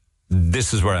 But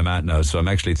this is where I'm at now. So I'm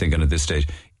actually thinking at this stage,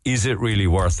 is it really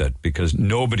worth it? Because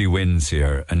nobody wins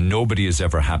here and nobody is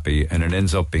ever happy, and it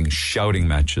ends up being shouting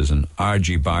matches and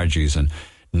argy-bargies and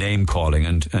name calling,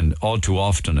 and all too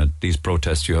often at these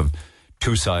protests you have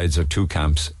two sides or two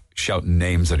camps shouting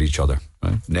names at each other,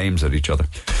 right? Names at each other.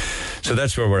 So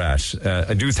that's where we're at.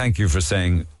 I do thank you for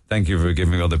saying, thank you for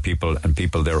giving other people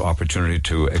their opportunity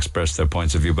to express their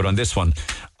points of view. But on this one,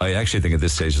 I actually think at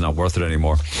this stage it's not worth it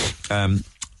anymore.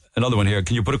 Another one here.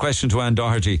 Can you put a question to Anne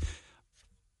Doherty?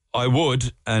 I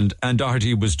would, and Anne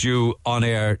Doherty was due on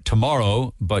air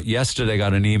tomorrow, but yesterday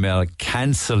got an email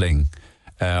cancelling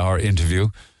our interview,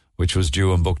 which was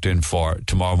due and booked in for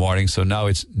tomorrow morning. So now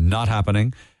it's not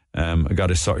happening. I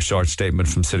got a short statement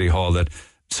from City Hall that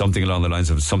something along the lines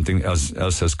of something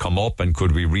else has come up, and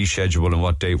could we reschedule and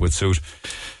what date would suit?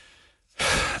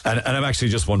 And I'm actually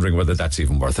just wondering whether that's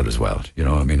even worth it as well. You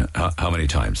know, I mean, how many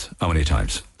times?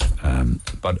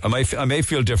 But I may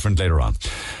feel different later on.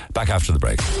 Back after the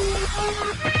break.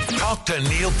 Talk to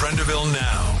Neil Prendeville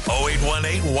now.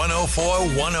 0818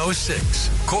 104 106.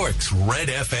 Cork's Red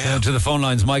FM. To the phone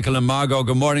lines, Michael and Margot.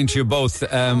 Good morning to you both.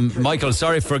 Michael,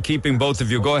 sorry for keeping both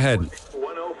of you. Go ahead.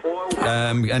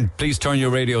 And please turn your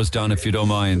radios down if you don't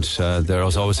mind.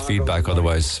 There's always feedback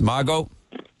otherwise. Margot?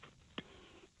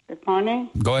 Good morning.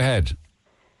 Go ahead.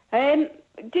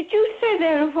 Did you say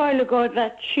there a while ago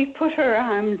that she put her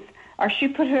hands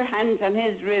on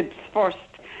his ribs first?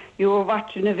 You were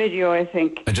watching a video, I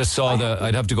think. I just saw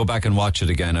I'd have to go back and watch it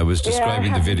again. I was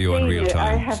describing the video in real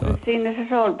time. I haven't seen it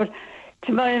at all, but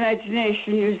to my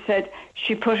imagination, you said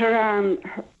she put her arm,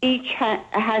 each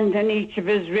hand on each of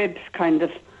his ribs, kind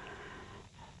of,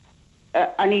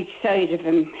 on each side of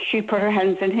him. She put her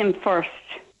hands on him first.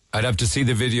 I'd have to see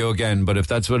the video again, but if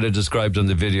that's what it described on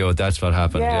the video, that's what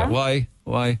happened. Yeah. Why?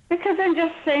 Because I'm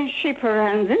just saying she put her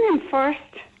hands on him first.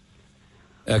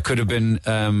 It could have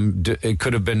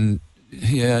been,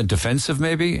 defensive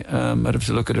maybe. I'd have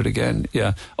to look at it again.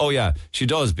 Yeah. Oh yeah, she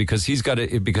does because he's got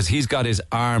his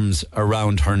arms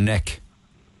around her neck.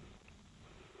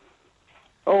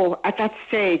 Oh, at that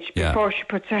stage before she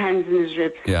puts her hands in his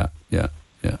ribs. Yeah.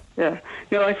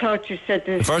 No, I thought you said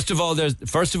this. First of all,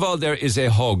 there is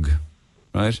a hug,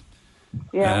 right?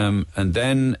 Yeah. And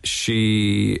then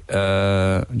she,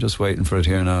 I'm just waiting for it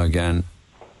here now again.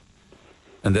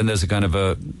 And then there's a kind of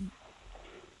a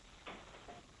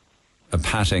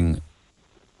patting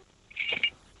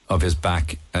of his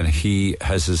back, and he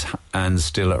has his hands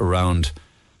still around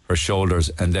her shoulders,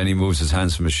 and then he moves his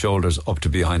hands from his shoulders up to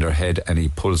behind her head, and he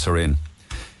pulls her in.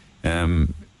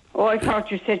 I thought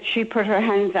you said she put her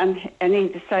hands on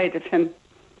either side of him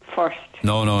first.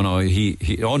 No.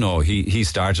 He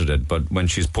started it, but when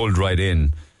she's pulled right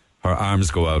in, her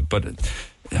arms go out. But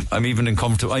I'm even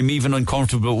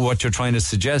uncomfortable with what you're trying to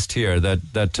suggest here,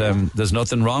 that there's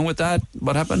nothing wrong with that.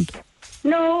 What happened?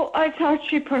 No, I thought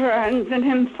she put her hands on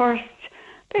him first,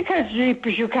 because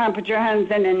you can't put your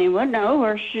hands on anyone now,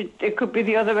 or it could be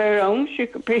the other way around. She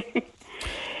could be...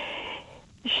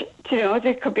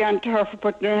 they could be onto her for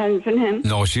putting her hands on him.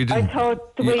 No, she didn't. I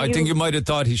think you might have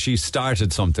thought she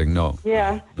started something. No.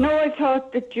 Yeah. No, I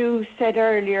thought that you said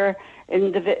earlier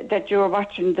that you were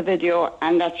watching the video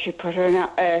and that she put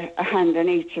a hand on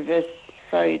each of his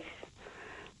sides.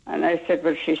 And I said,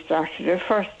 well, she started it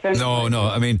first. No.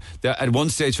 I mean, at one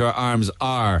stage her arms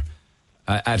are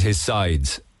at his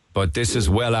sides. But this is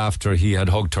well after he had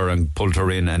hugged her and pulled her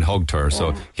in and hugged her.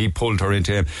 So he pulled her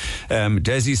into him.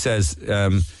 Desi says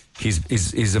the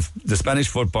Spanish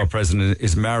football president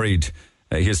is married.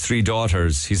 He has 3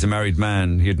 daughters. He's a married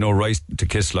man. He had no right to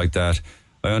kiss like that.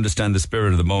 I understand the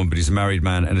spirit of the moment, but he's a married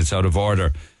man and it's out of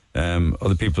order.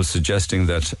 Other people suggesting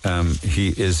that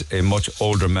he is a much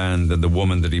older man than the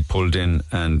woman that he pulled in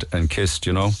and kissed,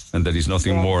 and that he's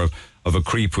nothing more of a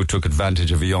creep who took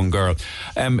advantage of a young girl.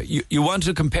 You want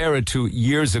to compare it to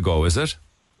years ago, is it?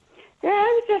 Yeah,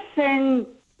 I was just saying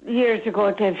years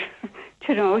ago, Dave,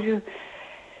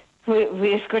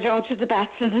 we used to go down to the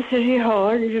bats in the City Hall,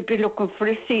 and you'd be looking for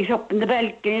a seat up in the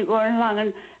balcony, going along,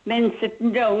 and men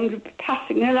sitting down, you'd be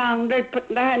passing along, they'd put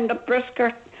their hand up their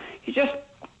skirt. You just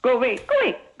go away,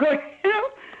 they'd put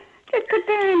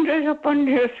their hand right up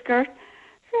under your skirt.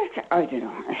 I don't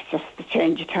know, it's just a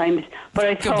change of times.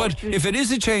 But if it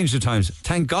is a change of times,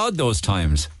 thank God those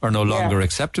times are no longer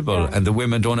acceptable, and the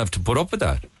women don't have to put up with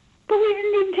that. But we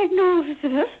didn't even take notice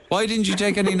of it. Why didn't you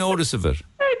take any notice of it?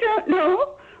 I don't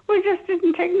know. We just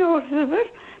didn't take notice of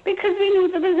it because we knew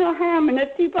there was no harm in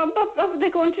it. What were they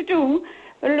going to do?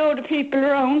 A load of people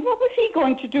around. What was he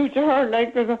going to do to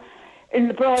her? In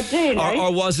the broad daylight.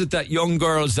 Or was it that young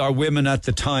girls or women at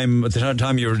the time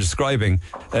you were describing,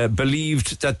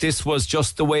 believed that this was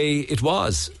just the way it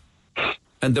was,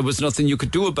 and there was nothing you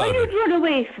could do about it? You'd run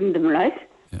away from them, right?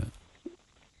 Yeah.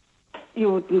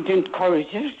 You wouldn't encourage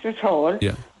it at all.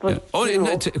 Yeah. But,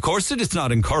 of course it's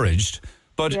not encouraged,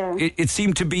 but it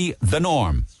seemed to be the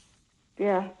norm.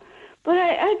 Yeah. But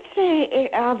I'd say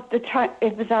it was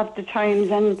of the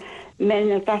times, and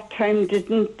men at that time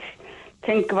didn't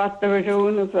think what they were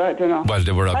doing. I don't know. Well,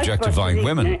 they were objectifying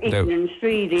women. Ignorance,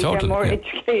 really. Totally, they're more yeah.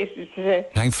 educated today.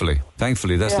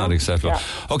 Thankfully, that's not acceptable. Yeah.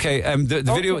 Okay,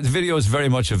 the video is very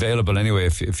much available anyway.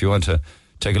 If you want to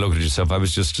take a look at it yourself, I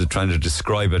was just trying to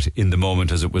describe it in the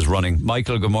moment as it was running.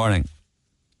 Michael, good morning.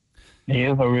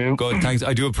 Neil, how are you? Good, thanks.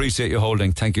 I do appreciate you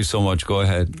holding. Thank you so much. Go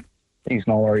ahead. Please,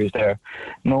 no worries there.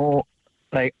 No,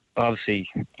 like obviously,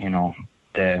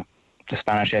 the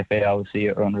Spanish FA obviously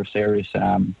are under serious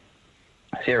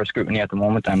scrutiny at the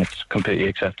moment, and it's completely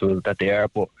acceptable that they are.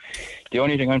 But the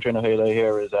only thing I'm trying to highlight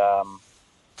here is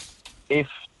if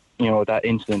that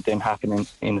incident didn't happen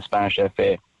in the Spanish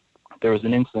FA, there was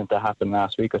an incident that happened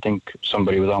last week. I think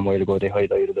somebody was on a while ago. They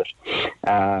highlighted it.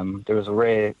 There was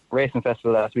a racing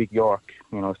festival last week, York.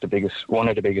 It's one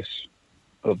of the biggest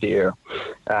of the year.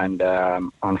 And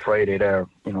on Friday there,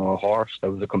 a horse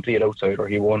that was a complete outsider,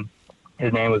 he won.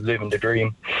 His name was Living the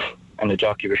Dream, and the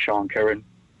jockey was Sean Curran.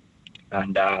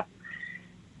 And, I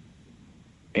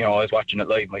was watching it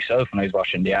live myself, and I was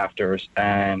watching the afters,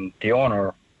 and the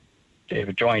owner, they have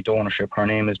a joint ownership. Her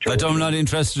name is Julie. I'm not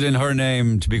interested in her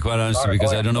name, to be quite honest,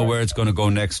 because I don't know where it's going to go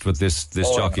next with this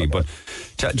jockey. But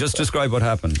just describe what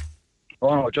happened.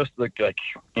 Oh, no, just like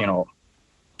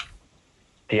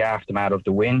the aftermath of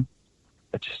the win.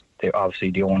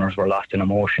 Obviously, the owners were lost in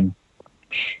emotion,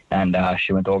 and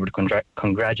she went over to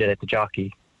congratulate the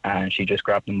jockey, and she just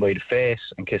grabbed him by the face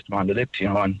and kissed him on the lips,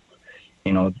 and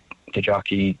the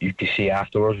jockey, you could see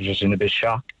afterwards, was just in a bit of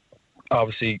shock.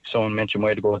 Obviously, someone mentioned a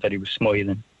while ago that he was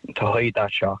smiling to hide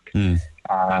that shock.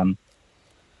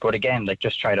 But again,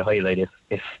 just try to highlight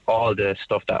if all the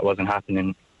stuff that wasn't happening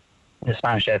in the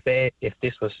Spanish FA, if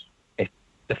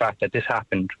the fact that this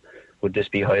happened, would this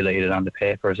be highlighted on the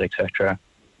papers, etc.?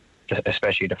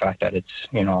 Especially the fact that it's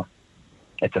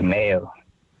it's a male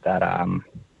that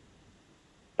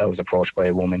was approached by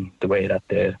a woman, the way that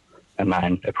a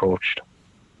man approached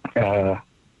the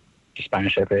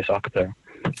Spanish FA soccer player.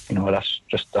 That's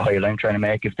just the highlight I'm trying to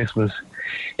make. If this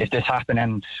happened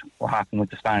and what happened with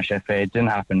the Spanish FA didn't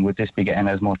happen, would this be getting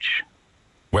as much?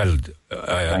 Well,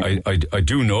 I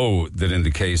do know that in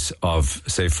the case of,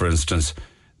 say, for instance,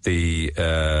 the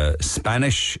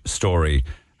Spanish story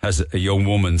has a young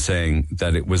woman saying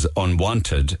that it was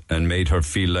unwanted and made her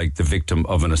feel like the victim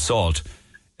of an assault.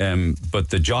 But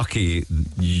the jockey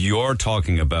you're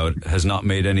talking about has not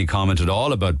made any comment at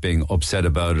all about being upset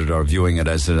about it or viewing it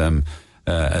as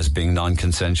being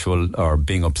non-consensual or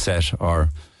being upset or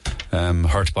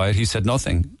hurt by it. He said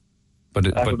nothing. But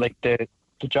the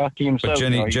jockey himself.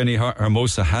 But Jenny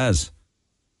Hermosa has.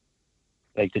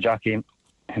 Like the jockey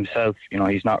himself,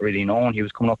 he's not really known. He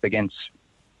was coming up against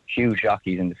huge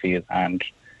jockeys in the field, and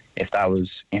if that was,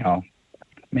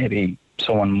 maybe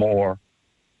someone more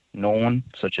known,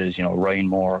 such as, Ryan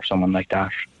Moore or someone like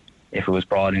that, if it was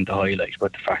brought into highlights,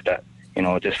 but the fact that,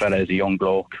 this fella is a young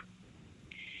bloke,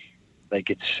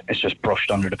 it's just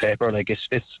brushed under the paper.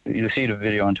 You see the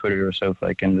video on Twitter yourself,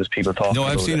 and there's people talking. No,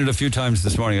 I've seen it a few times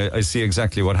this morning. I see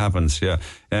exactly what happens. Yeah,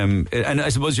 and I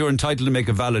suppose you're entitled to make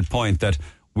a valid point that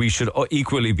we should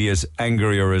equally be as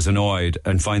angry or as annoyed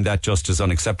and find that just as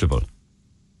unacceptable.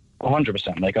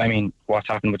 100%. What's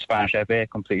happened with Spanish FA,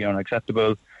 completely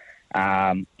unacceptable.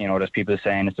 There's people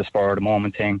saying it's the spur of the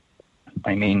moment thing.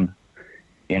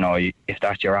 If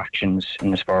that's your actions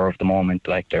in the spur of the moment,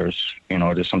 there's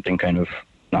something kind of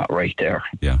not right there.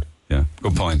 Yeah.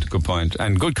 Good point.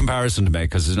 And good comparison to make,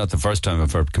 because it's not the first time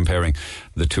I've heard comparing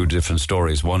the two different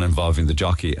stories, one involving the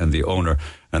jockey and the owner,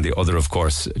 and the other, of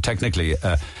course, technically.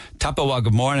 Tapawa,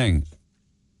 good morning.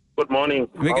 Good morning.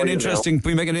 We make an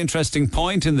interesting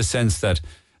point in the sense that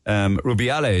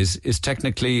Rubiales is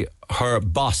technically her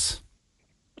boss.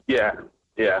 Yeah.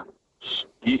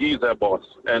 He is her boss.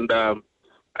 And I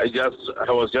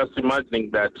was just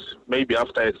imagining that maybe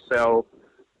after I sell,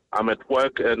 I'm at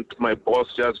work and my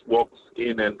boss just walks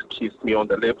in and kisses me on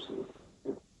the lips.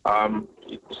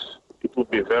 It would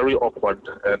be very awkward,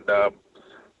 and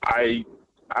I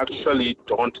actually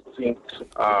don't think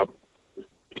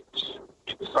it's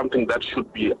something that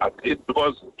should be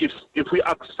because if we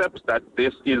accept that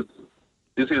this is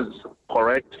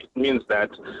correct, it means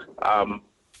that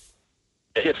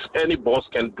if any boss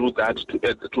can do that to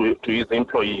his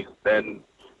employees, then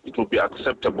it will be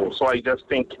acceptable. So I just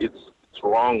think it's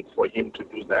wrong for him to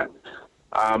do that,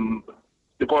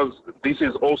 because this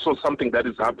is also something that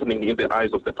is happening in the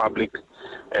eyes of the public,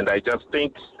 and I just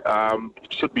think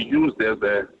it should be used as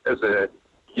a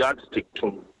yardstick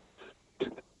to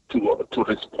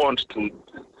respond to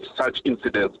such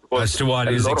incidents. As to what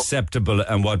is acceptable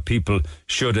and what people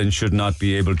should and should not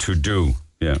be able to do.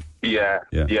 Yeah. Yeah.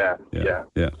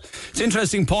 It's an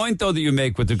interesting point, though, that you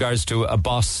make with regards to a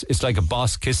boss. It's like a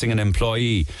boss kissing an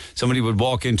employee. Somebody would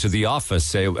walk into the office,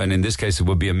 say, and in this case it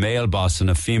would be a male boss and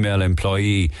a female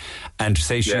employee, and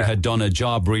say she had done a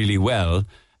job really well,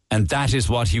 and that is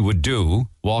what he would do,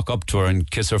 walk up to her and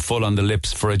kiss her full on the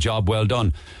lips for a job well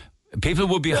done. People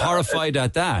would be horrified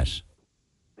at that.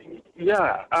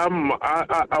 Yeah,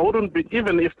 I wouldn't be,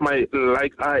 even if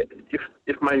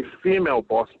if my female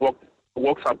boss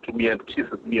walks up to me and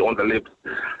kisses me on the lips,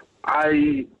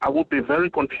 I would be very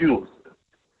confused.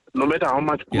 No matter how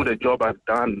much good a job I've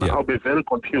done, I'll be very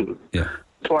confused. Yeah.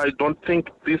 So I don't think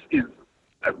this is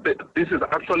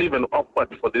actually even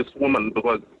awkward for this woman,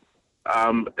 because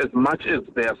as much as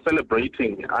they are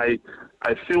celebrating, I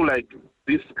feel like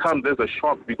this comes as a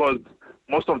shock, because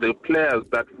most of the players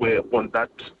that were on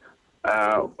that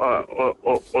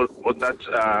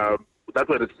that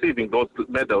were receiving those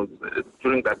medals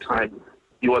during that time,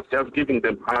 he was just giving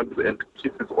them hugs and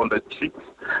kisses on the cheeks.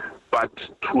 But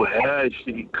to her,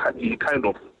 he kind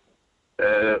of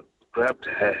grabbed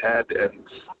her head and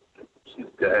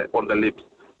kissed her on the lips,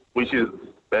 which is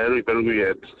very, very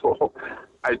weird. So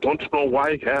I don't know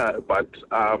why her, but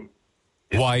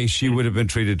why she would have been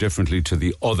treated differently to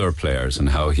the other players and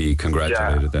how he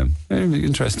congratulated them. Very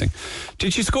interesting.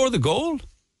 Did she score the goal?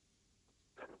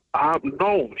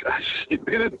 No, she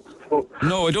didn't.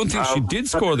 No, I don't think she did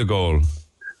score the goal.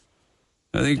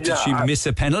 I think, did she miss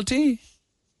a penalty?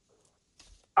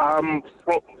 From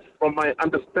my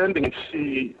understanding,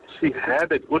 she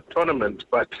had a good tournament,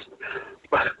 but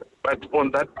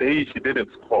on that day she didn't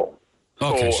score.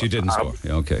 Okay, so, she didn't score.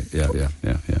 Yeah, okay, yeah.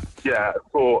 Yeah,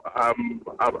 so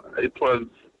it was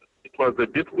a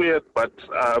bit weird, but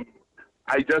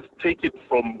I just take it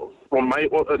from my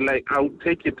I'll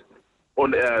take it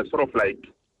on sort of like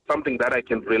something that I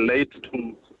can relate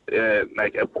to,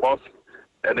 like a boss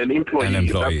and an employee.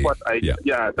 That's what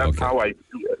that's how I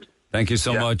do it. Thank you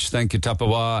so much. Thank you,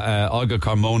 Tapawa. Olga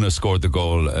Carmona scored the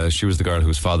goal. She was the girl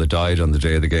whose father died on the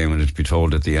day of the game, and it'd be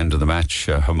told at the end of the match.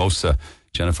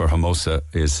 Jennifer Hermosa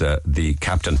is the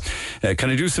captain. Can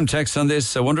I do some text on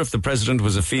this? I wonder if the president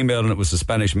was a female and it was the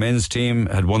Spanish men's team,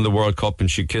 had won the World Cup,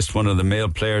 and she kissed one of the male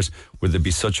players. Would there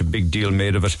be such a big deal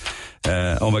made of it?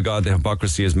 Oh my God, the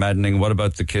hypocrisy is maddening. What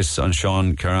about the kiss on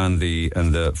Sean Caran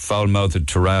and the foul-mouthed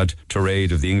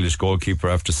tirade of the English goalkeeper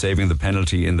after saving the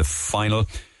penalty in the final?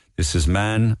 This is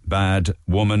man, bad,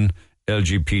 woman,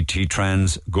 LGBT,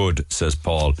 trans, good, says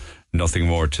Paul. Nothing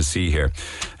more to see here.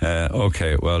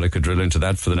 Okay, well, I could drill into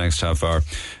that for the next half hour.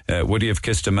 Would he have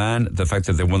kissed a man? The fact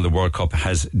that they won the World Cup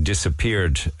has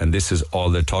disappeared, and this is all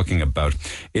they're talking about.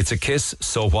 It's a kiss,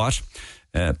 so what?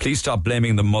 Please stop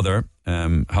blaming the mother.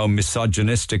 How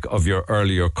misogynistic of your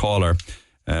earlier caller.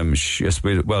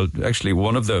 Actually,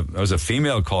 I was a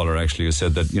female caller actually who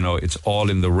said that, it's all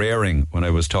in the rearing when I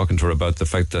was talking to her about the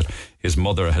fact that his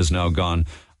mother has now gone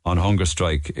on hunger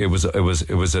strike. It was kind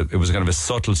of a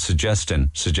subtle suggestion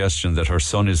that her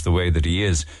son is the way that he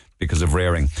is because of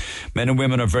rearing. Men and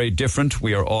women are very different.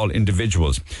 We are all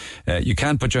individuals. You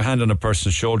can't put your hand on a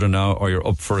person's shoulder now or you're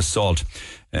up for assault.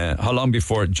 How long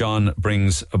before John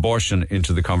brings abortion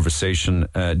into the conversation?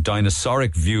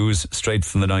 Dinosauric views straight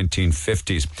from the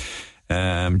 1950s.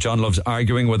 John loves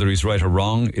arguing whether he's right or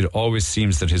wrong. It always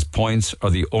seems that his points are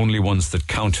the only ones that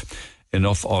count.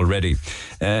 Enough already.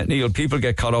 Neil, people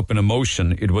get caught up in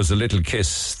emotion. It was a little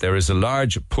kiss. There is a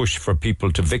large push for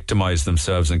people to victimize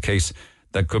themselves in case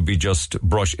that could be just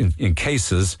in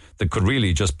cases that could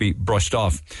really just be brushed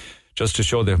off. Just to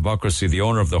show the hypocrisy, the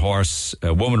owner of the horse,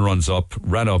 a woman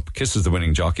ran up, kisses the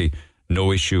winning jockey.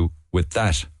 No issue with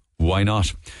that. Why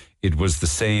not? It was the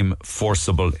same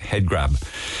forcible head grab.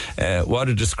 What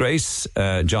a disgrace.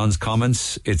 John's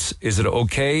comments. Is it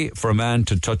okay for a man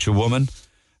to touch a woman?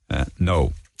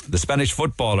 No. The Spanish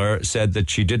footballer said that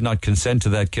she did not consent to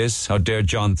that kiss. How dare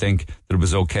John think that it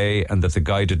was okay and that the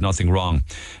guy did nothing wrong?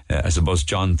 I suppose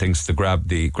John thinks the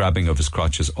grabbing of his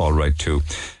crotch is all right too.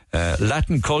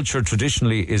 Latin culture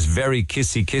traditionally is very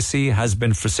kissy, has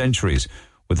been for centuries.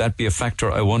 Would that be a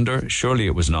factor, I wonder? Surely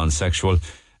it was non-sexual.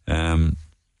 He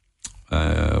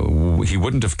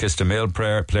wouldn't have kissed a male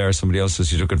player. Somebody else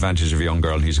says he took advantage of a young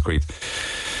girl and he's a creep.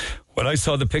 When I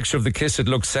saw the picture of the kiss, it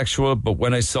looked sexual, but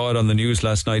when I saw it on the news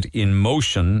last night in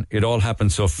motion, it all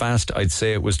happened so fast, I'd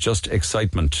say it was just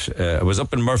excitement. I was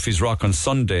up in Murphy's Rock on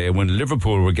Sunday when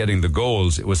Liverpool were getting the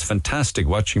goals. It was fantastic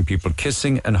watching people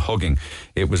kissing and hugging.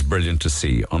 It was brilliant to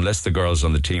see. Unless the girls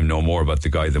on the team know more about the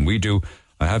guy than we do,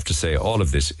 I have to say, all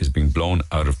of this is being blown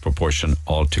out of proportion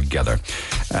altogether.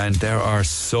 And there are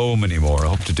so many more. I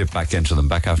hope to dip back into them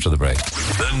back after the break.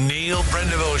 The Neil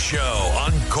Prendeville Show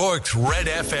on Cork's Red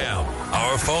FM.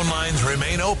 Our phone lines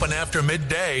remain open after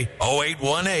midday.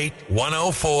 0818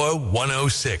 104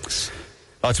 106.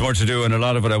 Lots more to do, and a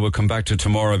lot of it I will come back to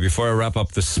tomorrow. Before I wrap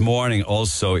up this morning,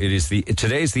 also,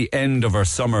 today's the end of our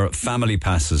summer family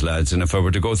passes, lads. And if I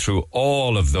were to go through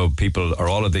all of the people or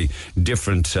all of the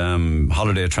different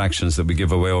holiday attractions that we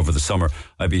give away over the summer,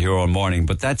 I'd be here all morning.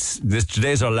 But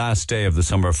today's our last day of the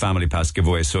summer family pass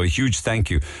giveaway. So a huge thank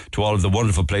you to all of the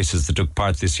wonderful places that took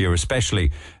part this year,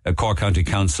 especially Cork County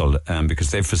Council,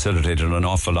 because they've facilitated an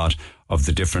awful lot of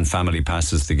the different family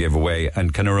passes they gave away.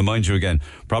 And can I remind you again,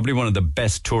 probably one of the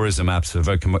best tourism apps I've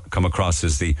ever come across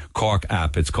is the Cork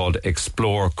app. It's called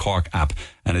Explore Cork app,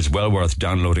 and it's well worth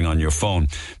downloading on your phone,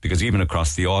 because even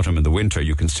across the autumn and the winter,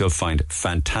 you can still find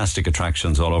fantastic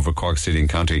attractions all over Cork City and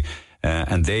County.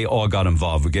 And they all got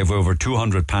involved. We gave over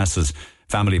 200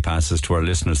 family passes to our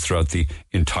listeners throughout the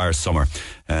entire summer,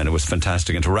 and it was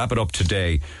fantastic. And to wrap it up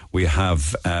today, we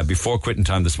have before quitting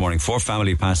time this morning 4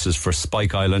 family passes for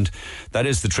Spike Island. That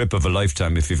is the trip of a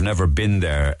lifetime if you've never been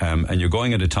there, and you're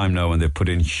going at a time now when they've put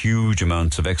in huge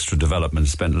amounts of extra development,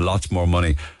 spent lots more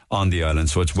money on the island,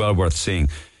 so it's well worth seeing.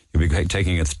 You'll be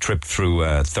taking a trip through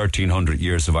 1,300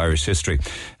 years of Irish history,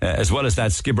 as well as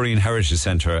that Skibbereen Heritage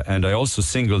Centre. And I also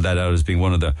singled that out as being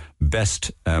one of the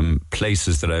best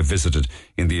places that I've visited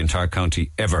in the entire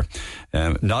county ever.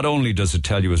 Not only does it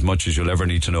tell you as much as you'll ever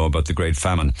need to know about the Great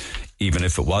Famine, even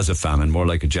if it was a famine, more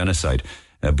like a genocide,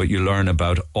 but you learn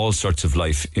about all sorts of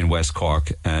life in West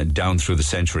Cork down through the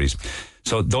centuries.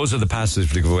 So those are the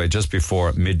passes we give away just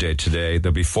before midday today.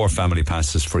 There'll be 4 family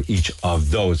passes for each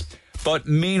of those. But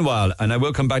meanwhile, and I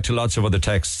will come back to lots of other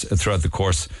texts throughout the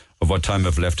course of what time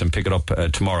I've left and pick it up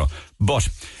tomorrow. But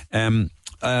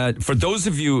for those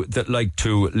of you that like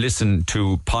to listen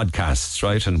to podcasts,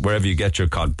 right, and wherever you get your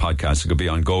podcasts, it could be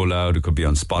on Go Loud, it could be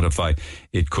on Spotify,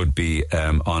 it could be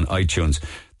on iTunes.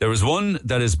 There is one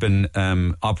that has been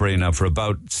operating now for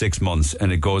about 6 months,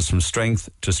 and it goes from strength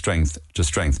to strength to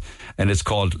strength. And it's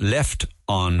called Left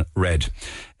on Red.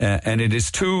 And it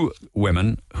is 2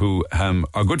 women who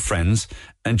are good friends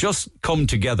and just come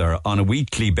together on a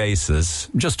weekly basis.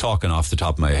 I'm just talking off the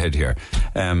top of my head here.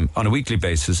 On a weekly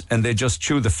basis, and they just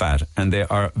chew the fat, and they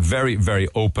are very, very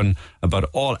open about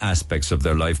all aspects of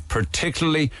their life,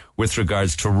 particularly with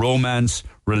regards to romance,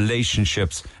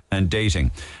 relationships, and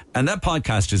dating. And that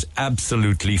podcast is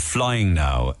absolutely flying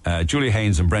now. Julie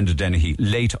Haynes and Brenda Dennehy,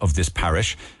 late of this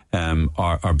parish,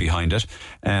 are behind it.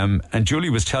 And Julie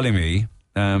was telling me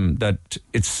that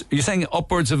you're saying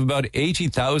upwards of about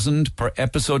 80,000 per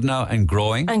episode now, and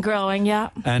growing. And growing, yeah.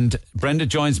 And Brenda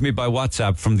joins me by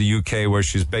WhatsApp from the UK, where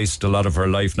she's based a lot of her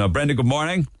life now. Brenda, good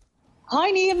morning.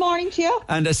 Hi, Neil. Morning to you.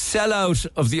 And a sellout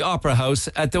of the Opera House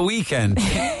at the weekend.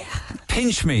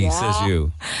 Pinch me, says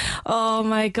you. Oh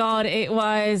my God, it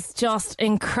was just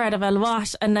incredible.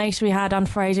 What a night we had on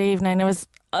Friday evening. It was,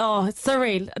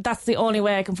 surreal. That's the only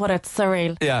way I can put it,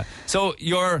 surreal. Yeah. So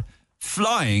you're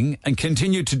flying and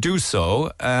continue to do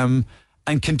so, and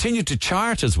continue to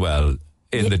chart as well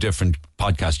in the different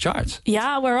podcast charts.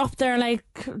 Yeah, we're up there like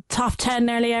top 10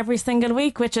 nearly every single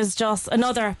week, which is just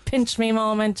another pinch me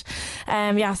moment.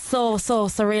 So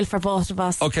surreal for both of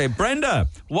us. Okay, Brenda,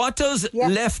 what does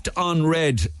Left on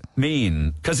Red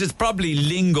mean? Because it's probably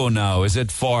lingo now, is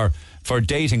it, for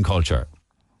dating culture?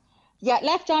 Yeah,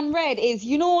 Left on Red is,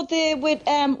 with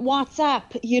WhatsApp,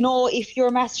 if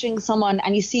you're messaging someone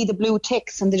and you see the blue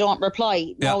ticks and they don't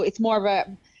reply, it's more of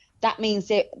that means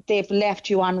they've left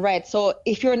you on red. So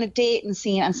if you're in a dating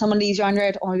scene and someone leaves you on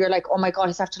red, you're like, oh my God,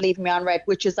 he's after leaving me on red,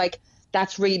 which is like,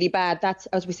 that's really bad. That's,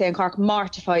 as we say in Cork,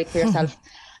 mortified for yourself.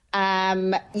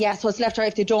 So it's left or right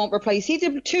if they don't reply. You see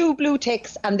the 2 blue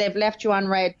ticks and they've left you on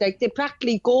red. Like, they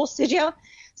practically ghosted you.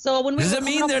 So when does it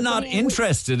mean they're not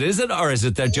interested, is it? Or is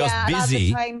it they're just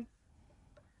busy?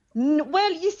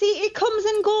 Well, you see, it comes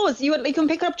and goes. You can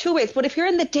pick it up 2 ways. But if you're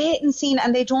in the dating scene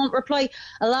and they don't reply,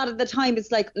 a lot of the time it's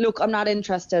like, look, I'm not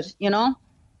interested,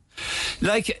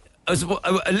 Like,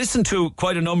 I listened to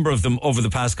quite a number of them over the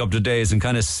past couple of days and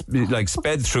kind of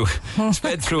sped through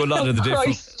a lot of the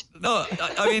different... No,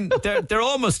 I mean, they're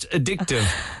almost addictive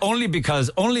only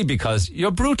because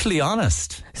you're brutally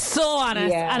honest. So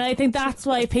honest. Yeah. And I think that's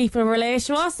why people relate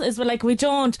to us, is we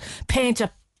don't paint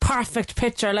a perfect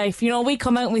picture life. We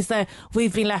come out and we say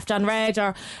we've been left on red.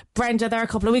 Or Brenda there a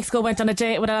couple of weeks ago went on a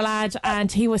date with a lad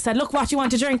and he said, look, what do you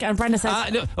want to drink? And Brenda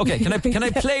said, no, okay, can I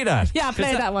play that? Yeah,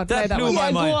 play that one. That blew my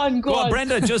mind. Go on,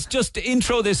 Brenda, just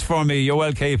intro this for me. You're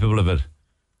well capable of it.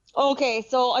 Okay,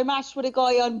 so I matched with a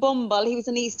guy on Bumble. He was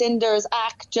an EastEnders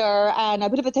actor, and a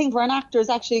bit of a thing for an actor is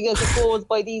actually, I suppose,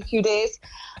 by these few days.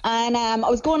 And I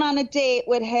was going on a date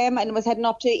with him and was heading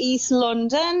up to East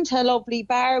London to a lovely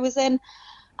bar I was in.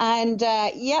 And,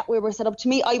 we were set up to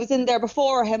meet. I was in there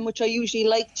before him, which I usually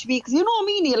like to be, because you know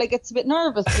me, Neil, I get a bit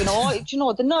nervous, you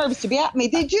know, the nerves to be at me.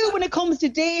 They do when it comes to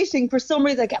dating. For some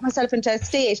reason, I get myself into a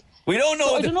state. We don't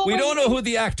know. We don't know who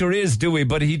the actor is, do we?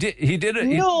 But he did it.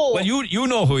 No. Well, you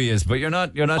know who he is, but you're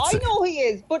not. I know who he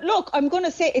is, but look, I'm going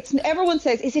to say everyone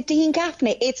says, is it Dean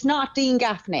Gaffney? It's not Dean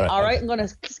Gaffney. All right, I'm going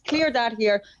to clear that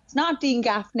here. It's not Dean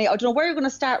Gaffney. I don't know where you're going to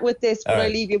start with this, but I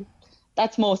leave you.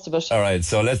 That's most of it. All right,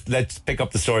 so let's pick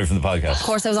up the story from the podcast. Of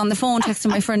course, I was on the phone texting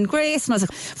my friend Grace, and I was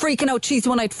like freaking out. She's the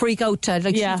one I'd freak out to.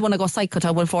 She's the one I go psycho to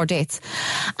on 4 dates.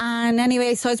 And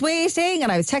anyway, so I was waiting,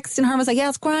 and I was texting her. I was like, "Yeah,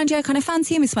 it's grand. Yeah, kind of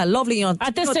fancy him. He smell lovely, you know."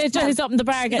 At this stage, he's up in the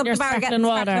bar getting sparkling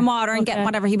water and getting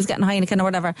whatever he was getting, Heineken or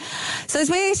whatever. So I was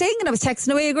waiting, and I was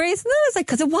texting away Grace, and I was like,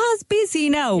 because it was busy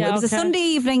now. It was a Sunday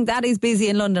evening. That is busy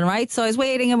in London, right? So I was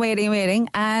waiting,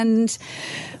 and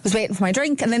was waiting for my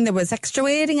drink, and then there was extra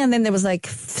waiting, and then there was like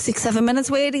 6-7 minutes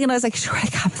waiting, and I was like, sure, I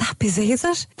can't be that busy, is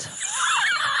it?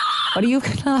 What are you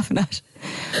laughing at?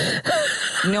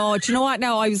 No, do you know what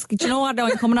now?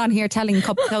 I'm coming on here telling a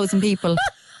couple thousand people.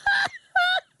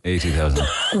 80,000.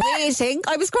 Waiting.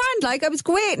 I was grand, I was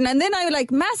waiting, and then I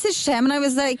messaged him, and I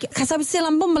was like, because I was still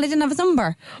on Bumble, I didn't have his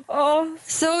number. Oh.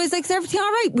 So I was like, is everything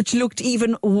all right? Which looked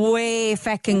even way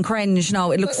fecking cringe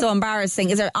now. It looked so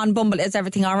embarrassing. On Bumble, is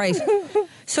everything all right?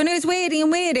 So I was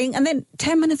waiting, and then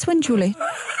 10 minutes went, Julie.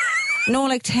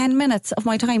 No, 10 minutes of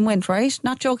my time went, right?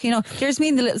 Not joking, Here's me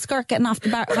in the little skirt getting off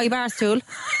the high bar stool.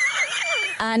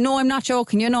 And no, I'm not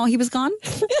joking, he was gone.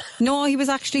 No, he was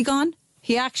actually gone.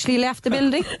 He actually left the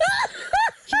building.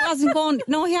 He wasn't going.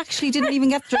 No, he actually didn't even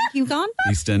get the drink. He was gone.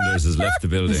 EastEnders has left the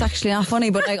building. It's actually not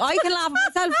funny, but I can laugh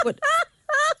at myself, but...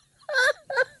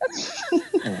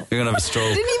 You're going to have a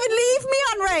stroke. Didn't even leave me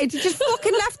on red. He just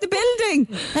fucking left the building.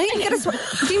 I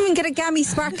didn't even get a gammy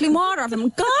sparkling water of him.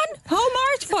 Gone? How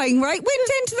mortifying, right? Went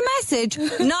into the message.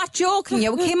 Not joking.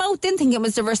 We came out, didn't think it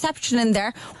was the reception in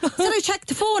there. Then I checked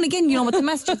the phone again, with the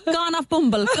message. Gone off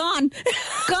Bumble. Gone.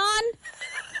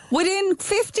 Within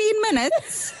 15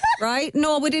 minutes, right?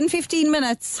 No, within 15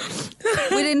 minutes.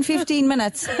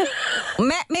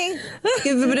 Met me,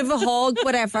 give a bit of a hug,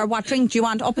 whatever. What drink do you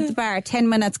want? Up at the bar, 10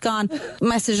 minutes, gone.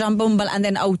 Message on Bumble, and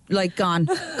then out, gone.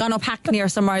 Gone up Hackney or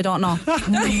somewhere, I don't know.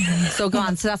 So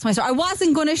gone. So that's my story. I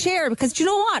wasn't going to share because, do you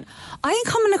know what? I ain't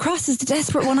coming across as the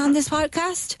desperate one on this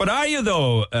podcast. But are you,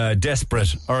 though,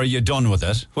 desperate, or are you done with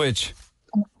it? Which...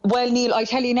 Well, Neil, I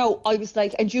tell you now, I was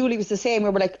like, and Julie was the same. We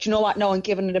were like, do you know what? No, I'm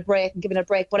giving it a break.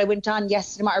 But I went on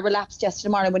I relapsed yesterday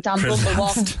morning. I went on Bumble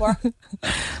walking to work.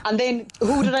 And then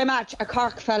who did I match? A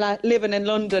Cork fella living in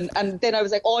London. And then I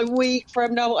was like, I'm weak for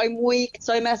him now. I'm weak.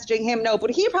 So I'm messaging him now. But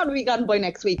he'll probably be gone by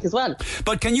next week as well.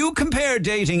 But can you compare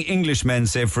dating English men,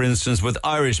 say, for instance, with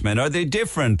Irish men? Are they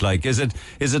different? Is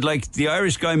it like the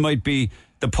Irish guy might be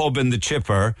the pub and the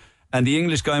chipper, and the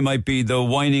English guy might be the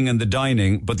whining and the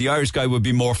dining, but the Irish guy would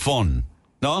be more fun,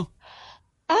 no?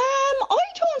 I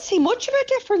don't see much of a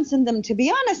difference in them, to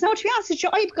be honest. Now, to be honest with you,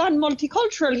 I've gone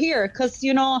multicultural here because,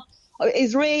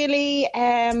 Israeli,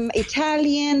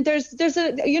 Italian, there's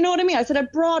a, you know what I mean? I said I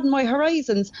broaden my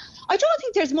horizons. I don't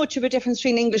think there's much of a difference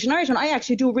between English and Irish. I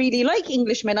actually do really like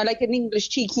Englishmen. I like an English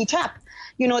cheeky chap.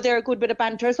 They're a good bit of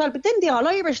banter as well. But then the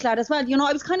all-Irish lad as well.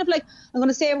 I was kind of like, I'm going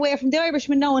to stay away from the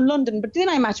Irishman now in London. But then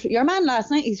I matched with your man last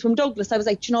night. He's from Douglas. I was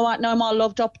like, do you know what? Now I'm all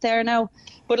loved up there now.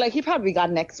 But he'll probably be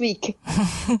gone next week.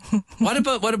 What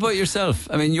about yourself?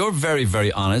 I mean, you're very,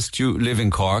 very honest. You live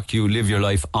in Cork. You live your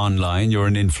life online. You're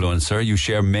an influencer. You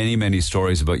share many, many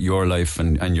stories about your life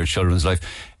and your children's life.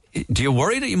 Do you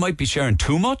worry that you might be sharing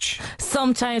too much?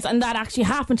 Sometimes, and that actually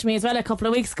happened to me as well a couple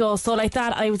of weeks ago. So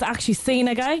I was actually seeing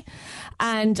a guy,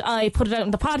 and I put it out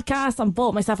in the podcast, and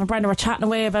both myself and Brenda were chatting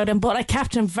away about him, but I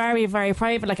kept him very, very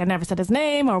private. I never said his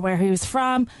name or where he was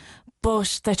from.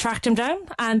 But they tracked him down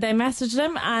and they messaged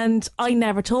him, and I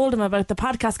never told him about the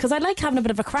podcast because I like having a bit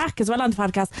of a crack as well on the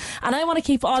podcast, and I want to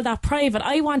keep all that private.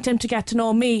 I want him to get to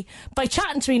know me by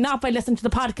chatting to me, not by listening to the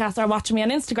podcast or watching me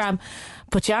on Instagram.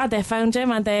 But yeah, they found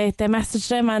him and they messaged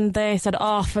him and they said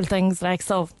awful things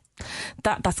so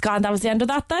that's gone. That was the end of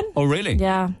that then. Oh really?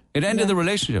 Yeah. It ended the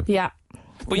relationship? Yeah.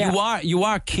 But you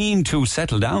are keen to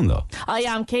settle down, though. I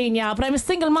am keen, yeah. But I'm a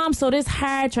single mom, so it is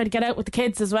hard trying to get out with the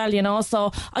kids as well,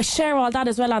 So I share all that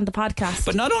as well on the podcast.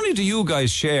 But not only do you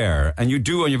guys share, and you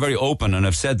do, and you're very open, and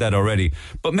I've said that already,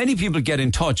 but many people get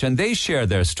in touch and they share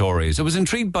their stories. I was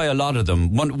intrigued by a lot of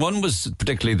them. One was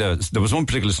particularly there was one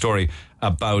particular story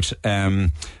about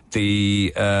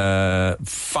the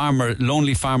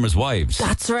lonely farmers' wives.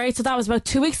 That's right. So that was about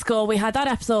 2 weeks ago. We had that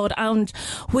episode, and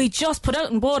we just put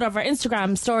out in both of our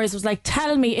Instagram stories, was like,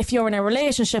 tell me if you're in a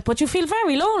relationship but you feel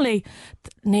very lonely.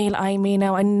 Neil, I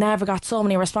never got so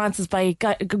many responses by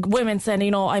women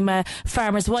saying, I'm a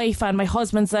farmer's wife and my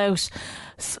husband's out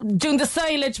doing the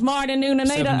silage morning, noon and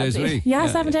night. 7 days a week. Yeah,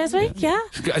 7 days a week, yeah.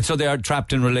 So they are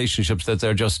trapped in relationships that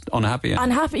they're just unhappy in.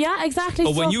 Unhappy, yeah, exactly.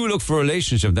 But when you look for a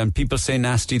relationship, then people say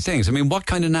nasty things. I mean, what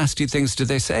kind of nasty things do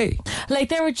they say? Like,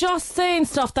 they were just saying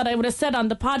stuff that I would have said on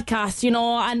the podcast,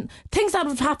 and things that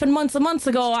would have happened months and months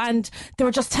ago, and they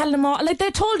were just telling them all, like,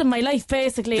 they told them my life,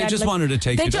 basically. They just wanted to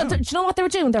take you down. Do you know what they were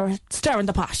doing? They were stirring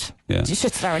the pot. Yeah.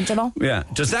 Shit stirring, Yeah.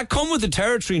 Does that come with the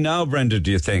territory now, Brenda,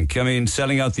 do you think? I mean,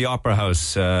 selling out the Opera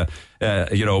House, a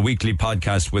weekly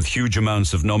podcast with huge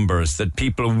amounts of numbers, that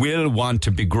people will want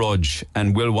to begrudge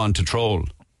and will want to troll.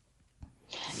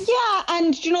 Yeah,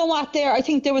 and do you know what? I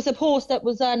think there was a post that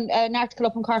was on an article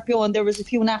up on Carpio, and there was a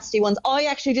few nasty ones. I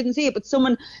actually didn't see it, but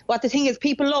what the thing is,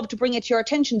 people love to bring it to your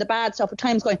attention, the bad stuff at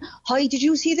times, going, hi, did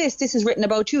you see this? This is written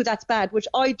about you, that's bad, which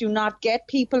I do not get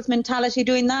people's mentality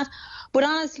doing that. But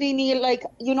honestly, Neil,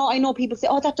 I know people say,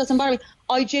 that doesn't bother me.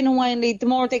 I genuinely, the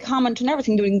more they comment and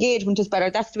everything, the engagement is better.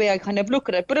 That's the way I kind of look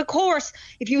at it. But of course,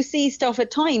 if you see stuff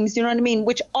at times, you know what I mean,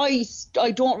 which I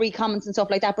don't read comments and stuff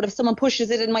like that, but if someone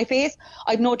pushes it in my face,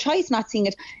 I've no choice not seeing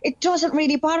it. It doesn't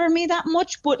really bother me that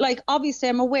much, but obviously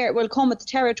I'm aware it will come with the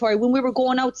territory. When we were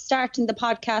going out starting the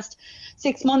podcast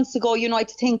 6 months ago, I had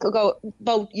to think about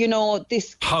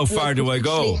this. How far do I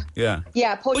go? Yeah.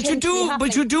 Yeah,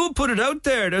 but you do put it out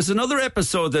there. There's another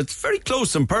episode that's very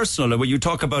close and personal where you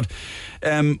talk about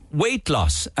weight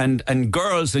loss and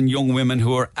girls and young women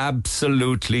who are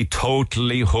absolutely,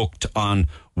 totally hooked on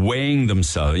weighing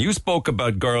themselves. You spoke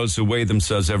about girls who weigh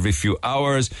themselves every few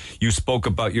hours. You spoke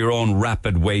about your own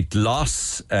rapid weight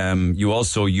loss. You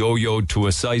also yo-yoed to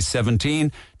a size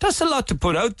 17. That's a lot to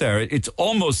put out there. It's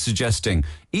almost suggesting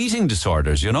eating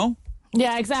disorders,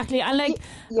 Yeah, exactly. And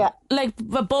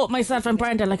both myself and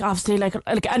Brenda, obviously, like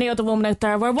any other woman out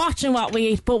there, we're watching what we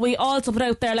eat, but we also put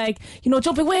out there,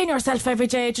 don't be weighing yourself every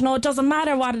day. It doesn't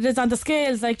matter what it is on the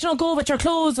scales. Go with your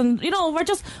clothes, and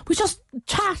we just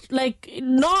chat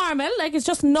normal. It's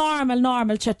just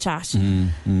normal chit chat.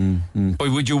 But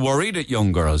would you worry that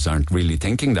young girls aren't really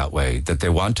thinking that way? That they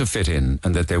want to fit in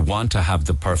and that they want to have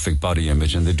the perfect body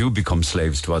image, and they do become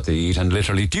slaves to what they eat? And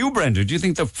literally, do you, Brenda? Do you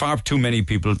think that far too many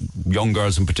people, young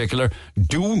girls in particular,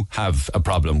 do have a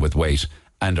problem with weight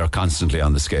and are constantly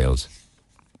on the scales?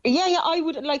 Yeah, I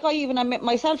would, I even admit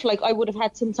myself, I would have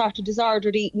had some sort of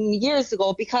disordered eating years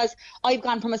ago, because I've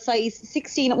gone from a size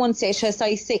 16 at one stage to a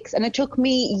size 6, and it took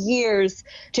me years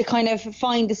to kind of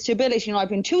find the stability. I've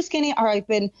been too skinny, or I've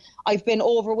been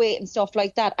overweight and stuff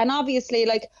like that. And obviously,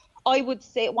 I would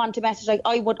want to message,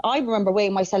 I remember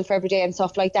weighing myself every day and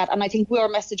stuff like that. And I think our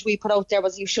message we put out there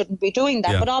was you shouldn't be doing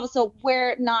that. Yeah. But also,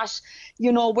 we're not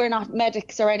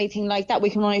medics or anything like that. We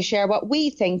can only share what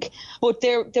we think. But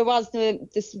there was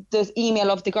this email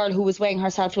of the girl who was weighing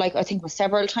herself, I think it was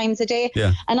several times a day.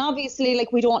 Yeah. And obviously,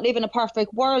 we don't live in a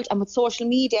perfect world. And with social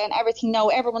media and everything now,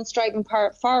 everyone's striving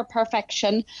for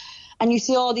perfection. And you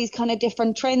see all these kind of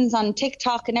different trends on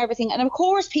TikTok and everything. And of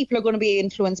course, people are going to be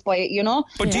influenced by it,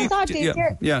 But do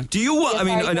you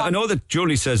I know that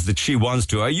Julie says that she wants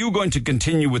to. Are you going to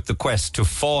continue with the quest to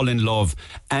fall in love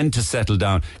and to settle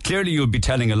down? Clearly, you'll be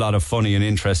telling a lot of funny and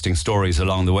interesting stories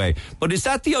along the way. But is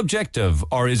that the objective,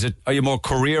 or are you more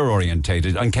career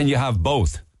orientated? And can you have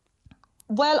both?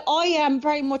 Well, I am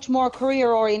very much more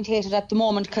career orientated at the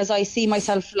moment, because I see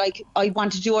myself I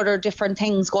want to do other different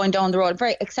things going down the road. I'm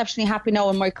very exceptionally happy now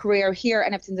in my career here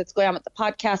and everything that's going on with the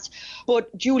podcast.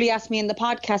 But Julie asked me in the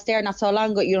podcast there not so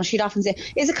long ago, she'd often say,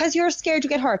 is it because you're scared to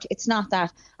get hurt? It's not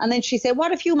that. And then she said,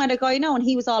 what if you met a guy now and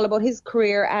he was all about his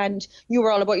career and you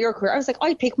were all about your career? I was like,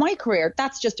 I'd pick my career.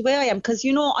 That's just the way I am, because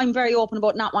I'm very open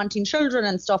about not wanting children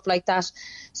and stuff like that.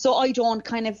 So I don't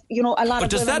kind of, a lot but of. But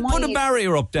does that put a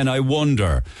barrier up then, I wonder?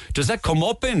 Does that come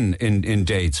up in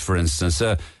dates, for instance?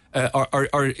 Or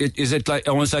is it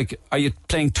almost are you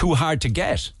playing too hard to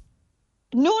get?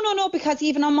 No, because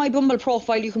even on my Bumble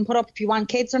profile, you can put up if you want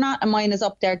kids or not, and mine is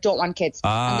up there, don't want kids.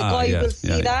 And the guy will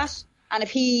see that. And if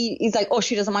he's like,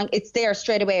 she doesn't mind, it's there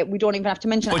straight away. We don't even have to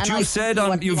mention it. But you've said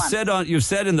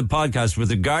in the podcast,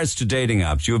 with regards to dating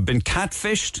apps, you have been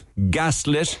catfished,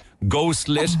 gaslit,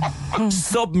 ghostlit,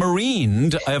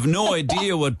 submarined. I have no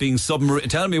idea what being submarined.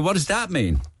 Tell me, what does that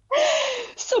mean?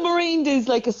 Submarined is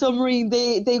like a submarine.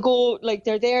 They go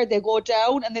they're there, they go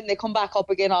down, and then they come back up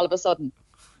again all of a sudden.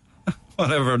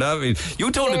 Whatever that means.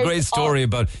 You told a great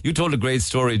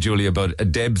story, Julie, about a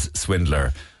Deb's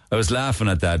swindler. I was laughing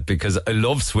at that because I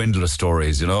love swindler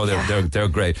stories. You know, they're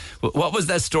great. What was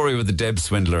that story with the Deb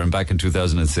swindler back in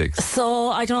 2006? So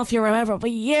I don't know if you remember,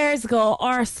 but years ago,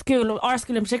 our school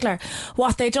in particular,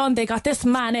 what they done, they got this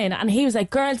man in, and he was like,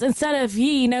 "Girls, instead of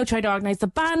ye now try to organise the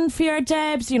band for your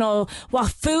Debs, you know,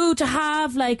 what food to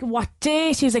have, like what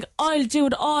date." He was like, "I'll do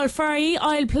it all for ye.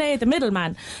 I'll play the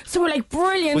middleman." So we're like,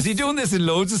 brilliant. Was he doing this in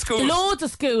loads of schools?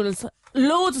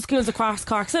 Loads of schools across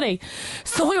Cork City.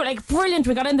 So we were like, brilliant,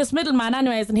 we got in this middleman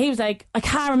anyways, and he was like, I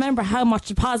can't remember how much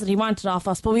deposit he wanted off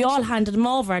us, but we all handed him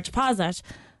over a deposit,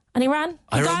 and he ran.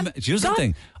 Here's the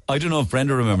thing, I don't know if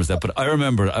Brenda remembers that, but I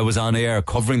remember I was on air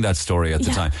covering that story at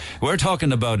the time. We're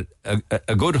talking about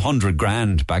a good 100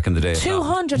 grand back in the day.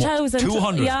 200,000.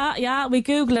 200. Yeah, we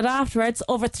Googled it afterwards.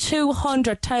 Over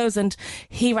 200,000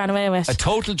 he ran away with. A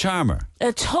total charmer.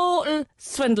 A total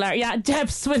swindler. Yeah, Deb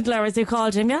Swindler as you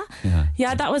called him,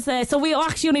 yeah, that was so we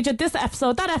actually only did this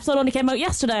episode. That episode only came out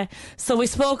yesterday, so we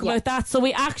spoke about that. So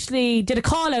we actually did a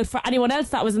call out for anyone else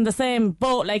that was in the same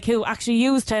boat, like who actually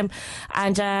used him,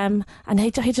 and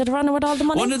he did a runner with all the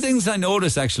money. One of the things I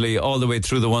noticed actually all the way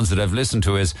through the ones that I've listened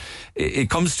to is it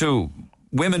comes to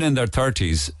women in their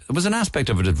 30s. There was an aspect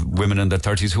of it of women in their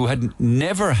 30s who had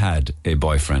never had a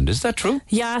boyfriend. Is that true?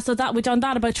 Yeah, so that we done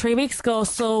that about 3 weeks ago.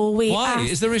 So we why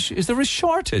is there a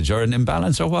shortage or an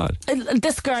imbalance or what?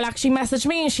 This girl actually messaged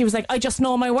me and she was like, I just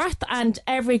know my worth, and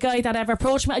every guy that ever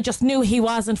approached me, I just knew he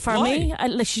wasn't for me. Why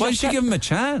did she give him a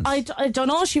chance? I don't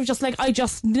know. She was just like, I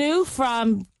just knew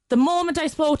from the moment I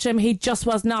spoke to him, he just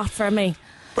was not for me.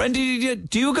 Brenda,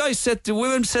 do you guys do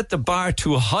women set the bar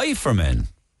too high for men?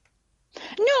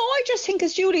 No, I just think,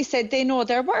 as Julie said, they know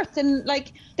their worth. And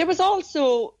like, there was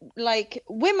also like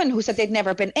women who said they'd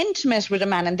never been intimate with a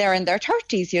man and they're in their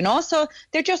 30s, you know, so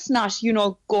they're just not, you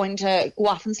know, going to go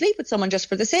off and sleep with someone just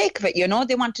for the sake of it, you know.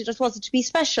 They wanted it to be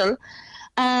special.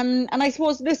 And I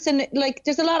suppose, listen, like,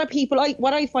 there's a lot of people,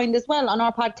 what I find as well on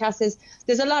our podcast is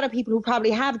there's a lot of people who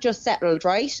probably have just settled,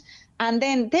 right? And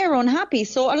then they're unhappy.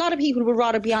 So a lot of people would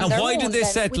rather be on their own. And why did they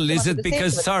settle? Is it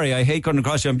because, sorry, I hate cutting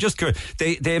across you, I'm just curious,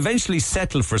 they eventually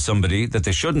settle for somebody that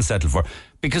they shouldn't settle for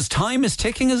because time is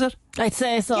ticking, is it? I'd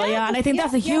say so, yeah. And I think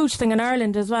that's a huge thing in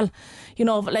Ireland as well. You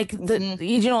know, like,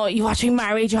 you know, you have to be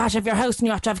married, you have to have your house, and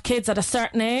you have to have kids at a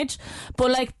certain age. But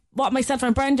like, what myself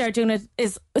and Brenda are doing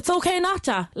is it's okay not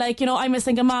to. Like, you know, I'm a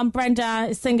single mom, Brenda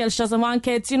is single, she doesn't want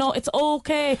kids, you know, it's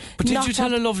okay. But did you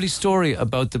tell a lovely story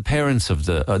about the parents of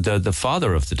the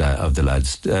father of the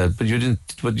lads? But you didn't.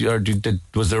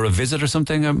 Was there a visit or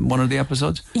something in one of the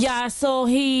episodes? Yeah, so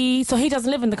he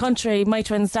doesn't live in the country. My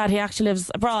twin's dad, he actually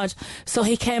lives abroad. So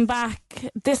he came back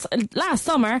this last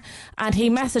summer and he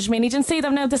messaged me, and he didn't see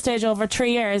them now at this stage over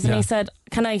 3 years, and he said,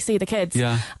 can I see the kids?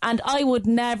 Yeah. And I would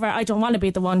never, I don't want to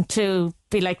be the one to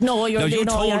be like, no, you're... No, you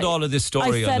told all of this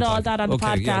story. I said all that on the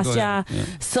podcast, yeah.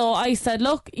 So I said,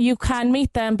 look, you can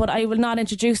meet them, but I will not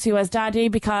introduce you as daddy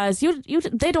because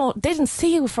they didn't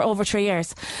see you for over 3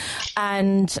 years.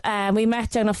 And we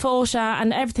met down a photo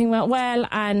and everything went well,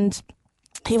 and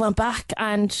he went back,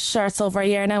 and sure, it's over a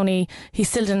year now, and he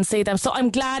still didn't see them. So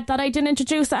I'm glad that I didn't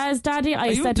introduce it as daddy.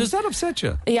 Does that upset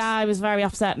you? Yeah, I was very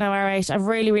upset now, alright. I'm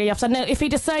really, really upset. Now, if he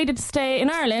decided to stay in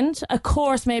Ireland, of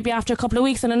course, maybe after a couple of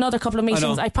weeks and another couple of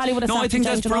meetings, I probably would have... No, I think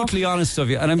that's brutally honest of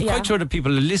you, and I'm quite sure that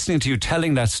people are listening to you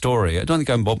telling that story. I don't think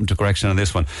I'm open to correction on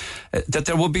this one. That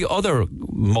there will be other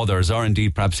mothers, or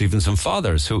indeed perhaps even some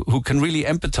fathers, who can really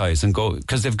empathise and go,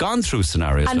 because they've gone through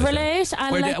scenarios and like relate,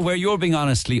 that, and where you're being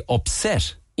honestly upset.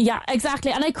 Yeah,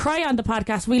 exactly. And I cry on the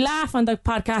podcast. We laugh on the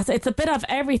podcast. It's a bit of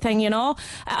everything, you know.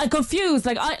 I'm confused.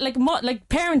 Like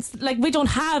parents, like we don't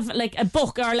have like a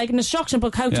book or like an instruction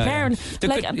book how to parent.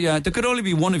 There could only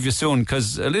be one of you soon,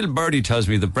 because a little birdie tells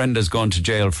me that Brenda's gone to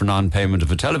jail for non-payment of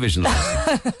a television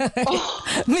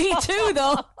license. Me too,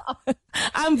 though.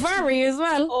 I'm very as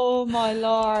well. Oh my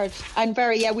lord. And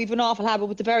very, we've an awful habit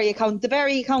with the very account. The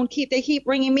very account they keep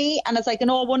ringing me, and it's like an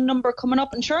 01 number coming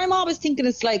up, and sure, I'm always thinking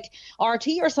it's like RT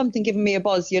or something giving me a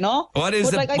buzz, you know. What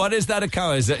is that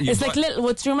account? Is it? It's like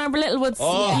Littlewoods. Do you remember Littlewoods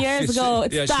years ago?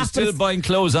 She's still buying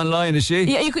clothes online, is she?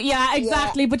 Yeah,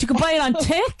 exactly. But you can buy it on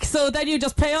Tick, so then you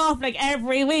just pay off like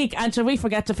every week, until we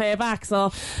forget to pay it back.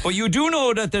 So, but you do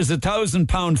know that there's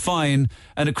 £1,000 fine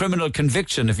and a criminal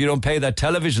conviction if you don't pay that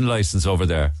television licence over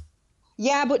there.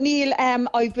 Yeah, but Neil,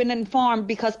 I've been informed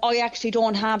because I actually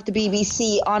don't have the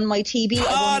BBC on my TV.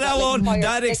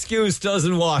 That excuse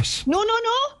doesn't wash. No.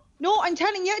 No, I'm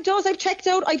telling you, it does. I've checked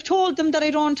out. I've told them that I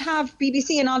don't have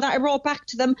BBC and all that. I wrote back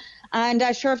to them, and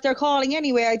sure, if they're calling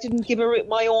anyway, I didn't give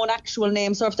my own actual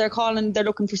name. So if they're calling, they're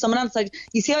looking for someone else.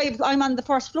 You see, I'm on the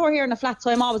first floor here in the flat, so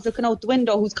I'm always looking out the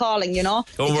window who's calling, you know.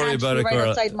 Don't worry about it, right girl.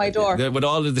 outside my door. With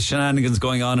all of the shenanigans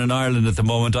going on in Ireland at the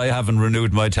moment, I haven't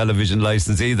renewed my television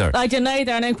licence either. I didn't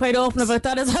either, and I'm quite open about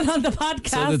that as well on the podcast.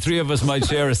 So the three of us might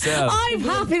share a cell. I'm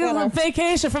happy to have a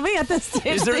vacation for me at this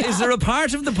stage. Is there a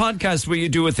part of the podcast where you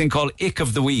do a thing called Ick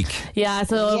of the Week? Yeah,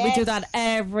 so we do that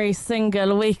every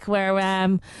single week where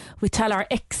we tell our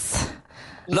icks.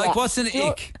 Like, what's an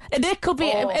ick? An ick could be,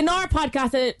 in our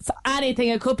podcast, it's anything.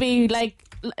 It could be like,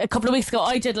 a couple of weeks ago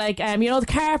I did like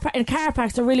the car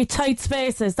parks are really tight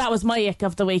spaces. That was my ick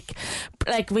of the week.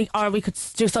 Like we could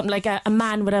do something like a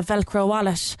man with a Velcro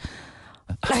wallet.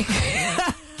 Like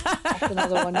that's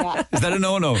another one, yeah. Is that a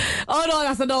no-no? Oh no,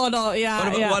 that's a no-no.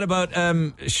 Yeah. What about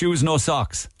shoes, no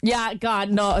socks? Yeah,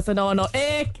 God, no, it's a no-no.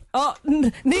 Ick. Oh,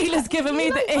 Neil is giving me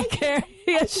the ick here.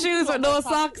 He has shoes with no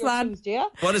socks on.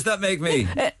 What does that make me?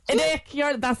 An ick.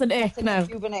 That's an ick now.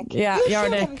 Yeah, you're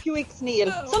an ick. Have a few icks,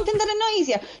 Neil. Something that annoys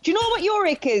you. Do you know what your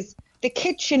ick is? The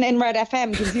kitchen in Red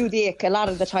FM gives you the ick a lot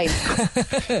of the time.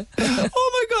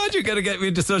 Oh my God, you're going to get me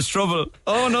into such trouble.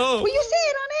 Oh no. Well, you say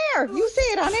it on air. You say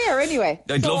it on air anyway.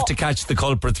 I'd love to catch the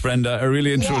culprits, Brenda. I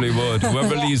really and truly would.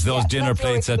 Whoever leaves those dinner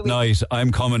plates at night,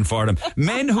 I'm coming for them.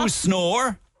 Men who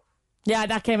snore. Yeah,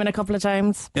 that came in a couple of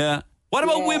times. Yeah. What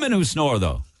about women who snore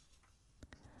though?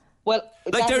 Well,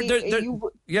 like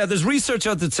there's research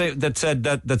out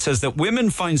that says that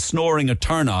women find snoring a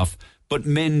turn off, but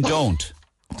men don't.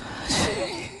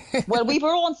 Well, we've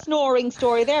our own snoring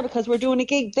story there because we're doing a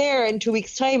gig there in 2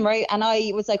 weeks' time, right? And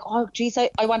I was like, oh, geez, I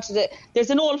wanted to. There's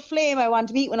an old flame I want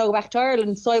to meet when I go back to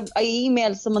Ireland. So I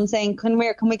emailed someone saying, can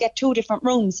we get 2 different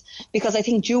rooms? Because I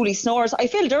think Julie snores. I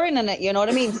filled her in it, you know what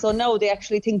I mean? So now they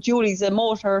actually think Julie's a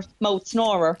mouth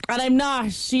snorer. And I'm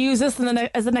not. She uses this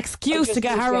as an excuse to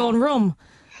get her own room.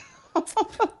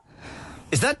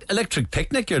 Is that Electric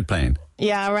Picnic you're playing?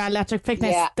 Yeah, we're at Electric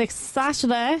Picnic this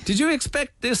Saturday. Did you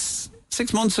expect this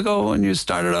 6 months ago when you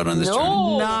started out on this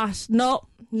journey? No,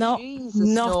 nothing.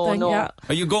 No. Yeah.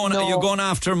 Are you going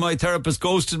after my therapist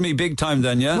ghosted me big time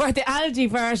then? Yeah. We're the algae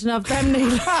version of them,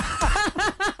 Neil.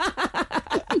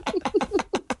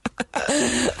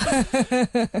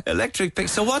 Electric Picnic.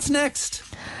 So what's next?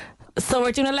 So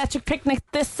we're doing an Electric Picnic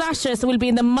this Saturday, so we'll be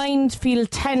in the Mindfield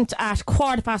tent at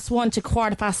 1:15 to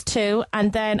 2:15,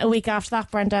 and then a week after that,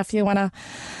 Brenda, if you want to.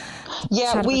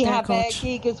 Yeah, we have a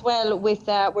gig as well with,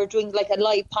 we're doing like a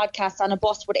live podcast on a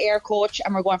bus with Air Coach,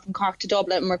 and we're going from Cork to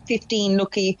Dublin, and we're 15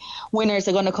 lucky winners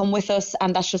are going to come with us,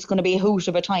 and that's just going to be a hoot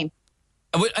of a time.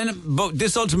 But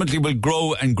this ultimately will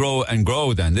grow and grow and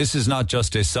grow then. This is not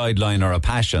just a sideline or a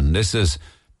passion. This is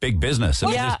big business.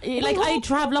 I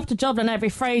travel up to Dublin every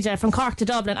Friday from Cork to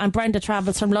Dublin, and Brenda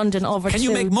travels from London over to... Can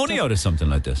you make money out of something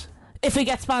like this? If we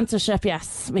get sponsorship,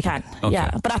 yes, we can. Okay.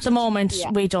 Yeah, but at the moment,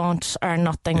 we don't earn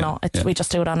nothing. We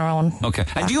just do it on our own. Okay.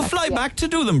 And do you fly back to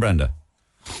do them, Brenda?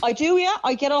 I do, yeah.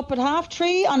 I get up at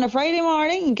 3:30 on a Friday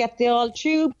morning and get the all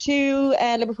tube to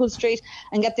Liverpool Street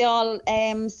and get the all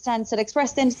Stansted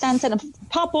Express then to Stansted and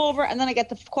pop over, and then I get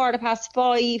the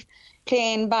 5:15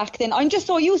 plane back. Then I'm just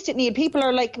so used to it, Neil. People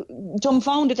are like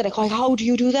dumbfounded. They're like, oh, how do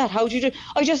you do that? How do you do it?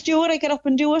 I just do it. I get up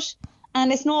and do it,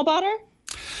 and it's no bother.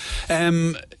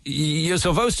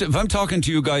 So if I'm talking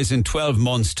to you guys in 12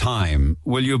 months' time,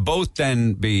 will you both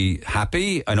then be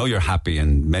happy? I know you're happy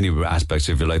in many aspects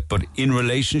of your life, but in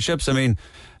relationships, I mean,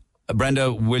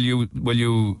 Brenda, will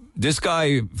you? This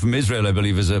guy from Israel, I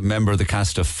believe, is a member of the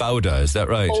cast of Fauda. Is that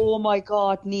right? Oh my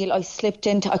God, Neil! I slipped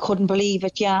into. I couldn't believe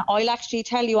it. Yeah, I'll actually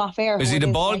tell you off air. Is he the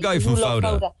bald guy from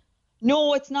Fauda?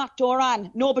 No, it's not Doran.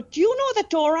 No, but do you know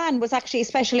that Doran was actually a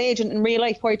special agent in real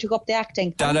life where he took up the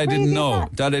acting? That I didn't know.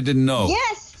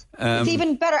 Yes. It's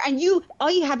even better. And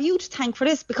I have you to thank for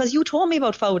this because you told me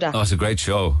about Fauda. Oh, it's a great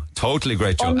show. Totally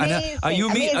great show. Amazing, and,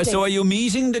 are you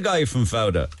meeting the guy from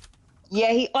Fauda?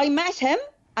 Yeah, I met him.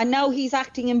 And now he's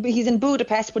he's in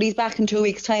Budapest, but he's back in 2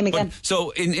 weeks' time again.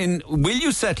 So will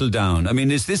you settle down? I mean,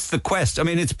 is this the quest? I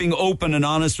mean, it's being open and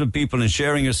honest with people and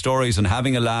sharing your stories and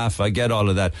having a laugh. I get all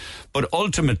of that. But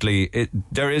ultimately,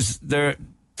 there's a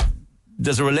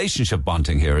relationship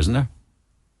bonding here, isn't there?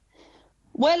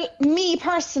 Well, me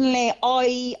personally,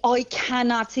 I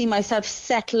cannot see myself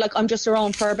settle. Like, I'm just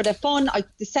around for a bit of fun.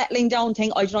 The settling down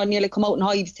thing, I don't nearly come out in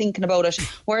hives thinking about it.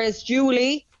 Whereas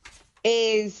Julie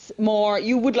is more,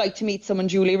 you would like to meet someone,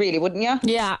 Julie, really, wouldn't you?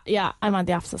 Yeah, I'm on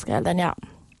the opposite scale then, yeah.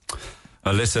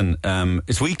 Listen,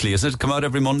 it's weekly, isn't it? Come out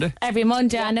every Monday? Every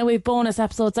Monday, I know we have bonus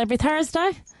episodes every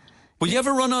Thursday. Will you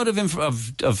ever run out of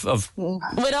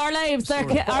With our lives,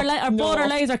 both our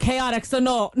lives are chaotic, so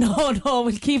no,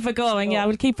 we'll keep it going. Yeah,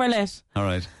 we'll keep her lit. All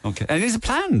right, okay. And is it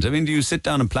planned? I mean, do you sit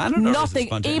down and plan it? Or Nothing.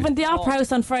 Is it Even the Opera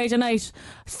House on Friday night,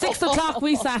 6 o'clock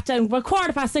we sat down. Well,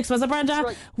 6:15 was it, Brenda?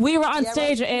 Right. We were on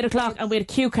stage at 8 o'clock and we had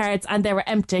cue cards and they were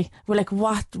empty. We're like,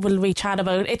 what will we chat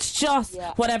about? It's just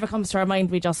whatever comes to our mind.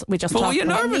 We just But talk. were you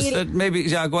nervous that maybe?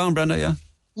 Yeah, go on, Brenda. Yeah.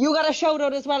 You got a shout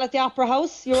out as well at the Opera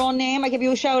House. Your own name. I give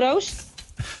you a shout out.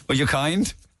 Were you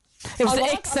kind? It was the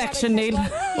ick section, Neil.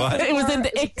 What? It was in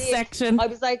the ick section. I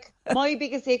was like, my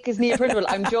biggest ick is Neil Prendeville.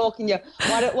 I'm joking you.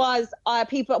 What it was,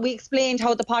 we explained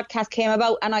how the podcast came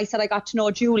about, and I said I got to know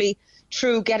Julie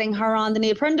through getting her on the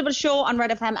Neil Prendeville Show on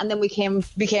Red FM, and then we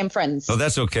became friends. Oh,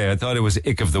 that's okay. I thought it was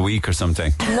ick of the week or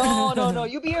something. No.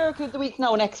 You'll be Ick of the week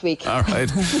now next week. All right.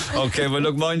 Okay, well,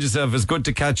 look, mind yourself. It's good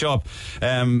to catch up.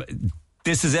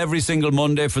 This is every single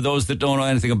Monday. For those that don't know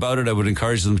anything about it, I would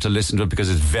encourage them to listen to it because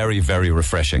it's very, very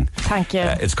refreshing. Thank you.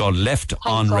 It's called Left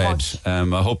on Red.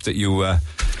 I hope that you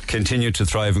continue to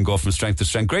thrive and go from strength to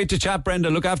strength. Great to chat, Brenda.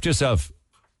 Look after yourself.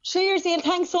 Cheers, Neil.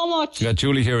 Thanks so much. You got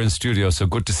Julie here in studio, so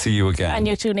good to see you again. And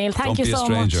you too, Neil. Thank you so much. Don't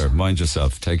be a stranger. Mind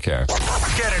yourself. Take care.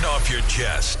 Get it off your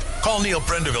chest. Call Neil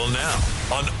Prendeville now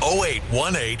on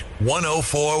 0818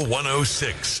 104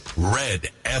 106 Red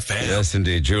FM. Yes,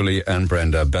 indeed. Julie and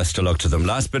Brenda, best of luck to them.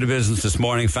 Last bit of business this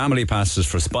morning. Family passes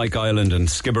for Spike Island and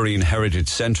Skibbereen Heritage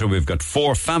Centre. We've got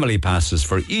 4 family passes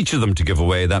for each of them to give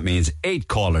away. That means 8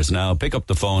 callers now. Pick up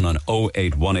the phone on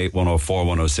 0818 104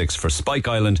 106 for Spike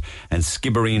Island and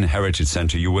Skibbereen Heritage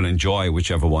Centre. You will enjoy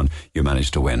whichever one you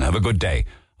manage to win. Have a good day.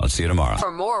 I'll see you tomorrow.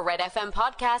 For more Red FM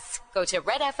podcasts, go to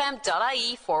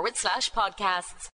redfm.ie/podcasts.